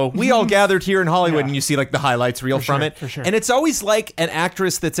ago, we all gathered here in Hollywood, and you see the highlights reel from it. For sure. And it's always like an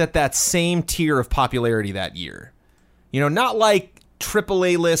actress that's at that same tier of popularity that year. Not like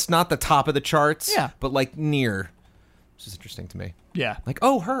AAA list, not the top of the charts, but near. Which is interesting to me. Yeah. Like,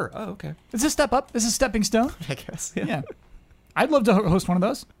 oh, her. Oh, okay. It's a step up. It's a stepping stone. I guess. Yeah. I'd love to host one of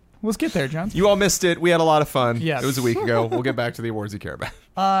those. Let's get there, Jones. You all missed it. We had a lot of fun. Yes. It was a week ago. We'll get back to the awards you care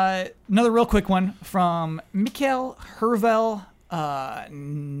about. Another real quick one from Mikhail Hervel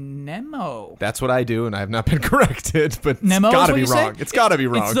Nemo. That's what I do, and I have not been corrected, but Nemo it's is got to what be you say? wrong. It's got to be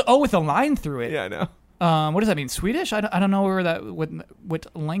wrong. It's the O with a line through it. Yeah, I know. What does that mean? Swedish? I don't know where that what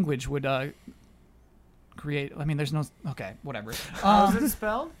language would create. I mean, there's no. Okay, whatever. How's it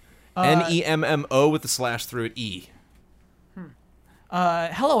spelled? Nemmo with the slash through it. E.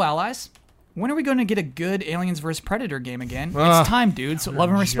 Hello, allies. When are we going to get a good Aliens vs Predator game again? It's time, dude. So love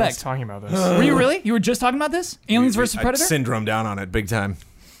and Just respect. talking about this. Were you really? You were just talking about this? Aliens vs Predator? Syndrome down on it big time.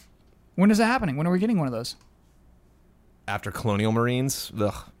 When is that happening? When are we getting one of those? After Colonial Marines.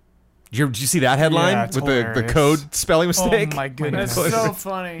 Ugh. Did you see that headline Yeah, it's with the hilarious. code spelling mistake? Oh my goodness. That's so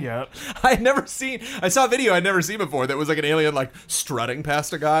funny. Yep. I saw a video I'd never seen before that was like an alien like strutting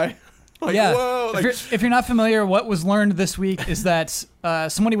past a guy. Like, Yeah. whoa. Like, If you're not familiar, what was learned this week is that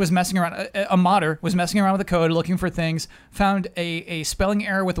somebody was messing around, a modder was messing around with the code, looking for things, found a spelling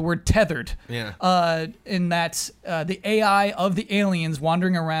error with the word tethered. Yeah. In that the AI of the aliens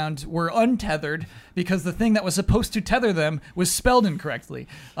wandering around were untethered because the thing that was supposed to tether them was spelled incorrectly.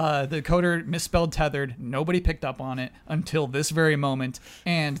 The coder misspelled tethered. Nobody picked up on it until this very moment.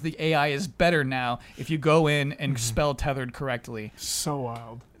 And the AI is better now if you go in and spell tethered correctly. So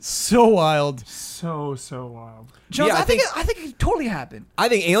wild. So wild. So wild. Jones, Yeah, I I think think- it could totally happen. I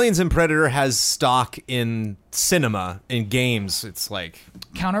think Aliens and Predator has stock in cinema, in games. It's like,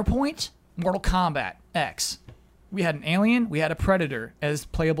 Counterpoint: Mortal Kombat X. We had an alien, we had a predator as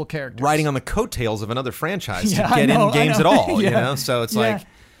playable characters. riding on the coattails of another franchise Yeah, to I get know, in games I at know. all, you Yeah. know? So it's Yeah. like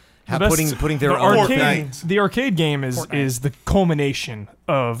The best- putting their the own arcade, thing. the arcade game is Fortnite. the culmination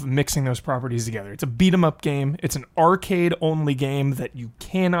of mixing those properties together. It's a beat 'em up game. It's an arcade only game that you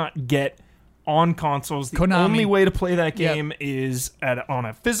cannot get on consoles. The Konami. only way to play that Yep. game is on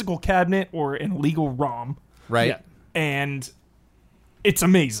a physical cabinet or an illegal ROM, Right? Yeah. and it's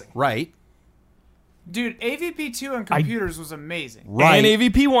amazing. Right. Dude, AVP2 on computers was amazing. Right. And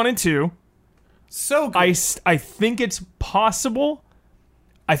AVP 1 and 2, So good. I think it's possible.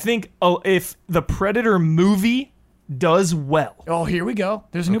 I think if the Predator movie does well, Oh, here we go.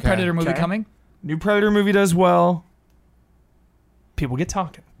 There's a new Okay. Predator movie Okay. coming. new Predator movie does well, people get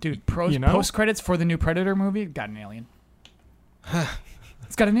talking. Dude, You know? post credits for the new Predator movie got an alien.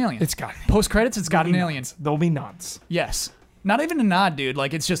 It's got an alien. It's got Post credits, it's got an alien. They'll be nuts. Yes. Not even a nod, dude.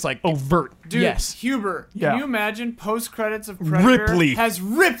 Like it's just like Overt. Dude, yes. Huber, Yeah. can you imagine post credits of Predator Ripley. has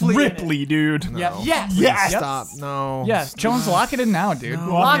Ripley. In it. Ripley, dude. Yeah. Yes. Yes. Stop. No. Yes. Jones, lock it in now, dude.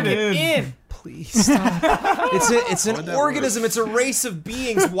 Lock it in. Please stop. it's an organism. It's a race of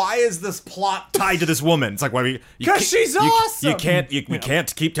beings. Why is this plot tied to this woman? It's like, why we? 'Cause she's awesome. We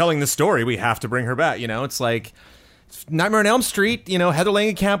can't keep telling the story. We have to bring her back. You know, it's like Nightmare on Elm Street. You know, Heather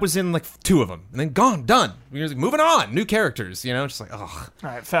Langenkamp was in like 2 of them, and then gone, done. We're like, moving on, new characters. You know, just like, ugh. All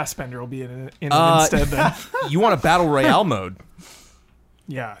right, Fassbender will be in it instead then. You want a battle royale mode?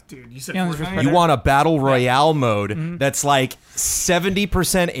 Yeah, dude. You said Yeah, there's Fortnite? You want a battle royale mode that's like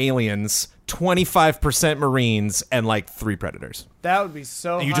 70% aliens, 25% Marines, and like 3 predators. That would be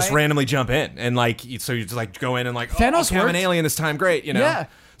so. You just hype. randomly jump in, and like, so you just like go in and like, Thanos okay, I'm an worked. alien this time, great, you know. Yeah.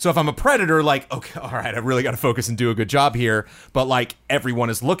 So if I'm a predator, like, okay, all right, I really got to focus and do a good job here. But like,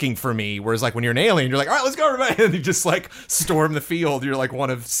 everyone is looking for me. Whereas like when you're an alien, you're like, all right, let's go, everybody, and you just like storm the field. You're like one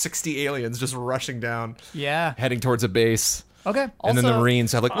of 60 aliens just rushing down, Yeah. heading towards a base. Okay. And then the Also,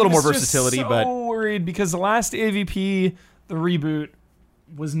 Marines have like a little more I was just versatility, so but worried because the last AVP, the reboot,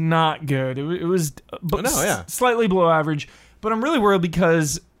 was not good. It was no, yeah. slightly below average. But I'm really worried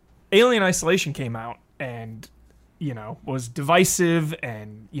because Alien Isolation came out and, you know, was divisive,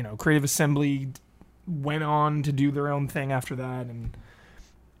 and, you know, Creative Assembly went on to do their own thing after that. And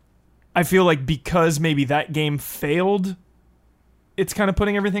I feel like because maybe that game failed, it's kind of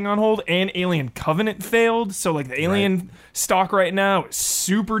putting everything on hold, and Alien Covenant failed. So like the Alien stock right now is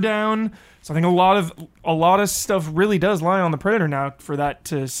super down. So I think a lot of stuff really does lie on the Predator now for that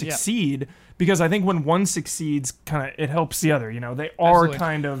to succeed. Because I think when one succeeds, kind of it helps the other. You know, they are Absolutely.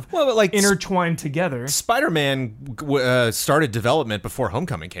 kind of well, but like intertwined together. Spider-Man started development before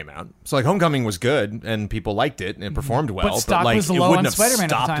Homecoming came out. So like Homecoming was good and people liked it and it performed well, stock like was it low wouldn't on have Spider-Man at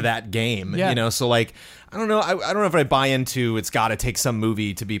the stopped time. that game, Yeah. you know. So like I don't know I don't know if I buy into it's got to take some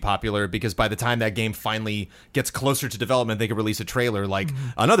movie to be popular, because by the time that game finally gets closer to development, they could release a trailer like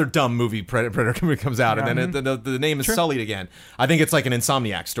another dumb movie Predator comes out, and then the name is sullied again. I think it's like an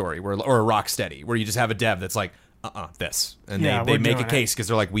Insomniac story or a Rocksteady where you just have a dev that's like this, and Yeah, they we're make a doing it. case because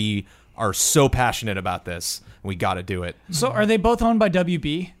they're like, we are so passionate about this, and we got to do it. So are they both owned by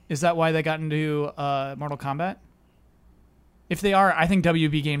WB? Is that why they got into Mortal Kombat? If they are, I think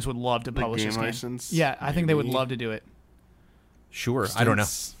WB Games would love to Like publish game this game. license? Yeah, I think they would Maybe. love to do it. Sure. I don't know.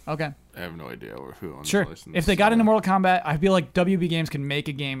 Okay, I have no idea who owns sure. the license. If they got into Mortal Kombat, I feel like WB Games can make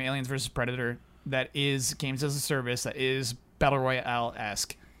a game, Aliens vs Predator, that is games as a service, that is Battle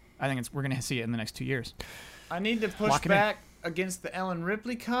Royale-esque. I think we're going to see it in the next 2 years. I need to push Lock it in. back against the Ellen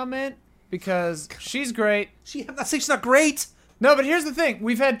Ripley comment because she's great. I'm not saying she's not great. No, but here's the thing: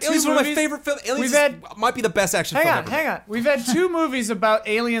 we've had two Aliens is one of my movies- favorite films. Aliens We've had- might be the best action Hang film on, ever. hang on. We've had 2 movies about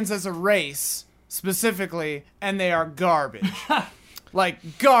aliens as a race specifically, and they are garbage.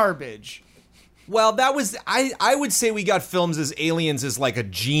 Like garbage. Well, that was I would say we got films as aliens as like a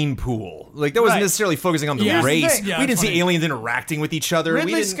gene pool. Like that wasn't Right. necessarily focusing on the Yeah. Here's the race. thing. Yeah, we didn't it's see funny. aliens interacting with each other. we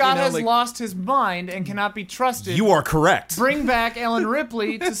Ridley didn't, Scott has like, lost his mind and cannot be trusted. You are correct. Bring back Ellen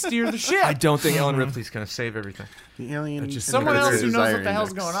Ripley to steer the ship. I don't think Ellen Ripley's gonna save everything. the alien, Someone Predator else who knows Desire what the hell's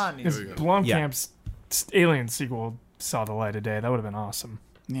Index. going on needs If to Blomkamp's Alien sequel saw the light of day, that would have been awesome.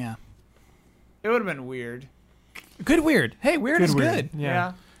 Yeah. It would have been weird. Good weird. Hey, weird is good.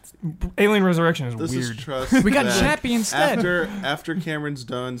 Yeah. Alien Resurrection is This weird. is trust. We got that Chappie instead. After Cameron's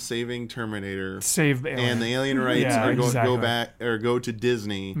done saving Terminator Save Alien. and the alien rights Yeah, are exactly. go back or go to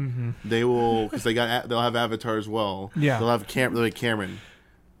Disney, they will because they'll have Avatar as well. Yeah. they'll have Cameron.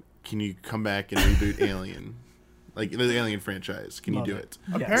 Can you come back and reboot Alien? Like the Alien franchise, can Love you do it.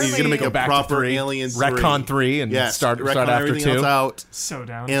 it? Apparently, He's gonna make Go a back to proper 3, Aliens retcon 3 and yes, start retcon after everything 2. else out. So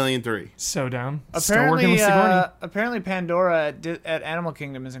down. Alien 3. So down. Still working apparently, with Sigourney. apparently Pandora at Animal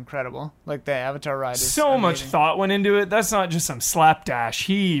Kingdom is incredible. Like the Avatar ride is So much amazing. thought went into it. That's not just some slapdash.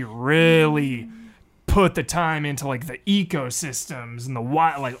 He really put the time into like the ecosystems and the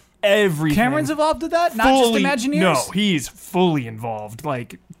wild, like everything. Cameron's involved with that, not just Fully- Imagineers. No, he's fully involved.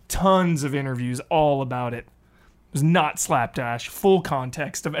 Like tons of interviews all about it. It was not slapdash. Full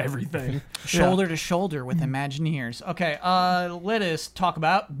context of everything. Shoulder to shoulder with Imagineers. Okay, let us talk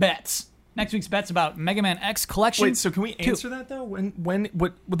about bets. Next week's bet's about Mega Man X Collection. Wait, so can we 2. answer that though?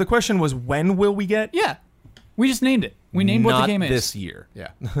 What the question was, when will we get? Yeah, we just named it. We named what the Not game is. this year.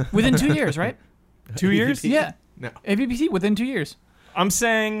 Yeah. Within 2 years, right? 2 years? Yeah. No. AVPT within 2 years. I'm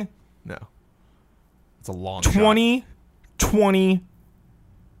saying No. It's a long shot.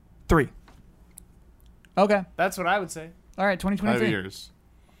 2023. Okay. That's what I would say. All right, 5 2023. years.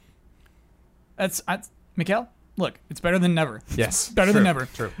 That's Mikhail. Look, it's better than never. Yes. Better than never.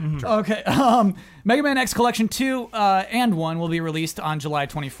 True. Okay. Mega Man X Collection 2 and 1 will be released on July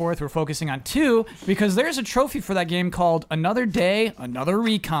 24th. We're focusing on 2 because there's a trophy for that game called Another Day, Another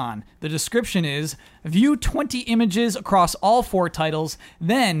Recon. The description is view 20 images across all 4 titles,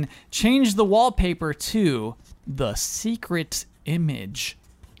 then change the wallpaper to the secret image.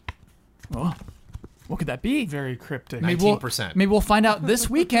 Oh, what could that be? Very cryptic. Maybe we'll, 19%. maybe we'll find out this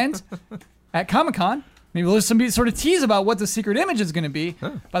weekend at Comic-Con. Maybe there's some sort of tease about what the secret image is going to be.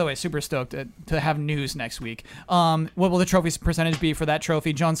 By the way, super stoked to have news next week. What will the trophy's percentage be for that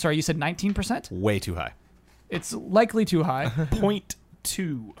trophy? John, sorry, you said 19%? Way too high. It's likely too high.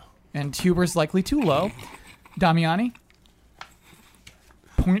 0.2. And Huber's likely too low. Damiani?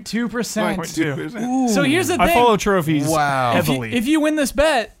 0.2%. 0.2. So here's the thing. I follow trophies Wow. heavily. If you win this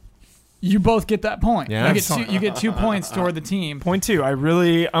bet, you both get that point. Yeah. You get 2 points toward the team.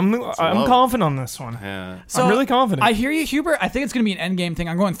 0.2. I'm low. confident on this one. Yeah. So I'm really confident. I hear you, Hubert. I think it's going to be an end game thing.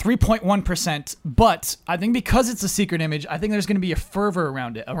 I'm going 3.1%, but I think because it's a secret image, I think there's going to be a fervor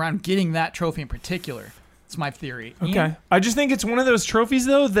around it, around getting that trophy in particular. It's my theory. Ian? Okay. I just think it's one of those trophies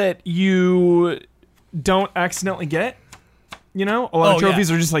though that you don't accidentally get. You know, a lot of Oh, yeah. trophies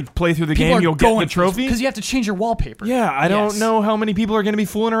are just like play through the People game, are you'll get the trophy. because you have to change your wallpaper. Yeah, I don't Yes. know how many people are going to be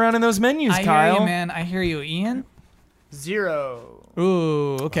fooling around in those menus, I Kyle. hear you, man. I hear you, Ian. 0.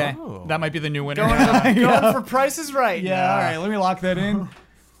 Ooh, okay. That might be the new winner. Going for Price is Right. Yeah, all right. Let me lock that in.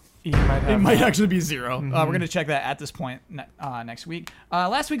 You might have It might that. actually be 0. We're going to check that at this point next week.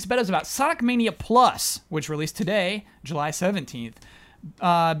 Last week's bet is about Sonic Mania Plus, which released today, July 17th.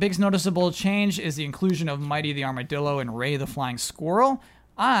 Biggest noticeable change is the inclusion of Mighty the Armadillo and Ray the Flying Squirrel.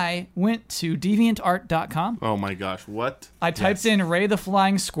 I went to deviantart.com. Oh my gosh, what? I typed in Ray the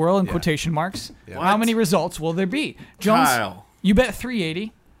Flying Squirrel in quotation marks. How What? many results will there be? Jones, Kyle. you bet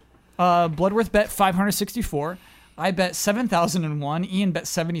 380. Bloodworth bet 564. I bet 7,001. Ian bet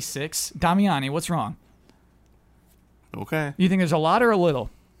 76. Damiani, what's wrong? Okay. You think there's a lot or a little?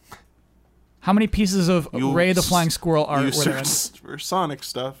 How many pieces of You Ray the Flying Squirrel are You were there? searched for Sonic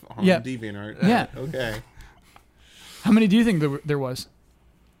stuff on Yeah. DeviantArt. Yeah. Okay. How many do you think there was?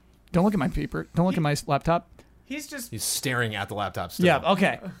 Don't look at my paper. Don't look at my laptop. He's just He's staring at the laptop still. Yeah,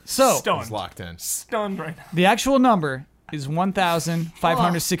 okay. So, Stunned. He's locked in. Stunned right now. the actual number is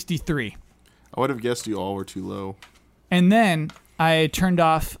 1,563. I would have guessed you all were too low. And then I turned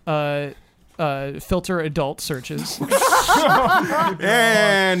off filter adult searches.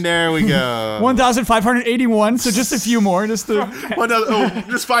 And there we go. 1,581, so just a few more. Just the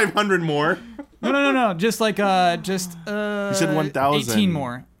Just 500 more. no. Just like You said 1,000. 18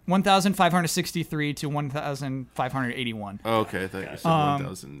 more. 1,563 to 1,581. Oh, okay, I thought you said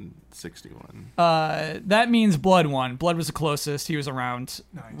 1,061. That means Blood won. Blood was the closest. He was around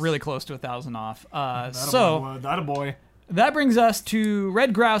Nice. really close to 1,000 off. That a boy. That brings us to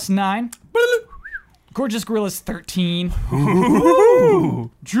Red Grouse 9. Gorgeous Gorillas 13.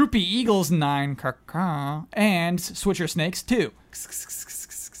 Droopy Eagles 9. And Switcher Snakes 2.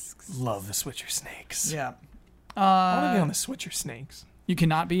 Love the Switcher Snakes. Yeah. I want to be on the Switcher Snakes. You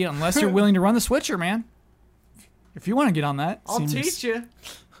cannot be unless you're willing to run the Switcher, man. If you want to get on that. I'll Seems- teach you.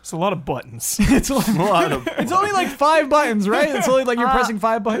 It's a lot of buttons. It's only like 5 buttons, right? It's only like you're pressing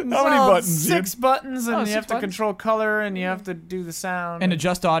 5 buttons. How many buttons, 6 buttons, and Oh, you 6 have to buttons? control color, and you have to do the sound. And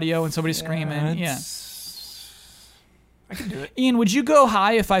adjust audio and somebody screaming. Yeah. I can do it. Ian, would you go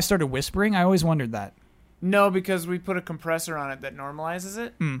high if I started whispering? I always wondered that. No, because we put a compressor on it that normalizes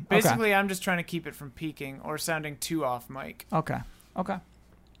it. Okay. Basically, I'm just trying to keep it from peaking or sounding too off mic. Okay.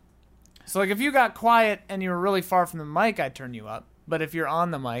 So, like, if you got quiet and you were really far from the mic, I'd turn you up. But if you're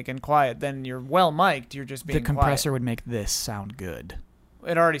on the mic and quiet, then you're well mic'd. You're just being The compressor would make this sound good.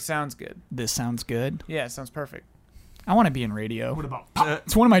 quiet. It already sounds good. This sounds good. Yeah, it sounds perfect. I want to be in radio. What about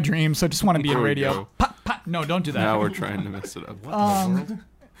It's one of my dreams, so I just want to be in There we radio. go. Pop, pop. No, don't do that. Now we're trying to mess it up.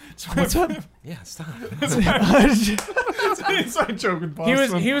 What's up? Yeah, stop. inside joke with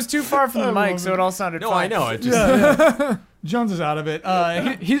He was too far from the mic, so it all sounded No, fine. I know. It just Jones is out of it.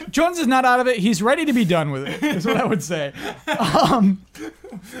 Jones is not out of it. He's ready to be done with it, is what I would say. I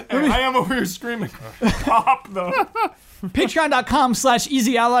am over here screaming. Pop though.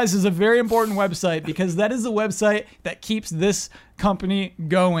 Patreon.com/Easy Allies is a very important website because that is the website that keeps this company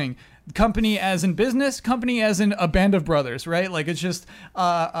going. Company as in business, company as in a band of brothers, right? Like it's just,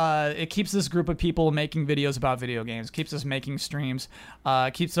 it keeps this group of people making videos about video games, keeps us making streams,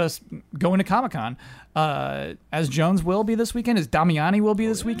 keeps us going to Comic-Con, as Jones will be this weekend, as Damiani will be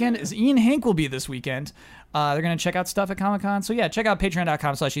this weekend, as Ian Hank will be this weekend. They're going to check out stuff at Comic-Con. So yeah, check out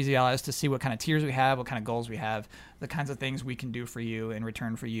patreon.com/Easy Allies to see what kind of tiers we have, what kind of goals we have, the kinds of things we can do for you in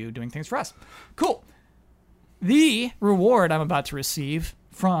return for you doing things for us. Cool. The reward I'm about to receive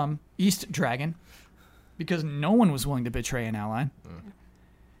from East Dragon, because no one was willing to betray an ally,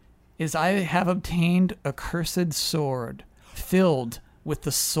 is I have obtained a cursed sword filled with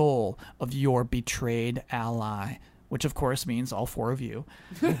the soul of your betrayed ally, which of course means all 4 of you.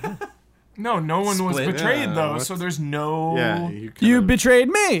 No one was Split. betrayed Yeah, though, what? so there's no. Yeah, You betrayed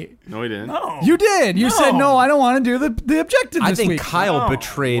me. No, he didn't. No. You did. You said, No. no, I don't want to do the objective I this think week. Kyle No.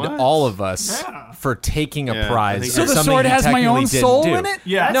 betrayed What? all of us Yeah. for taking a Yeah, I prize. think So of the something sword he has my technically own didn't soul do. in it?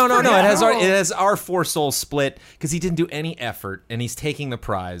 Yeah. No. It pretty has our 4 souls split because he didn't do any effort and he's taking the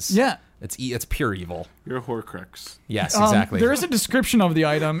prize. Yeah. It's pure evil. You're a Horcrux. Yes, exactly. There is a description of the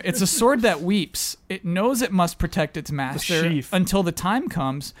item. It's a sword that weeps. It knows it must protect its master sheath. until the time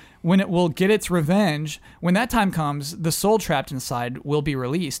comes when it will get its revenge. When that time comes, the soul trapped inside will be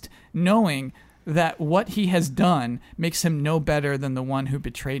released, knowing that what he has done makes him no better than the one who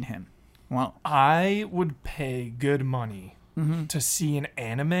betrayed him. Well, I would pay good money to see an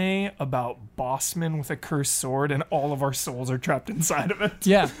anime about Bossman with a cursed sword and all of our souls are trapped inside of it.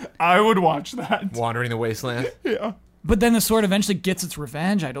 yeah. I would watch that. Wandering the wasteland. Yeah. But then the sword eventually gets its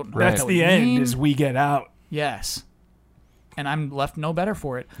revenge. I don't know. what That's that the would end, mean. is we get out. Yes. And I'm left no better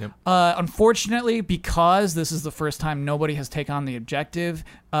for it. Yep. Unfortunately, because this is the first time nobody has taken on the objective,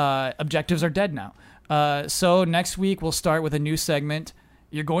 objectives are dead now. So next week we'll start with a new segment.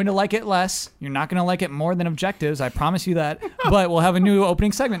 You're going to like it less. You're not going to like it more than objectives. I promise you that. But we'll have a new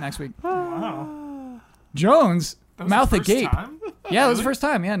opening segment next week. Wow. Jones, That was mouth the first agape. time? Yeah, it was the first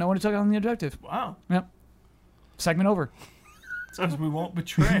time. Yeah, no one took on the objective. Wow. Yep. Segment over. So we won't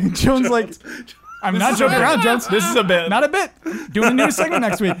betray. Jones like, I'm not joking around, Jones. This is a bit. Not a bit. Doing a new segment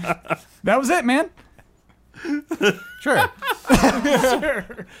next week. That was it, man. Sure.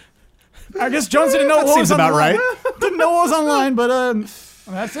 I guess Jones didn't know what was seems on about the line. right. Didn't know what was online, but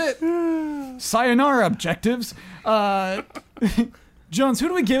that's it. Sayonara objectives. Jones, who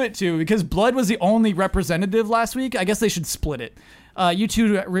do we give it to? Because Blood was the only representative last week. I guess they should split it. You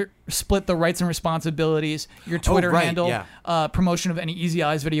two split the rights and responsibilities. Your Twitter right, handle, yeah. promotion of any Easy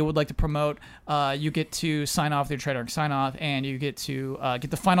Eyes video would like to promote. You get to sign off their trademark sign off, and you get to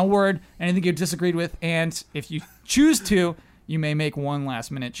get the final word. Anything you disagreed with, and if you choose to, you may make one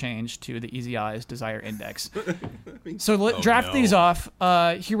last minute change to the Easy Eyes Desire Index. So draft these off.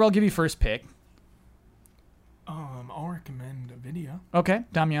 Here, I'll give you first pick. I'll recommend a video. Okay,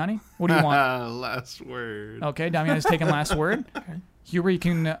 Damiani, what do you want? Last word. Okay, Damiani's taking last word. Okay. Huber, you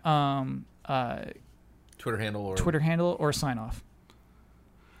can Twitter handle or Twitter handle or sign off.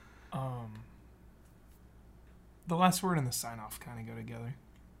 The last word and the sign off kind of go together.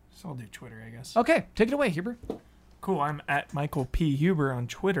 So I'll do Twitter, I guess. Okay, take it away, Huber. Cool. I'm at Michael P. Huber on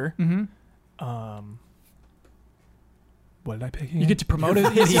Twitter. Mm-hmm. What did I pick? You get to promote it.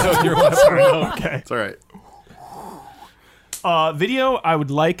 Okay. It's all right. Video I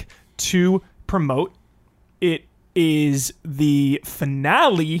would like to promote. It is the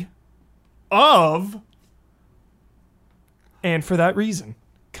finale of, and for that reason,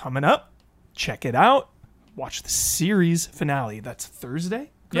 coming up, check it out. Watch the series finale. That's Thursday?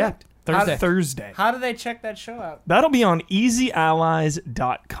 Yeah, Correct? Thursday. Thursday. How do they check that show out? That'll be on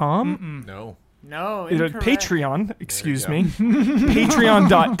easyallies.com. no. No, incorrect. Patreon, excuse me.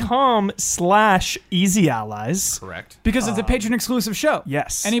 Patreon.com/easyallies. Correct. Because it's a patron exclusive show.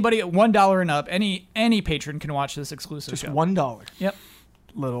 Yes. Anybody at $1 and up, any patron can watch this exclusive Just show. $1. Yep.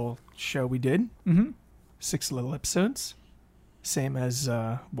 Little show we did. Mm-hmm. 6 little episodes. Same as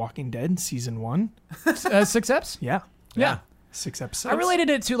Walking Dead season 1. 6 eps? Yeah. Yeah. 6 episodes. I related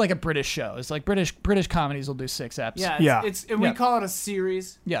it to like a British show. It's like British comedies will do 6 eps. Yeah, Yeah. we Yeah. call it a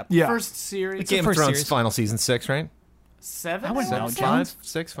series. Yeah. Yeah. First series. the Game of first Thrones series. final season 6, right? 7. I wouldn't know, Seven? John. 5,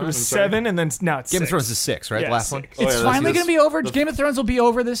 6, It 5. was 7 and then now it's Game 6. of Thrones is 6, right? Yeah, The last 6. Oh, It's yeah, finally that's- going to be over. Game of Thrones will be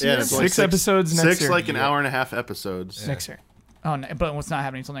over this year. Yeah, it's like 6 episodes next 6 year. like an hour and a half episodes. Next year. Oh, no, but it's not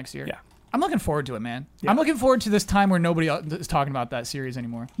happening until next year. Yeah. I'm looking forward to it, man. Yeah. I'm looking forward to this time where nobody is talking about that series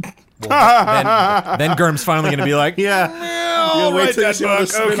anymore. Then Germ's finally going to be like, Yeah. I'll wait write till you that see all the book,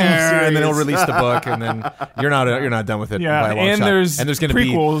 spin-off okay. And then he'll series. release the book, and then you're not done with it Yeah, by a long and shot. there's And there's going to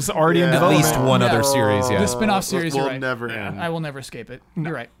be prequels already in Yeah. at development. least one other series, yeah. The spin-off series, will you're right. never end. I will never escape it.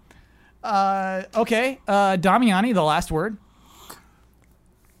 You're right. Okay, Damiani, the last word.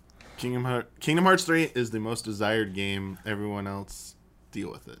 Kingdom Hearts 3 is the most desired game. Everyone else,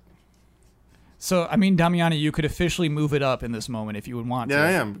 deal with it. So, I mean, Damiani, you could officially move it up in this moment if you would want Yeah, to.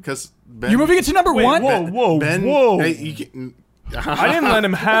 I am because Ben. You're moving it to number Wait, 1? whoa. Ben, whoa. Hey, you can, I didn't let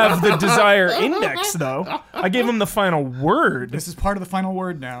him have the desire index, though. I gave him the final word. This is part of the final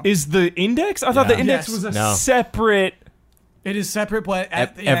word now. Is the index? I thought the index Yes. was a No. separate. It is separate, but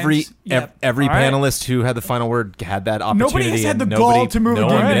at the every end, yeah. every All right. panelist who had the final word had that opportunity. Nobody has had and the gall nobody- to move no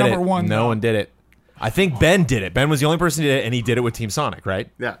it one to did number it. one, No though. one did it. I think Ben did it. Ben was the only person who did it, and he did it with Team Sonic, right?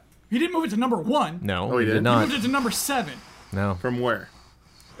 yeah. He didn't move it to number 1. No, Oh, he he did? did He not. moved it to number 7. No. From where?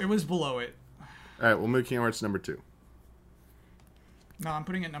 It was below it. All right, we'll move Kingdom Hearts number 2. No, I'm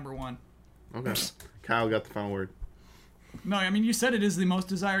putting it number 1. Okay. Kyle got the final word. No, I mean, you said it is the most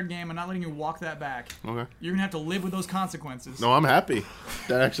desired game. I'm not letting you walk that back. Okay. You're going to have to live with those consequences. No, I'm happy.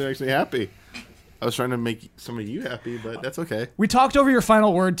 That actually makes me happy. I was trying to make some of you happy, but that's okay. We talked over your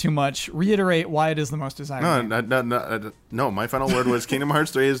final word too much. Reiterate why it is the most desired No, game. no. My final word was Kingdom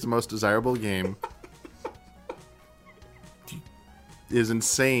Hearts 3 is the most desirable game. It is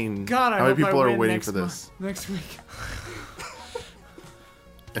insane God, I how many hope I people are win waiting next for this. next week.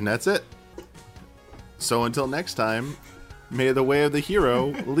 And that's it. So until next time, may the way of the hero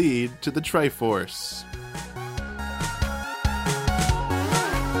lead to the Triforce.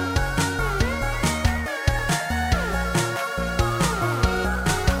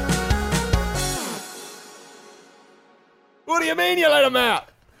 What do you mean you let him out?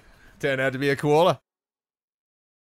 Turned out to be a koala.